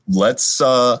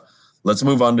 Let's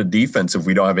move on to defense if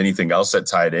we don't have anything else at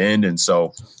tight end. And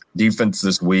so defense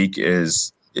this week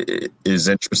is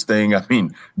interesting. I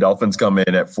mean, Dolphins come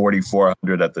in at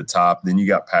 4,400 at the top. Then you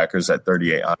got Packers at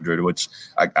 3,800, which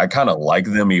I kind of like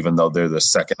them, even though they're the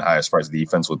second highest priced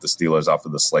defense with the Steelers off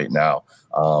of the slate now.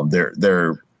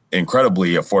 They're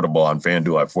incredibly affordable on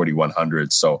FanDuel at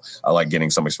 4,100. So I like getting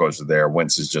some exposure there.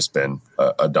 Wentz has just been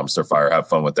a dumpster fire. Have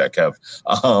fun with that, Kev.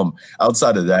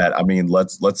 Outside of that, I mean,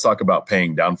 let's talk about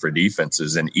paying down for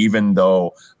defenses. And even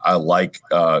though I like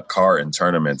Carr in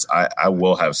tournaments, I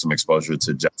will have some exposure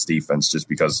to Jets defense just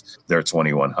because they're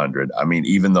 2,100. I mean,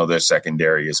 even though their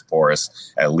secondary is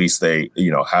porous, at least they,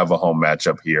 have a home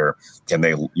matchup here. Can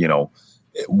they,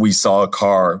 we saw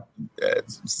Carr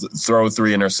throw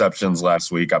 3 interceptions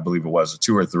last week. I believe it was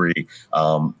 2 or 3.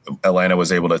 Atlanta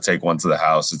was able to take one to the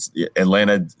house.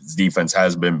 Atlanta's defense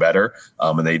has been better,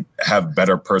 and they have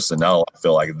better personnel, I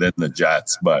feel like, than the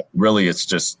Jets. But really, it's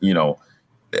just,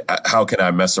 how can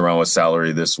I mess around with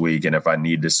salary this week? And if I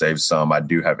need to save some, I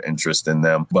do have interest in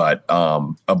them. But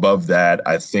above that,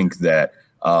 I think that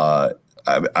I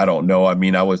don't know. I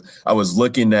mean, I was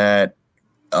looking at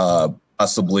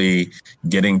possibly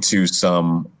getting to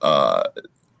some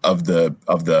of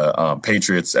the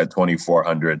Patriots at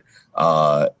 2,400.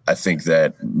 I think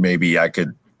that maybe I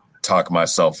could talk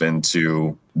myself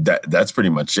into that. That's pretty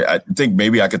much it. I think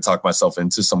maybe I could talk myself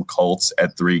into some Colts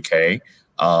at 3K,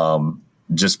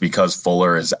 just because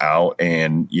Fuller is out,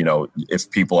 and if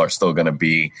people are still going to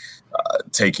be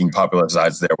taking popular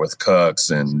sides there with Cooks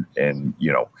and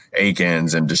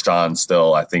Akins and Deshaun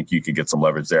still, I think you could get some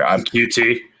leverage there.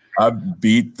 QT. I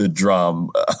beat the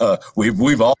drum.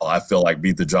 We've all, I feel like,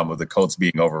 beat the drum of the Colts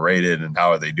being overrated and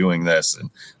how are they doing this and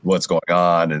what's going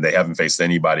on, and they haven't faced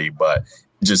anybody. But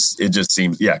it just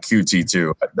seems, QT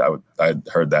too. I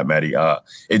heard that, Maddie.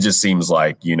 It just seems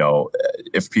like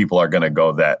if people are going to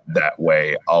go that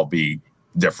way, I'll be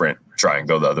different. Try and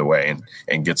go the other way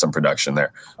and get some production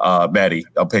there. Maddie,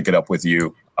 I'll pick it up with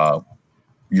you.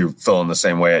 You're feeling the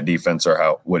same way at defense,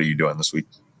 or what are you doing this week?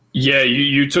 Yeah,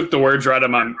 you took the words right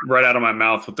out of my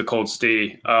mouth with the Colts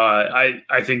D.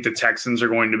 I think the Texans are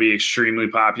going to be extremely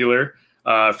popular,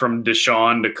 from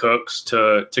Deshaun to Cooks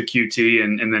to QT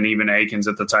and then even Akins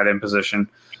at the tight end position.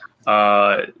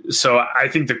 So I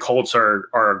think the Colts are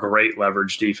a great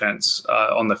leverage defense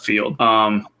on the field.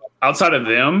 Outside of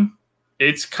them,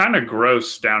 it's kind of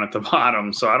gross down at the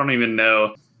bottom. So I don't even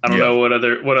know. I don't know what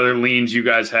other leans you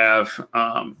guys have.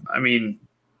 I mean,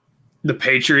 the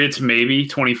Patriots, maybe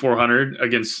 2,400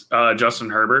 against Justin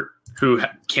Herbert, who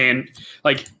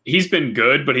he's been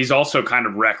good, but he's also kind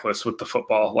of reckless with the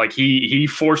football. Like he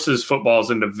forces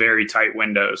footballs into very tight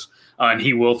windows, and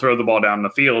he will throw the ball down the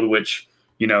field, which,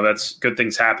 that's good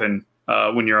things happen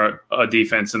when you're a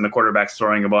defense and the quarterback's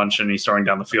throwing a bunch and he's throwing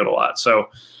down the field a lot. So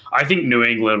I think New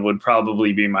England would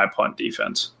probably be my punt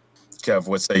defense. Kev,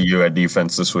 what say you at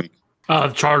defense this week? The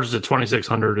Chargers at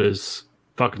 2,600 is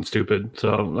fucking stupid.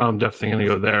 So I'm definitely going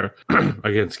to go there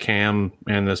against Cam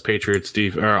and this Patriots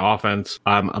offense.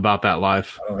 I'm about that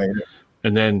life. I don't hate it.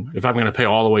 And then if I'm going to pay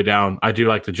all the way down, I do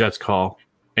like the Jets call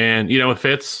And, with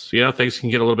Fitz, things can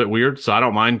get a little bit weird. So I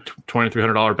don't mind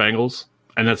 $2,300 Bengals.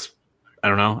 And I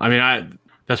don't know. I mean,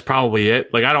 that's probably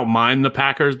it. Like, I don't mind the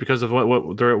Packers because of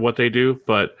what they do,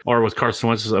 or with Carson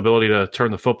Wentz's ability to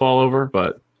turn the football over,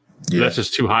 but that's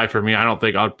just too high for me. I don't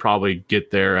think I'd probably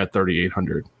get there at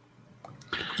 3,800.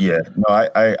 Yeah, no,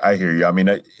 I hear you. I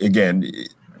mean, again,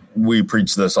 we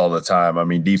preach this all the time. I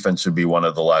mean, defense should be one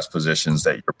of the last positions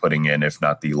that you're putting in, if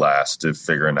not the last, to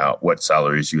figuring out what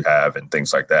salaries you have and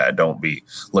things like that. Don't be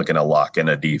looking to lock in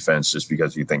a defense just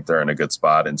because you think they're in a good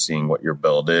spot and seeing what your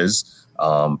build is.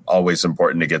 Always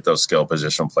important to get those skill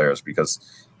position players because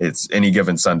it's any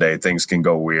given Sunday, things can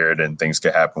go weird and things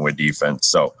can happen with defense.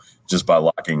 So just by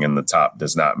locking in the top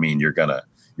does not mean you're gonna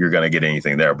get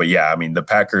anything there. But yeah, I mean, the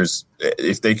Packers,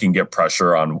 if they can get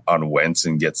pressure on Wentz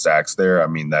and get sacks there, I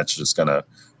mean, that's just gonna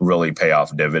really pay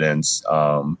off dividends.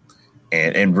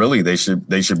 And really, they should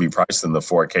be priced in the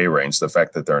 4K range. The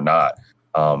fact that they're not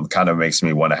kind of makes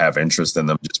me want to have interest in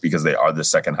them just because they are the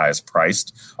second highest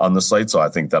priced on the slate. So I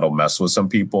think that'll mess with some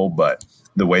people. But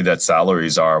the way that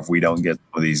salaries are, if we don't get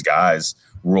some of these guys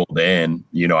ruled in,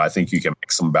 I think you can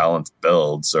make some balanced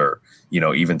builds or,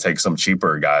 even take some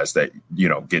cheaper guys that,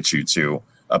 get you to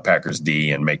a Packers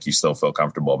D and make you still feel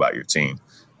comfortable about your team.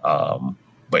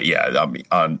 But yeah, I mean,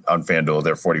 on FanDuel,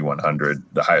 they're 4,100.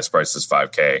 The highest price is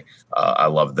 5K. I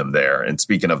love them there. And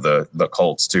speaking of the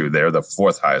Colts too, they're the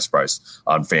fourth highest price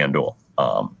on FanDuel,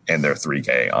 and they're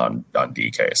 3K on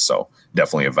DK. So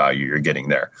definitely a value you're getting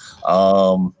there.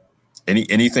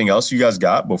 Anything else you guys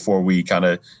got before we kind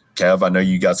of, Kev? I know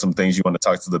you got some things you want to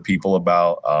talk to the people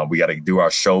about. We got to do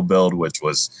our show build, which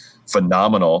was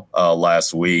phenomenal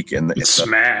last week, and it's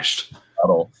smashed.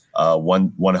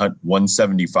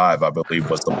 175, I believe,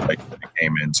 was the place that it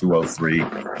came in. 203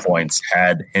 points,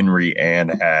 had Henry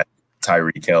and had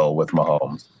Tyreek Hill with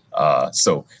Mahomes.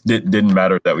 So didn't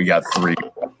matter that we got 3.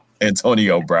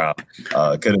 Antonio Brown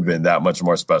could have been that much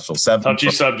more special. 7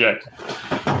 touchy subject.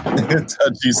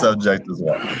 Touchy subject as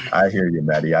well. I hear you,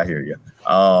 Maddie. I hear you.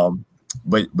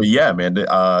 But yeah, man,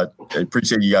 I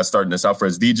appreciate you guys starting this out for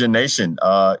us. DJ Nation,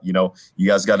 you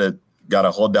guys got to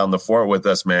hold down the fort with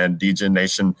us, man. DJ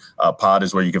Nation Pod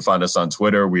is where you can find us on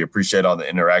Twitter. We appreciate all the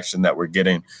interaction that we're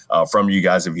getting from you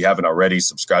guys. If you haven't already,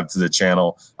 subscribe to the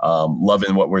channel.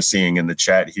 Loving what we're seeing in the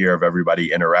chat here of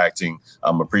everybody interacting.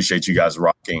 Appreciate you guys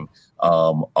rocking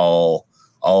all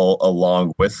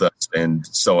along with us. And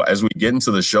so as we get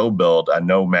into the show build, I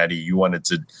know, Maddie, you wanted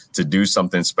to do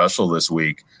something special this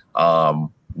week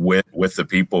with the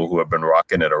people who have been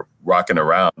rocking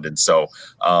around. And so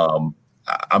I'm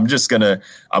gonna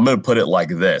put it like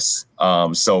this.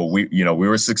 So we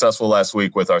were successful last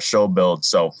week with our show build.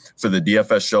 So for the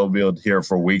DFS show build here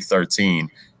for week 13,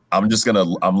 I'm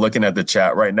looking at the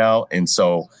chat right now. And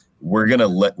so we're gonna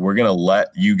let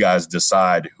you guys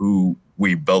decide who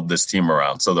we build this team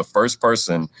around. So the first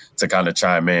person to kind of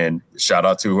chime in, shout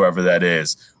out to whoever that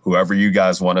is, whoever you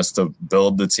guys want us to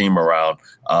build the team around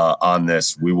on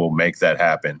this, we will make that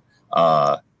happen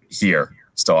here.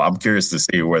 So I'm curious to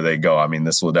see where they go. I mean,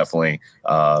 this will definitely,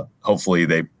 hopefully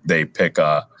they pick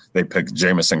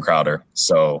Jamison Crowder.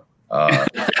 So I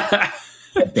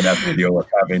can have to deal with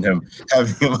having him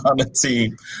on the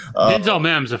team. Denzel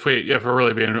Mims, if we're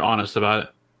really being honest about it.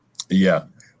 Yeah.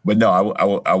 But no,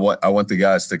 I want the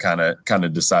guys to kind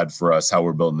of decide for us how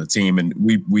we're building the team, and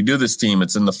we do this team.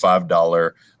 It's in the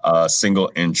 $5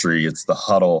 single entry. It's the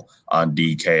huddle on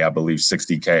DK. I believe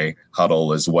 60K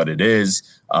huddle is what it is.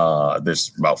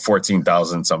 There's about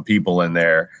 14,000 some people in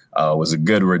there. It was a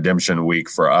good redemption week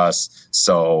for us,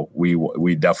 so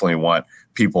we definitely want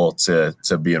people to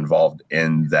be involved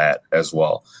in that as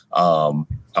well. I'm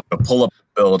gonna pull up the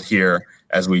build here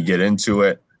as we get into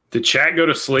it. Did chat go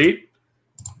to sleep?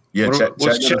 Yeah,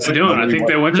 what's chat doing? I think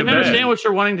they went to bed. Understand what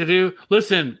you're wanting to do.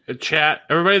 Listen, chat,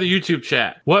 everybody, the YouTube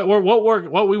chat. What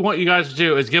we want you guys to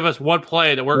do is give us one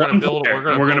play that we're going to build. We're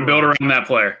going to build around that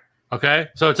player. Okay,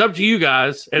 so it's up to you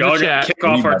guys in the chat. Kick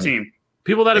off our team.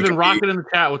 People that have been rocking in the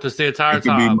chat with us the entire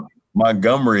time. Be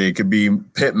Montgomery, it could be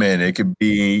Pittman, it could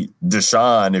be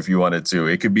Deshaun if you wanted to.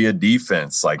 It could be a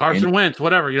defense like Carson Wentz,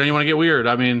 whatever. You want to get weird.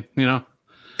 I mean,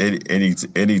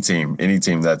 Any team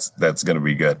that's going to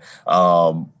be good.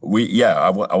 I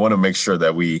want to make sure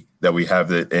that we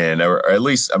have it in, or at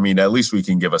least we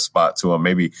can give a spot to them.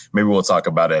 Maybe we'll talk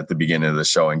about it at the beginning of the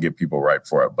show and get people right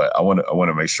for it. But I want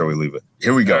to make sure we leave it.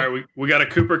 Here we go. All right, we got a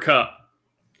Cooper Kupp.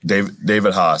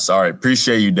 David Haas. All right,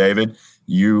 appreciate you, David.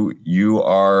 You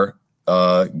are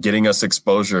getting us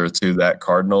exposure to that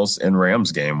Cardinals and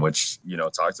Rams game, which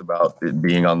talked about it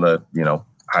being on the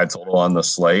high total on the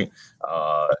slate.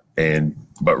 And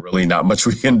but really not much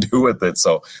we can do with it.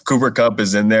 So Cooper Kupp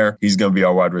is in there. He's going to be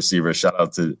our wide receiver. Shout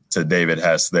out to David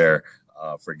Hess there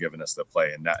for giving us the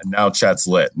play. And now chat's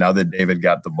lit. Now that David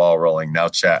got the ball rolling, now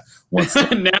chat wants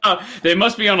to. Now they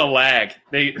must be on a lag.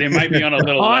 They might be on a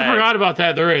little lag. I forgot about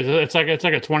that. There is. It's like a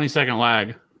 20-second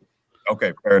lag.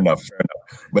 Okay, fair enough.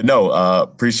 But no,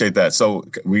 appreciate that. So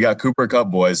we got Cooper Kupp,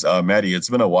 boys. Maddie, it's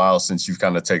been a while since you've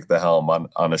kind of taken the helm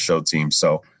on a show team.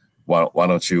 So why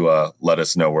don't you let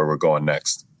us know where we're going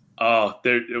next? Oh,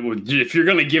 if you're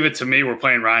going to give it to me, we're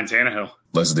playing Ryan Tannehill.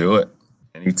 Let's do it.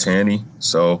 Tanny.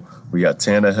 So we got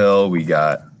Tannehill. We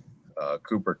got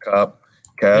Cooper Kupp.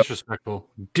 Disrespectful.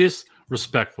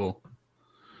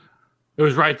 It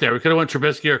was right there. We could have went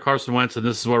Trubisky or Carson Wentz, and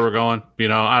this is where we're going. You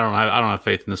know, I don't have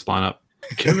faith in this lineup.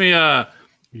 Give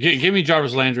me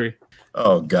Jarvis Landry.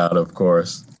 Oh God, of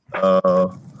course.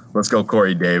 Let's go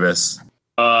Corey Davis.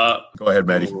 Go ahead,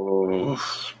 Maddie. Oh,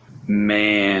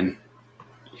 man,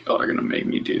 y'all are gonna make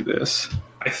me do this.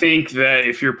 I think that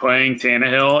if you're playing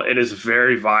Tannehill, it is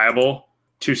very viable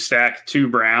to stack 2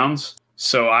 Browns.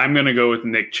 So I'm gonna go with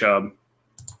Nick Chubb,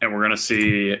 and we're gonna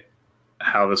see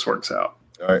how this works out.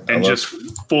 All right, and just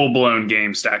full blown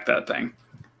game stack that thing.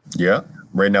 Yeah.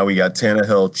 Right now we got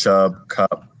Tannehill, Chubb,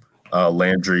 Kupp,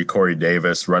 Landry, Corey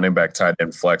Davis, running back, tight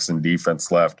end, flex, and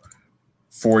defense left.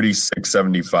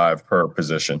 46.75 per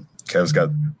position. Kev's got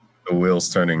the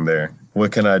wheels turning there.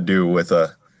 What can I do with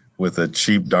a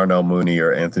cheap Darnell Mooney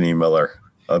or Anthony Miller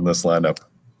on this lineup?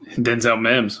 Denzel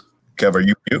Mims. Kev, are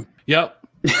you? Yep.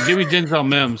 Give me Denzel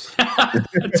Mims.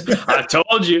 I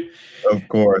told you. Of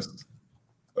course.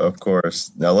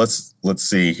 Now let's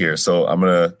see here. So I'm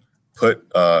gonna put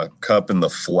Kupp in the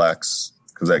flex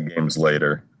because that game's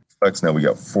later. Flex now we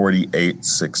got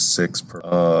 48.66 per.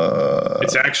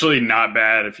 It's actually not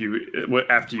bad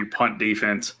after you punt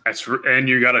defense. And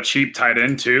you got a cheap tight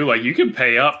end too. Like you can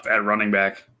pay up at running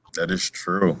back. That is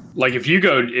true. Like if you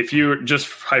just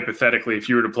hypothetically, if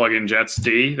you were to plug in Jets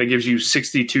D, that gives you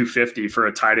 62.50 for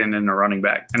a tight end and a running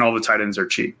back, and all the tight ends are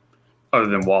cheap, other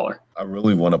than Waller. I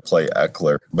really want to play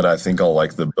Eckler, but I think I'll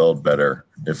like the build better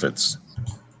if it's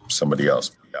somebody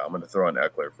else. Yeah, I'm going to throw in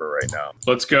Eckler for right now.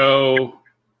 Let's go.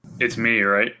 It's me,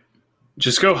 right?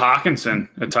 Just go Hawkinson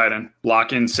at tight end.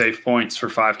 Lock in safe points for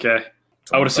 5K.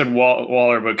 I would have said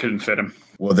Waller, but couldn't fit him.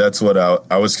 Well, that's what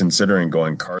I was considering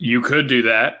going Carson. You could do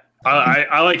that.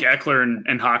 I like Eckler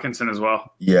and Hawkinson as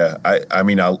well. Yeah, I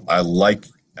mean, I like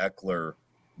Eckler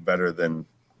better than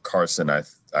Carson, I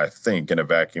think, in a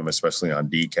vacuum, especially on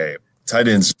DK. Tight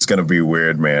end's just going to be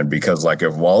weird, man, because like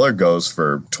if Waller goes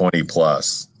for 20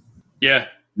 plus, yeah,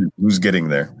 who's getting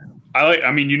there? I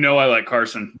like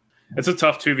Carson. It's a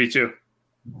tough 2v2.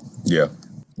 Yeah.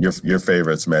 Your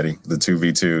favorites, Maddie, the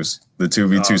 2v2s. The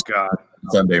 2v2s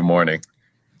Sunday morning.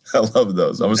 I love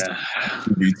those. I was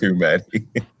 2v2, Maddie.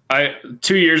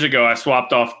 2 years ago, I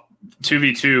swapped off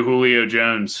 2v2 Julio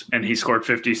Jones, and he scored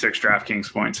 56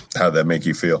 DraftKings points. How'd that make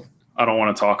you feel? I don't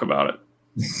want to talk about it.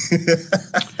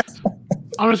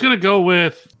 I'm just gonna go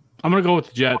with the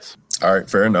Jets. All right,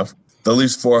 fair enough. That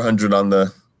leaves 400 on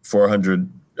the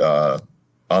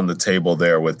table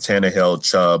there with Tannehill,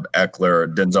 Chubb,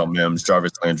 Eckler, Denzel Mims,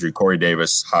 Jarvis Landry, Corey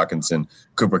Davis, Hawkinson,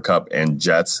 Cooper Kupp, and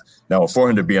Jets. Now, with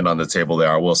 400 being on the table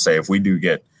there, I will say if we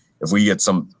get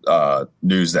some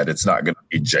news that it's not going to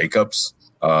be Jacobs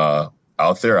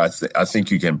out there, I think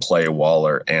you can play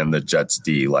Waller and the Jets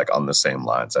D like on the same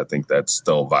lines. I think that's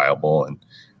still viable, and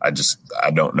I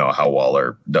don't know how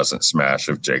Waller doesn't smash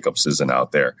if Jacobs isn't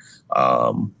out there.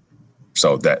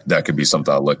 So that could be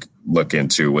something I'll look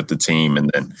into with the team,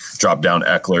 and then drop down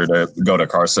Eckler to go to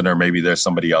Carson, or maybe there's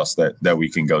somebody else that we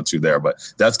can go to there. But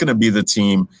that's going to be the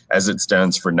team as it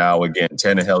stands for now. Again,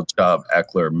 Tannehill, Chubb,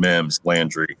 Eckler, Mims,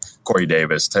 Landry, Corey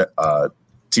Davis,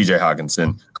 TJ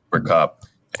Hawkinson, Cooper Kupp,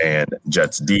 and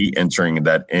Jets D entering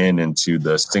that into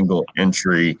the single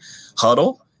entry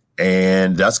huddle.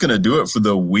 And that's going to do it for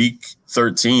the Week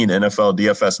 13 NFL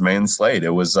DFS main slate. It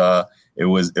was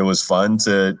fun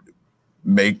to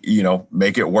make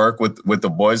it work with the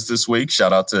boys this week.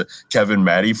 Shout out to Kevin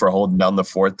Maddie for holding down the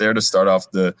fort there to start off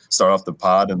the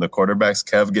pod, and the quarterbacks.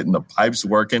 Kev getting the pipes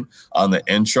working on the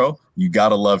intro. You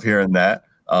gotta love hearing that.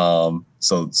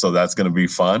 So that's gonna be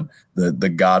fun. The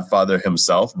Godfather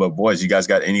himself. But boys, you guys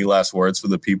got any last words for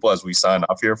the people as we sign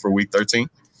off here for Week 13?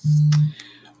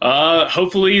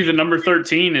 Hopefully the number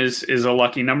 13 is a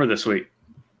lucky number this week.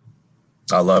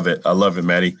 I love it,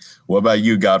 Maddie. What about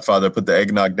you, Godfather? Put the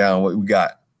eggnog down. What we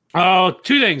got? Oh,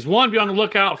 2 things. One, be on the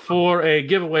lookout for a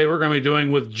giveaway we're going to be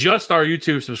doing with just our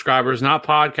YouTube subscribers, not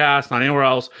podcasts, not anywhere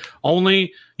else.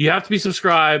 Only you have to be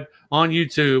subscribed on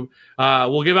YouTube.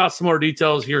 We'll give out some more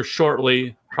details here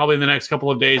shortly probably in the next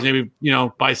couple of days, maybe,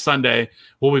 by Sunday,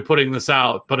 we'll be putting this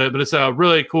out. But it's a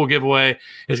really cool giveaway.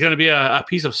 It's going to be a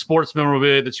piece of sports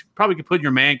memorabilia that you probably could put in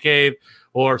your man cave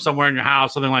or somewhere in your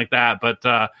house, something like that. But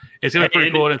it's going to be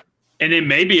pretty cool. And it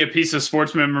may be a piece of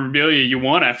sports memorabilia you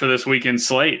want after this weekend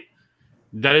slate.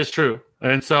 That is true.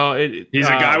 And so he's a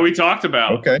guy we talked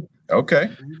about. Okay.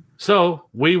 So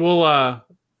we will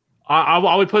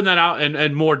I'll be putting that out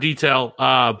in more detail.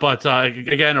 But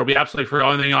again, it'll be absolutely free. The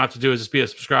only thing you'll have to do is just be a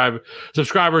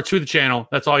subscriber to the channel.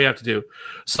 That's all you have to do.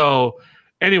 So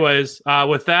anyways,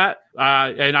 with that,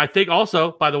 and I think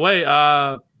also, by the way,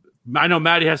 I know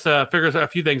Maddie has to figure a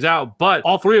few things out, but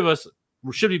all three of us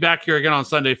should be back here again on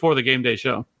Sunday for the game day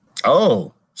show.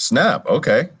 Oh, snap.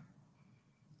 Okay.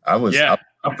 I might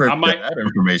that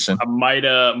information. I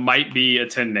might be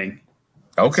attending.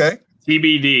 Okay.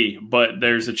 TBD, but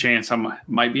there's a chance I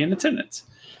might be in attendance.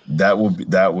 That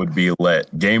would be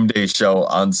lit. Game day show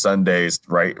on Sundays,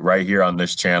 right here on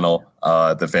this channel,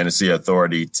 the Fantasy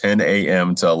Authority, 10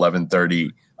 a.m. to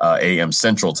 11:30 a.m.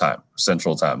 Central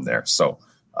Time there. So,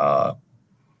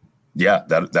 yeah,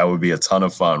 that would be a ton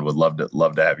of fun. Would love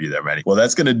to have you there, Manny. Well,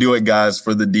 that's going to do it, guys,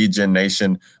 for the DGen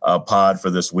Nation pod for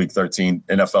this Week 13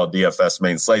 NFL DFS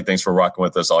main slate. Thanks for rocking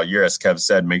with us all year. As Kev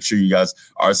said, make sure you guys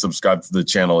are subscribed to the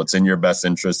channel. It's in your best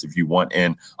interest if you want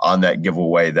in on that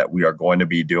giveaway that we are going to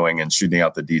be doing and shooting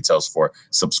out the details for.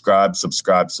 Subscribe to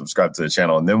the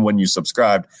channel. And then when you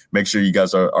subscribe, make sure you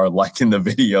guys are liking the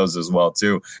videos as well,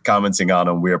 too, commenting on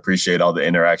them. We appreciate all the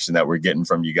interaction that we're getting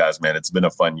from you guys, man. It's been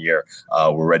a fun year.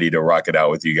 We're ready to rock it out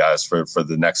with you guys for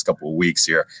the next couple of weeks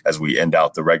here as we end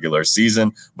out the regular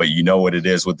season. But you know what it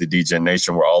is with the DGen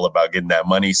Nation. We're all about getting that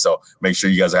money. So make sure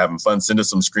you guys are having fun. Send us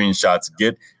some screenshots.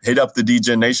 Hit up the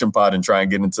DGen Nation pod and try and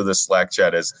get into the Slack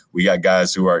chat, as we got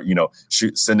guys who are,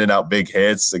 sending out big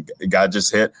hits. A guy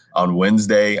just hit on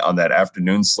Wednesday on that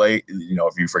afternoon slate.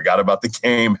 If you forgot about the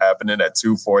game happening at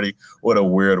 2:40, what a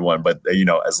weird one. But,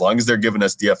 as long as they're giving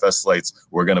us DFS slates,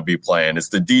 we're going to be playing. It's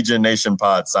the DGen Nation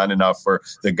pod signing off for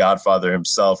the Godfather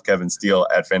himself, Kevin Steele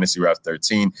at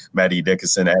FantasyRef13, Maddie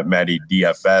Dickinson at Maddie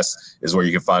DFS is where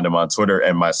you can find him on Twitter,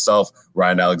 and myself,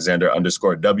 Ryan Alexander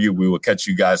 _W. We will catch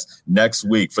you guys next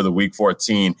week for the Week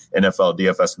 14 NFL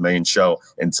DFS main show.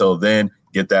 Until then,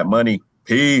 get that money.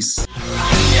 Peace.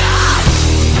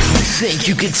 Think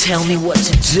you can tell me what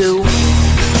to do?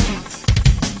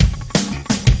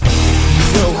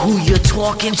 Know who you're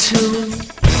talking to?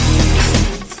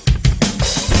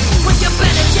 Well, you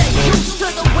better get used to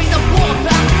the way the war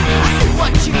back. I see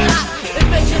what you got,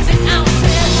 inventions and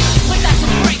ounces. But that's a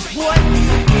break, boy.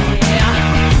 Yeah,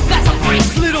 that's a break,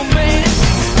 little man.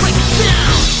 Break it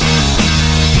down.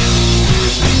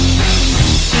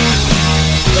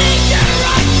 Think you're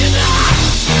right enough.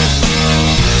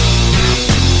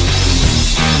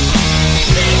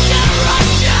 Think you're right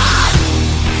enough.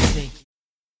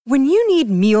 When you need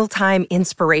mealtime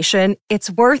inspiration, it's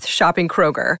worth shopping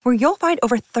Kroger, where you'll find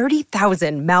over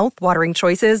 30,000 mouth-watering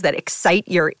choices that excite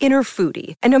your inner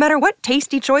foodie. And no matter what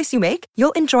tasty choice you make,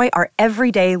 you'll enjoy our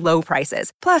everyday low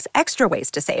prices, plus extra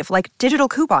ways to save, like digital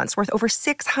coupons worth over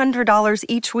 $600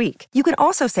 each week. You can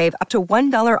also save up to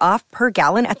 $1 off per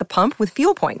gallon at the pump with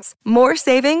fuel points. More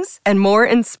savings and more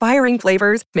inspiring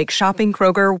flavors make shopping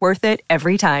Kroger worth it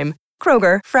every time.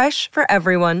 Kroger, fresh for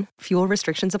everyone. Fuel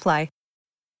restrictions apply.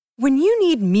 When you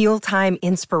need mealtime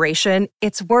inspiration,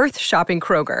 it's worth shopping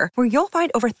Kroger, where you'll find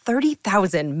over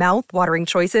 30,000 mouth-watering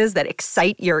choices that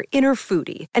excite your inner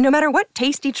foodie. And no matter what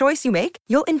tasty choice you make,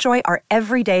 you'll enjoy our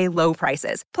everyday low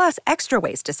prices, plus extra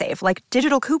ways to save, like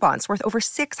digital coupons worth over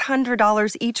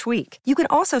 $600 each week. You can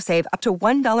also save up to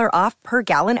 $1 off per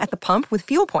gallon at the pump with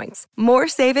fuel points. More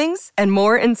savings and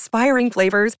more inspiring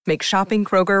flavors make shopping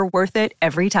Kroger worth it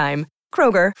every time.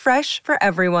 Kroger, fresh for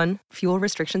everyone. Fuel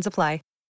restrictions apply.